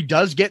mystery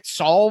does get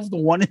solved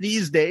one of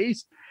these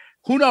days.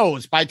 Who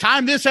knows? By the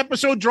time this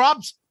episode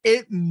drops,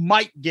 it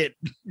might get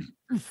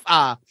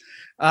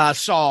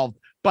solved.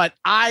 But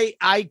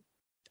I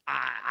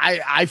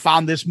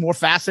found this more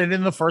fascinating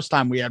than the first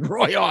time we had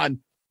Roy on.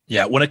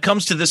 Yeah, when it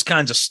comes to this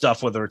kinds of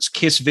stuff, whether it's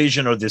KISS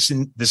Vision or this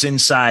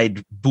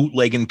inside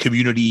bootlegging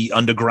community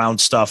underground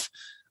stuff,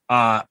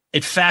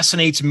 it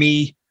fascinates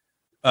me.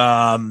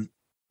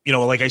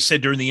 Like I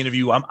said during the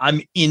interview,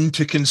 I'm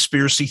into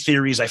conspiracy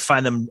theories. I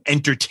find them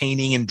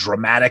entertaining and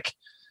dramatic.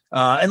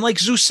 And like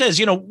Zeus says,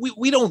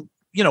 we don't,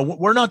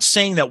 we're not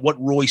saying that what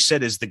Roy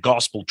said is the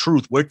gospel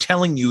truth. We're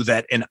telling you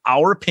that in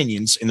our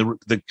opinions, in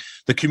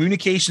the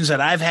communications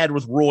that I've had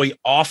with Roy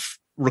off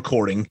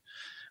recording,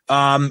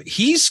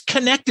 he's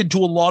connected to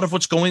a lot of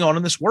what's going on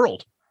in this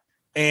world.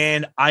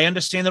 And I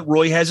understand that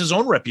Roy has his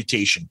own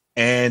reputation,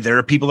 and there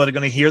are people that are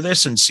going to hear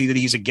this and see that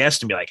he's a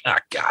guest and be like,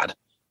 God,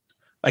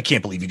 I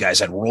can't believe you guys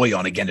had Roy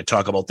on again to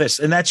talk about this.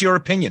 And that's your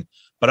opinion.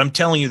 But I'm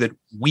telling you that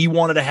we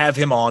wanted to have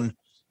him on.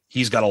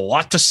 He's got a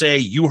lot to say.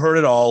 You heard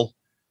it all.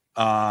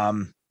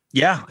 And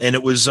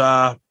it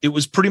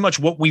was pretty much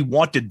what we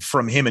wanted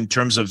from him in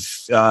terms of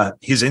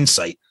his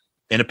insight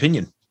and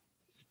opinion.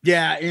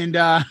 Yeah, and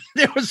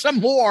there was some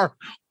more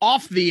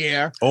off the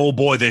air. Oh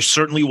boy, there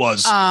certainly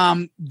was.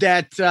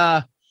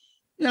 That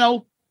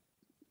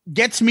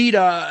gets me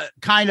to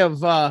kind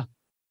of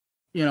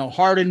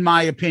harden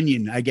my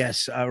opinion, I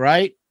guess.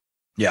 Right?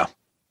 Yeah.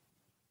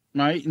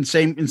 Right, and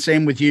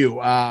same with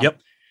you. Yep.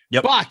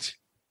 But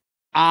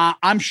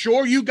I'm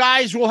sure you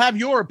guys will have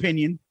your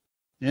opinion,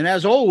 and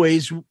as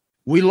always,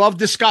 we love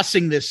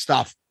discussing this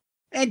stuff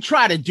and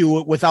try to do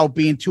it without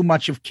being too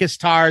much of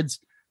kiss-tards.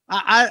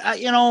 I've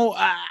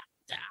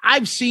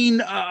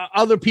seen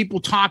other people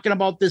talking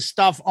about this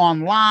stuff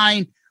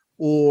online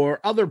or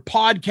other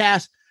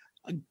podcasts.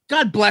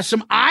 God bless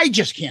them. I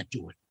just can't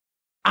do it.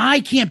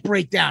 I can't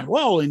break down.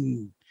 Well,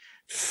 in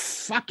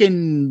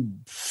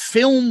fucking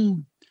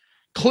film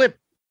clip,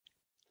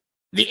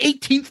 the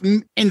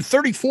 18th and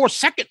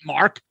 34-second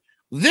mark,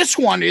 this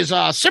one is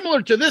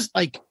similar to this.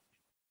 Like,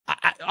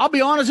 I'll be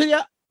honest with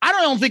you. I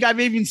don't think I've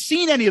even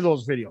seen any of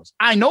those videos.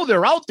 I know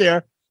they're out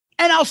there,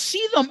 and I'll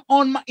see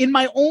them in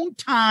my own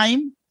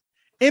time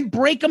and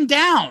break them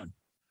down.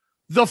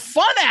 The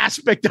fun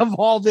aspect of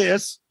all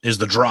this is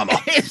the drama.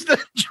 Is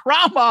the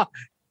drama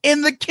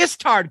in the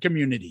kiss-tard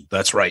community.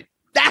 That's right.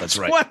 That's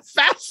right. What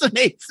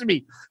fascinates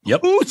me.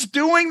 Yep. Who's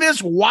doing this?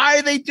 Why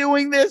are they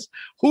doing this?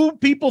 Who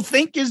people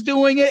think is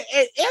doing it?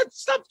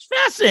 It's stuff's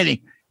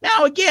fascinating.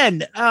 Now,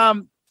 again,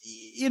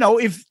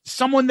 if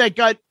someone that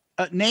got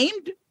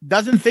named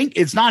doesn't think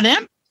it's not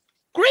him,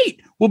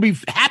 great. We'll be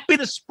happy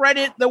to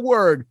spread the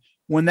word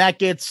when that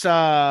gets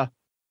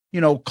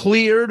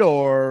cleared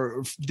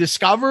or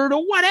discovered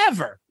or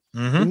whatever.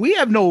 Mhm. We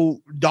have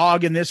no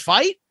dog in this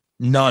fight.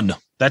 None.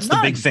 That's the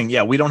None. big thing.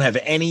 Yeah, we don't have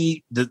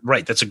any.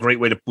 Right. That's a great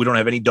way to. We don't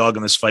have any dog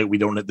in this fight.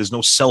 There's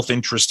no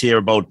self-interest here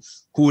about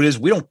who it is.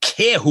 We don't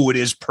care who it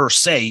is per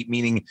se.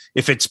 Meaning,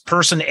 if it's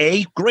person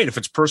A, great. If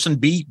it's person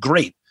B,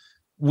 great.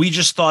 We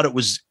just thought it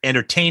was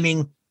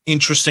entertaining,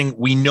 interesting.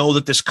 We know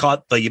that this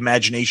caught the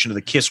imagination of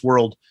the KISS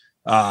world.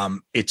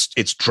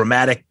 It's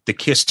dramatic. The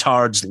KISS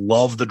tards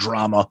love the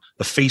drama,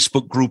 the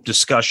Facebook group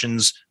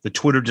discussions, the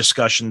Twitter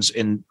discussions,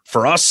 and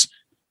for us,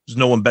 there's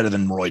no one better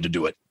than Roy to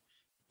do it.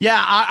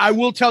 Yeah, I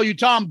will tell you,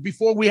 Tom,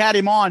 before we had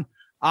him on,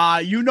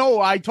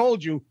 I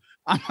told you,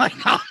 I'm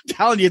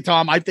telling you,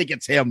 Tom, I think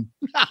it's him.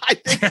 I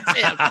think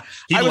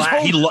it's him.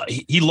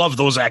 He loved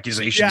those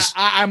accusations.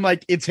 Yeah, I'm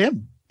like, it's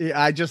him.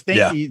 I just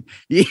think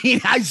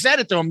I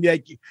said it to him.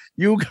 Like,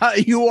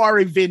 you are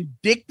a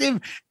vindictive,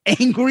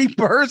 angry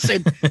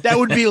person that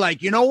would be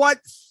like, you know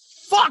what?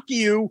 Fuck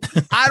you.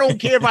 I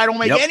don't care if I don't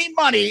make any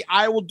money.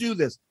 I will do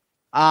this.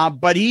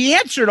 But he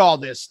answered all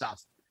this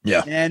stuff.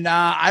 Yeah. And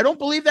I don't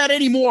believe that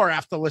anymore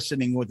after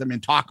listening with him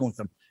and talking with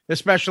him,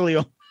 especially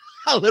a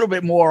little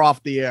bit more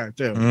off the air,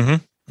 too.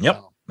 Mm-hmm.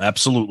 Yep.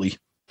 Absolutely.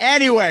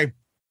 Anyway,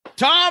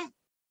 Tom,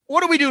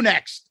 what do we do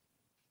next?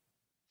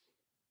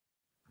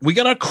 We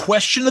got our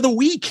question of the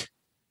week.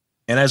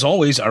 And as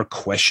always, our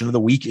question of the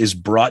week is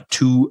brought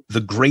to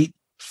the great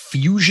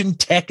Fusion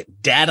Tech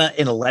Data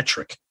and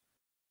Electric.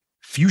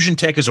 Fusion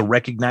Tech is a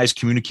recognized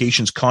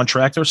communications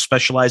contractor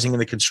specializing in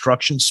the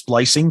construction,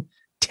 splicing,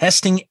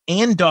 testing,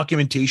 and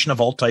documentation of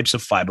all types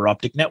of fiber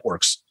optic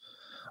networks.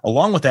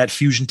 Along with that,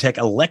 Fusion Tech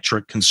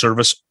Electric can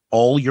service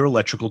all your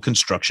electrical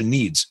construction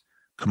needs,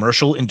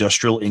 commercial,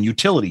 industrial, and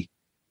utility,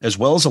 as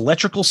well as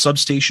electrical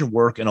substation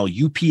work and all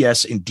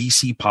UPS and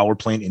DC power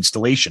plant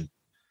installation.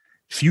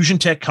 Fusion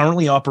Tech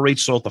currently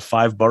operates throughout the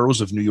 5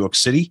 boroughs of New York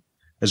City,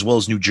 as well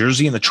as New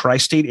Jersey and the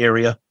tri-state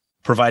area,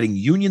 providing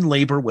union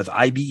labor with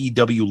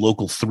IBEW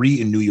Local 3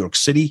 in New York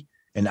City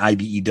and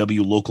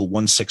IBEW Local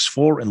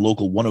 164 and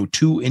Local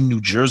 102 in New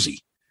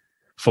Jersey.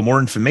 For more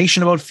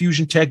information about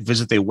Fusion Tech,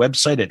 visit their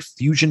website at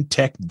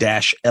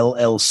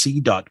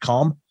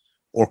fusiontech-llc.com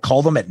or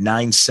call them at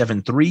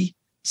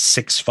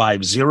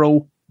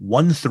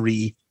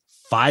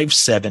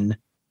 973-650-1357.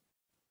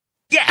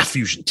 Yeah,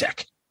 Fusion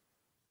Tech.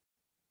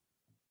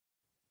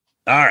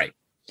 All right.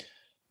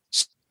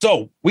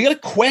 So we got a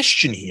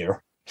question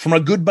here from our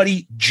good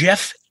buddy,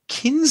 Jeff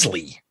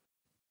Kinsley.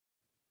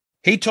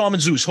 Hey, Tom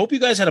and Zeus, hope you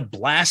guys had a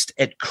blast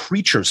at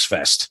Creatures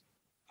Fest.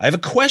 I have a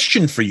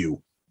question for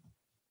you.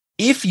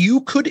 If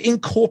you could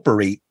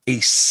incorporate a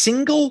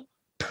single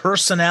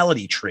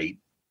personality trait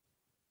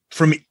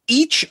from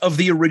each of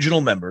the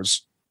original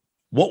members,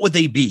 what would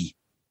they be?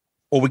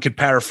 Or we could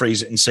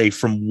paraphrase it and say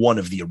from one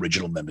of the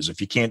original members. If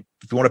you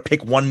want to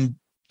pick one,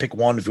 pick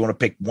one. If you want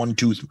to pick 1,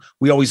 2, 3,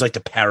 we always like to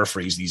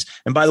paraphrase these.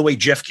 And by the way,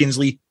 Jeff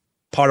Kinsley,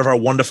 part of our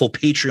wonderful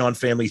Patreon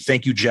family.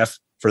 Thank you, Jeff,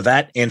 for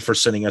that and for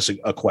sending us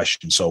a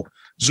question. So,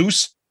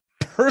 Zeus,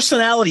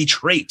 personality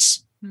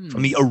traits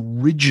from the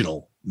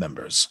original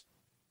members.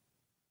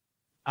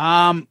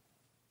 I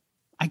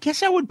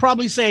guess I would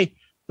probably say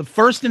the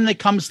first thing that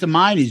comes to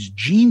mind is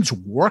Gene's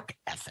work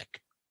ethic.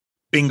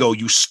 Bingo,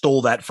 you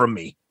stole that from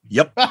me.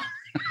 Yep.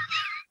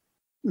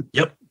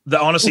 Yep.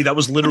 Honestly, that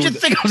was literally. I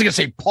think I was going to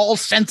say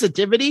Paul's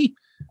sensitivity.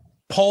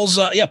 Paul's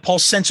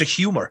sense of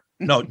humor.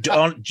 No,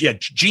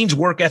 Gene's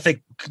work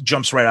ethic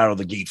jumps right out of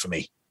the gate for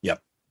me.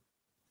 Yep.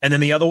 And then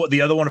the other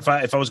one, if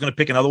I was going to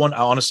pick another one,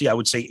 honestly, I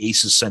would say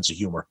Ace's sense of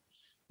humor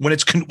when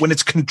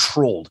it's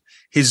controlled.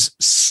 His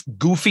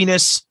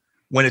goofiness,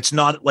 when it's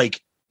not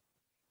like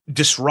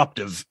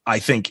disruptive, I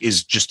think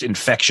is just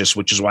infectious,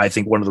 which is why I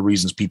think one of the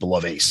reasons people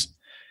love Ace.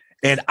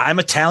 And I'm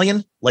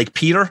Italian, like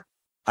Peter.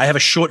 I have a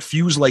short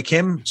fuse like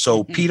him.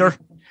 So Peter,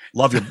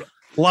 love you,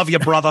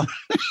 brother.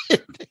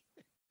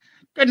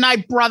 Good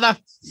night, brother.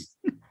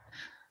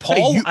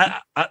 Paul,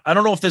 I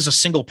don't know if there's a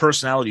single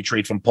personality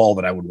trait from Paul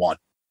that I would want.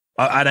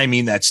 I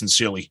mean that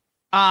sincerely.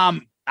 I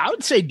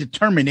would say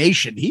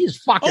determination. He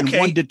is fucking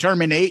one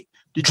determined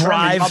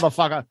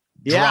motherfucker.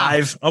 Yeah.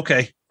 Drive.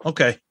 Okay.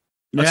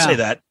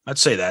 I'd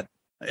say that.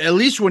 At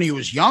least when he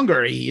was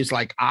younger, he's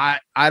like, I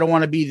don't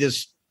want to be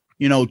this,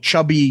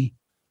 chubby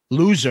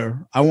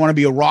loser. I want to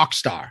be a rock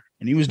star.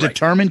 And he was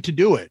determined to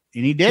do it.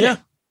 And he did it.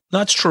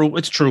 That's true.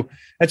 It's true.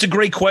 That's a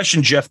great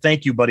question, Jeff.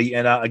 Thank you, buddy.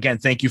 And again,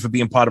 thank you for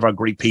being part of our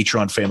great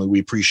Patreon family. We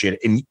appreciate it.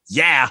 And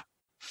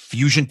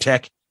Fusion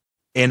Tech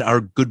and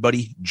our good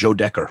buddy, Joe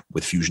Decker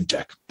with Fusion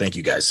Tech. Thank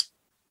you, guys.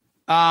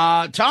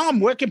 Tom,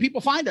 where can people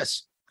find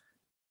us?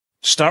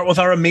 Start with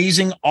our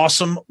amazing,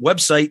 awesome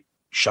website,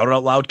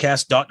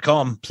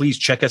 shoutoutloudcast.com. Please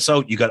check us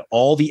out. You got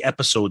all the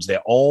episodes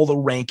there, all the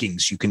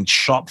rankings. You can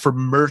shop for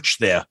merch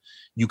there.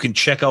 You can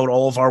check out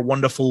all of our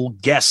wonderful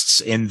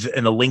guests and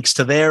the links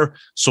to their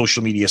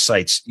social media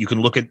sites. You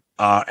can look at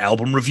our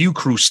album review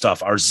crew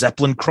stuff, our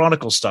Zeppelin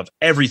Chronicle stuff,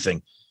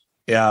 everything.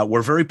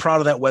 We're very proud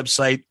of that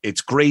website.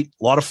 It's great.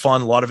 A lot of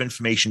fun, a lot of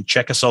information.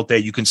 Check us out there.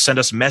 You can send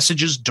us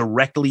messages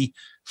directly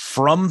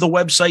from the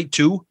website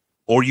too,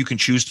 or you can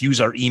choose to use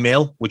our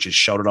email, which is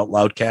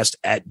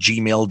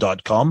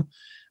shoutitoutloudcast@gmail.com.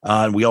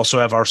 And we also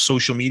have our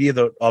social media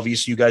that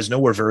obviously you guys know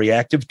we're very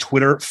active: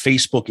 Twitter,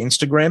 Facebook,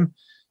 Instagram.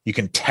 You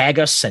can tag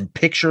us, send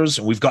pictures,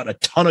 and we've gotten a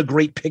ton of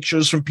great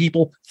pictures from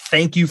people.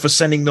 Thank you for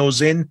sending those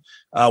in,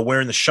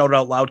 wearing the Shout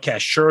Out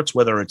Loudcast shirts,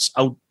 whether it's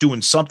out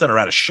doing something or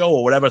at a show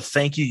or whatever.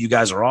 Thank you. You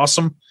guys are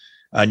awesome.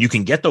 And you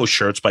can get those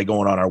shirts by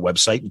going on our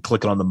website and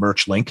clicking on the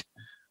merch link.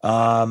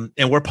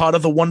 And we're part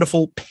of the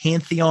wonderful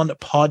Pantheon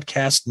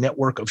podcast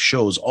network of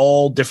shows,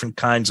 all different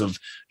kinds of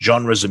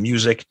genres of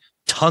music,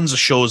 tons of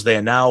shows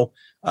there now.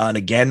 And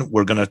again,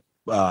 we're going to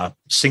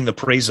sing the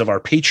praise of our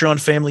Patreon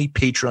family,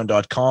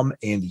 patreon.com,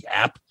 and the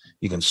app.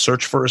 You can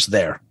search for us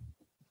there.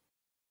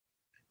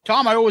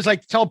 Tom, I always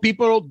like to tell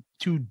people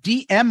to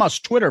DM us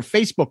Twitter,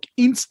 Facebook,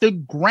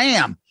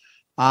 Instagram.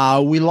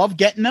 We love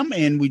getting them,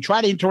 and we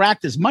try to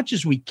interact as much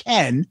as we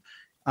can.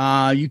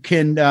 You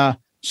can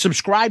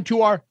subscribe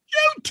to our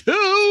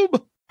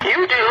YouTube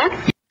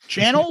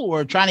channel.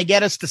 We're trying to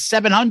get us to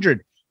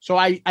 700. So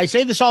I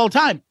say this all the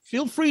time.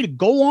 Feel free to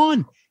go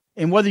on,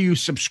 and whether you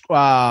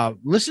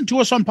listen to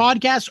us on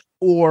podcasts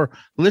or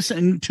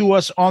listen to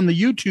us on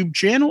the YouTube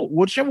channel,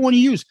 whichever one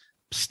you use,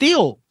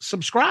 still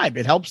subscribe.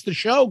 It helps the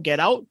show get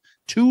out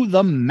to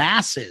the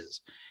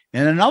masses.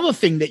 And another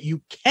thing that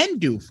you can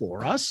do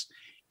for us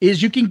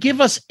is you can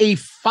give us a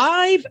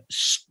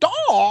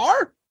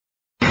 5-star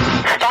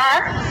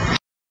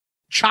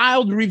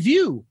child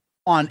review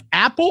on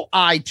Apple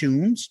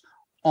iTunes,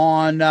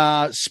 on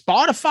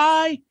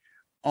Spotify,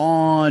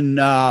 on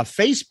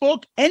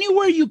Facebook,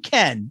 anywhere you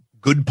can.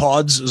 Good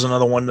Pods is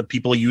another one that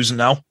people are using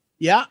now.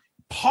 Yeah.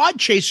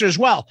 Podchaser as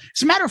well.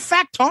 As a matter of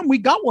fact, Tom, we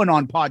got one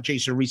on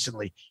Podchaser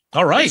recently.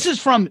 All right. This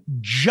is from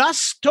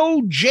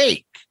Justo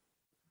Jake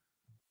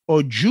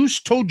or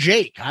Justo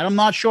Jake. I'm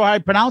not sure how I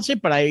pronounce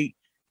it, but I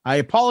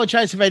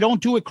apologize if I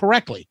don't do it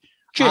correctly.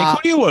 Jake, who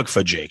do you work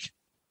for, Jake?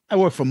 I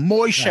work for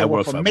Moish. I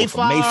work for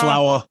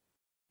Mayflower.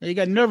 You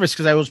got nervous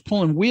because I was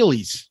pulling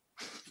wheelies.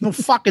 No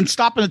fucking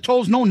stopping the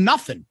tolls, no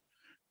nothing.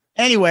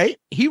 Anyway,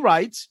 he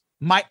writes,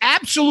 my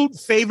absolute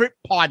favorite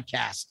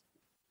podcast.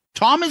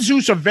 Tom and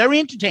Zeus are very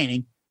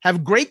entertaining,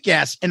 have great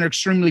guests, and are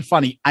extremely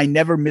funny. I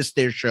never miss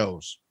their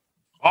shows.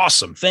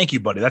 Awesome. Thank you,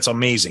 buddy. That's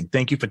amazing.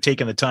 Thank you for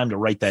taking the time to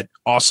write that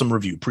awesome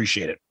review.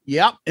 Appreciate it.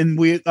 Yep. And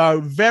we are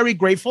very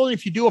grateful.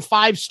 If you do a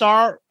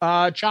 5-star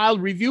child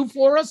review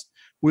for us,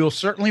 we'll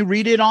certainly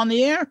read it on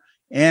the air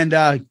and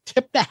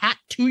tip the hat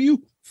to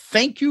you.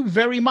 Thank you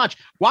very much.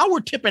 While we're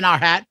tipping our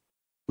hat,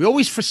 we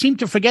always seem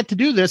to forget to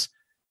do this.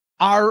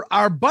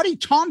 Our buddy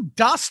Tom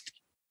Dust,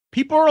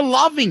 people are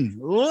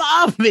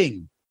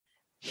loving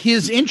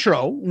his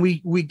intro.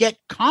 We get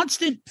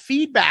constant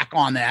feedback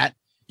on that.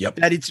 Yep.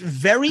 That it's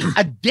very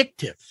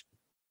addictive.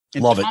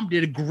 And Love Tom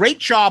did a great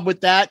job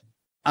with that.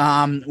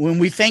 When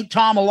we thank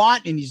Tom a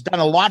lot, and he's done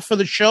a lot for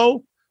the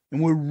show,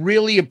 and we're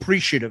really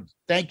appreciative.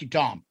 Thank you,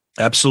 Tom.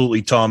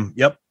 Absolutely, Tom.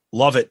 Yep.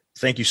 Love it.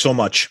 Thank you so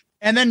much.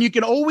 And then you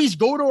can always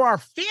go to our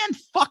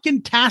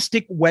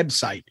fan-fucking-tastic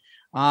website.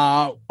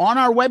 On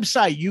our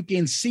website, you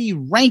can see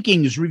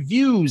rankings,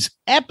 reviews,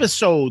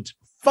 episodes,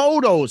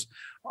 photos,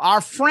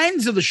 our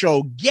friends of the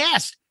show,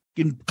 guests.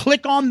 You can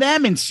click on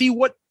them and see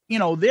what,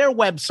 their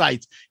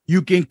websites.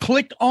 You can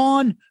click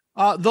on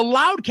the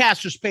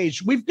Loudcasters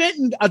page. We've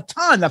gotten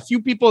a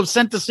few people have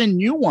sent us in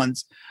new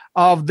ones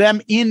of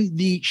them in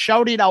the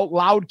Shout It Out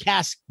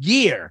Loudcast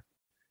gear.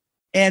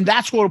 And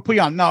that's what we'll put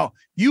you on. Now,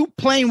 you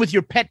playing with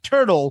your pet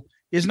turtle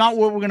is not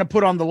what we're going to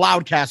put on the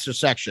Loudcaster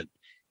section.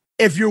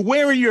 If you're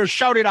wearing your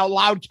Shout It Out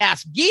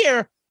Loudcast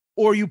gear,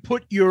 or you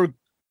put your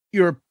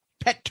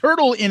pet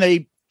turtle in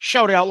a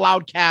Shout It Out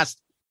Loudcast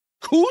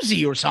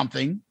koozie or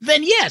something,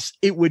 then yes,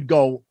 it would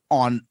go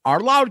on our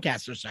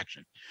Loudcaster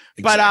section.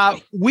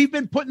 Exactly. But we've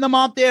been putting them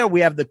out there.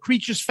 We have the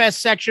Creatures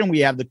Fest section. We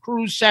have the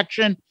cruise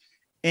section.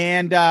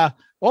 And,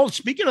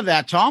 speaking of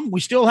that, Tom, we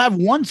still have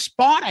one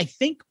spot, I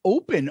think,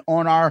 open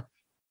on our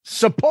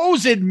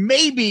supposed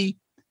maybe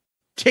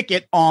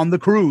ticket on the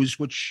cruise,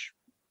 which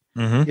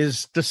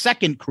is the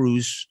second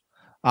cruise,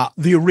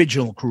 the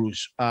original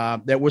cruise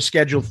that we're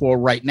scheduled for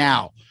right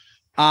now.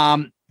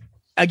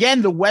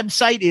 Again, the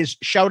website is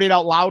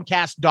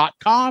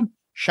shoutitoutloudcast.com,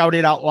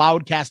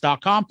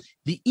 shoutitoutloudcast.com.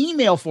 The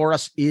email for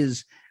us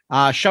is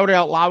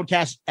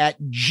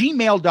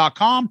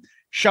shoutitoutloudcast@gmail.com,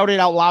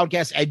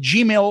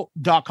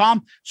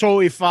 shoutitoutloudcast@gmail.com.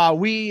 So if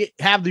we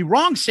have the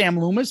wrong Sam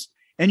Loomis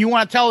and you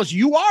want to tell us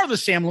you are the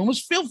Sam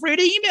Loomis, feel free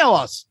to email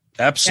us.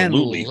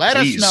 Absolutely. And let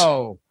us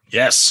know.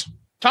 Yes.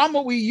 Tom,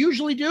 what we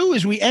usually do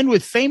is we end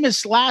with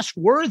famous last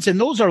words, and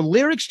those are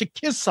lyrics to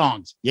Kiss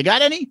songs. You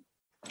got any?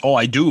 Oh,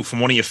 I do, from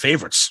one of your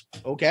favorites.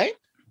 Okay.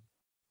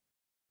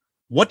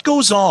 What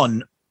goes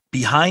on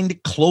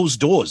behind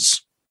closed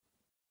doors?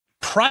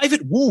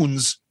 Private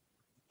wounds,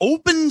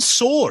 open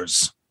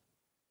sores.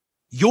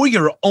 You're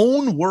your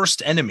own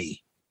worst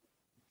enemy,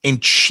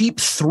 and cheap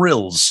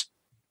thrills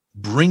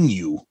bring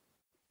you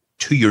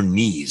to your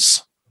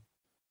knees.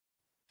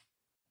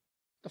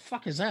 The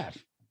fuck is that?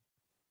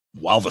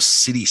 While the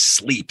city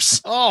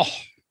sleeps. Oh.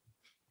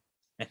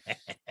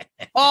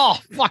 Oh,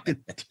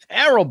 fucking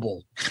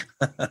terrible.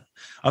 I think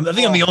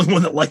I'm the only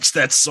one that likes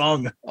that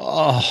song.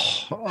 Oh,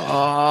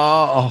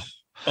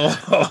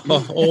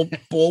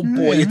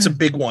 boy, it's a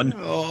big one.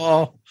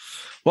 Oh,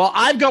 well,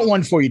 I've got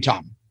one for you,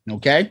 Tom.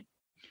 Okay.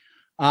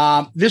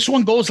 This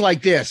one goes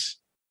like this.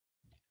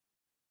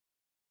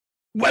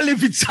 Well,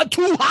 if it's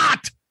too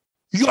hot,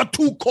 you're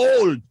too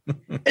cold.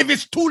 If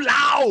it's too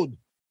loud,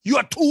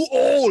 you're too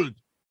old.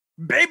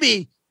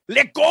 Baby,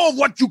 let go of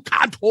what you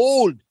can't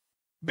hold.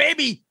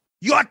 Baby,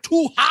 you're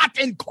too hot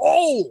and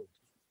cold.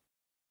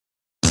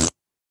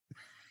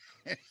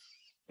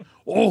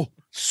 Oh,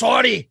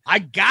 sorry, I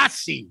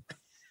gassy.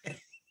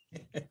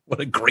 What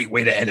a great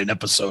way to end an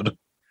episode.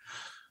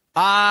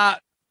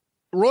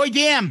 Roy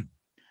Damm,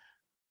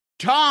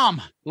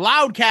 Tom,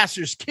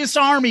 Loudcasters, Kiss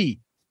Army,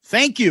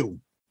 thank you.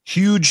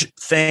 Huge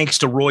thanks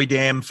to Roy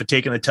Damm for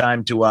taking the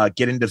time to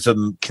get into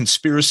some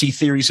conspiracy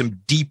theories,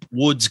 some deep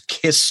woods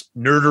Kiss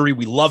nerdery.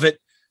 We love it.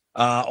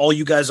 All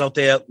you guys out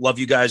there, love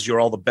you guys. You're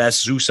all the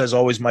best. Zeus, as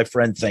always, my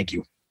friend. Thank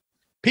you.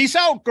 Peace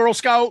out, Girl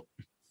Scout.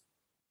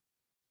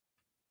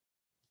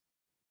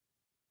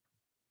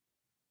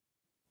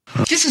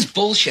 This is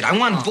bullshit. I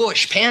want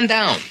Bush. Pan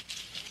down.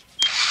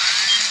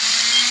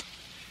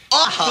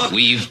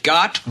 We've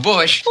got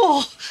Bush.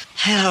 Oh,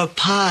 hair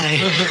pie.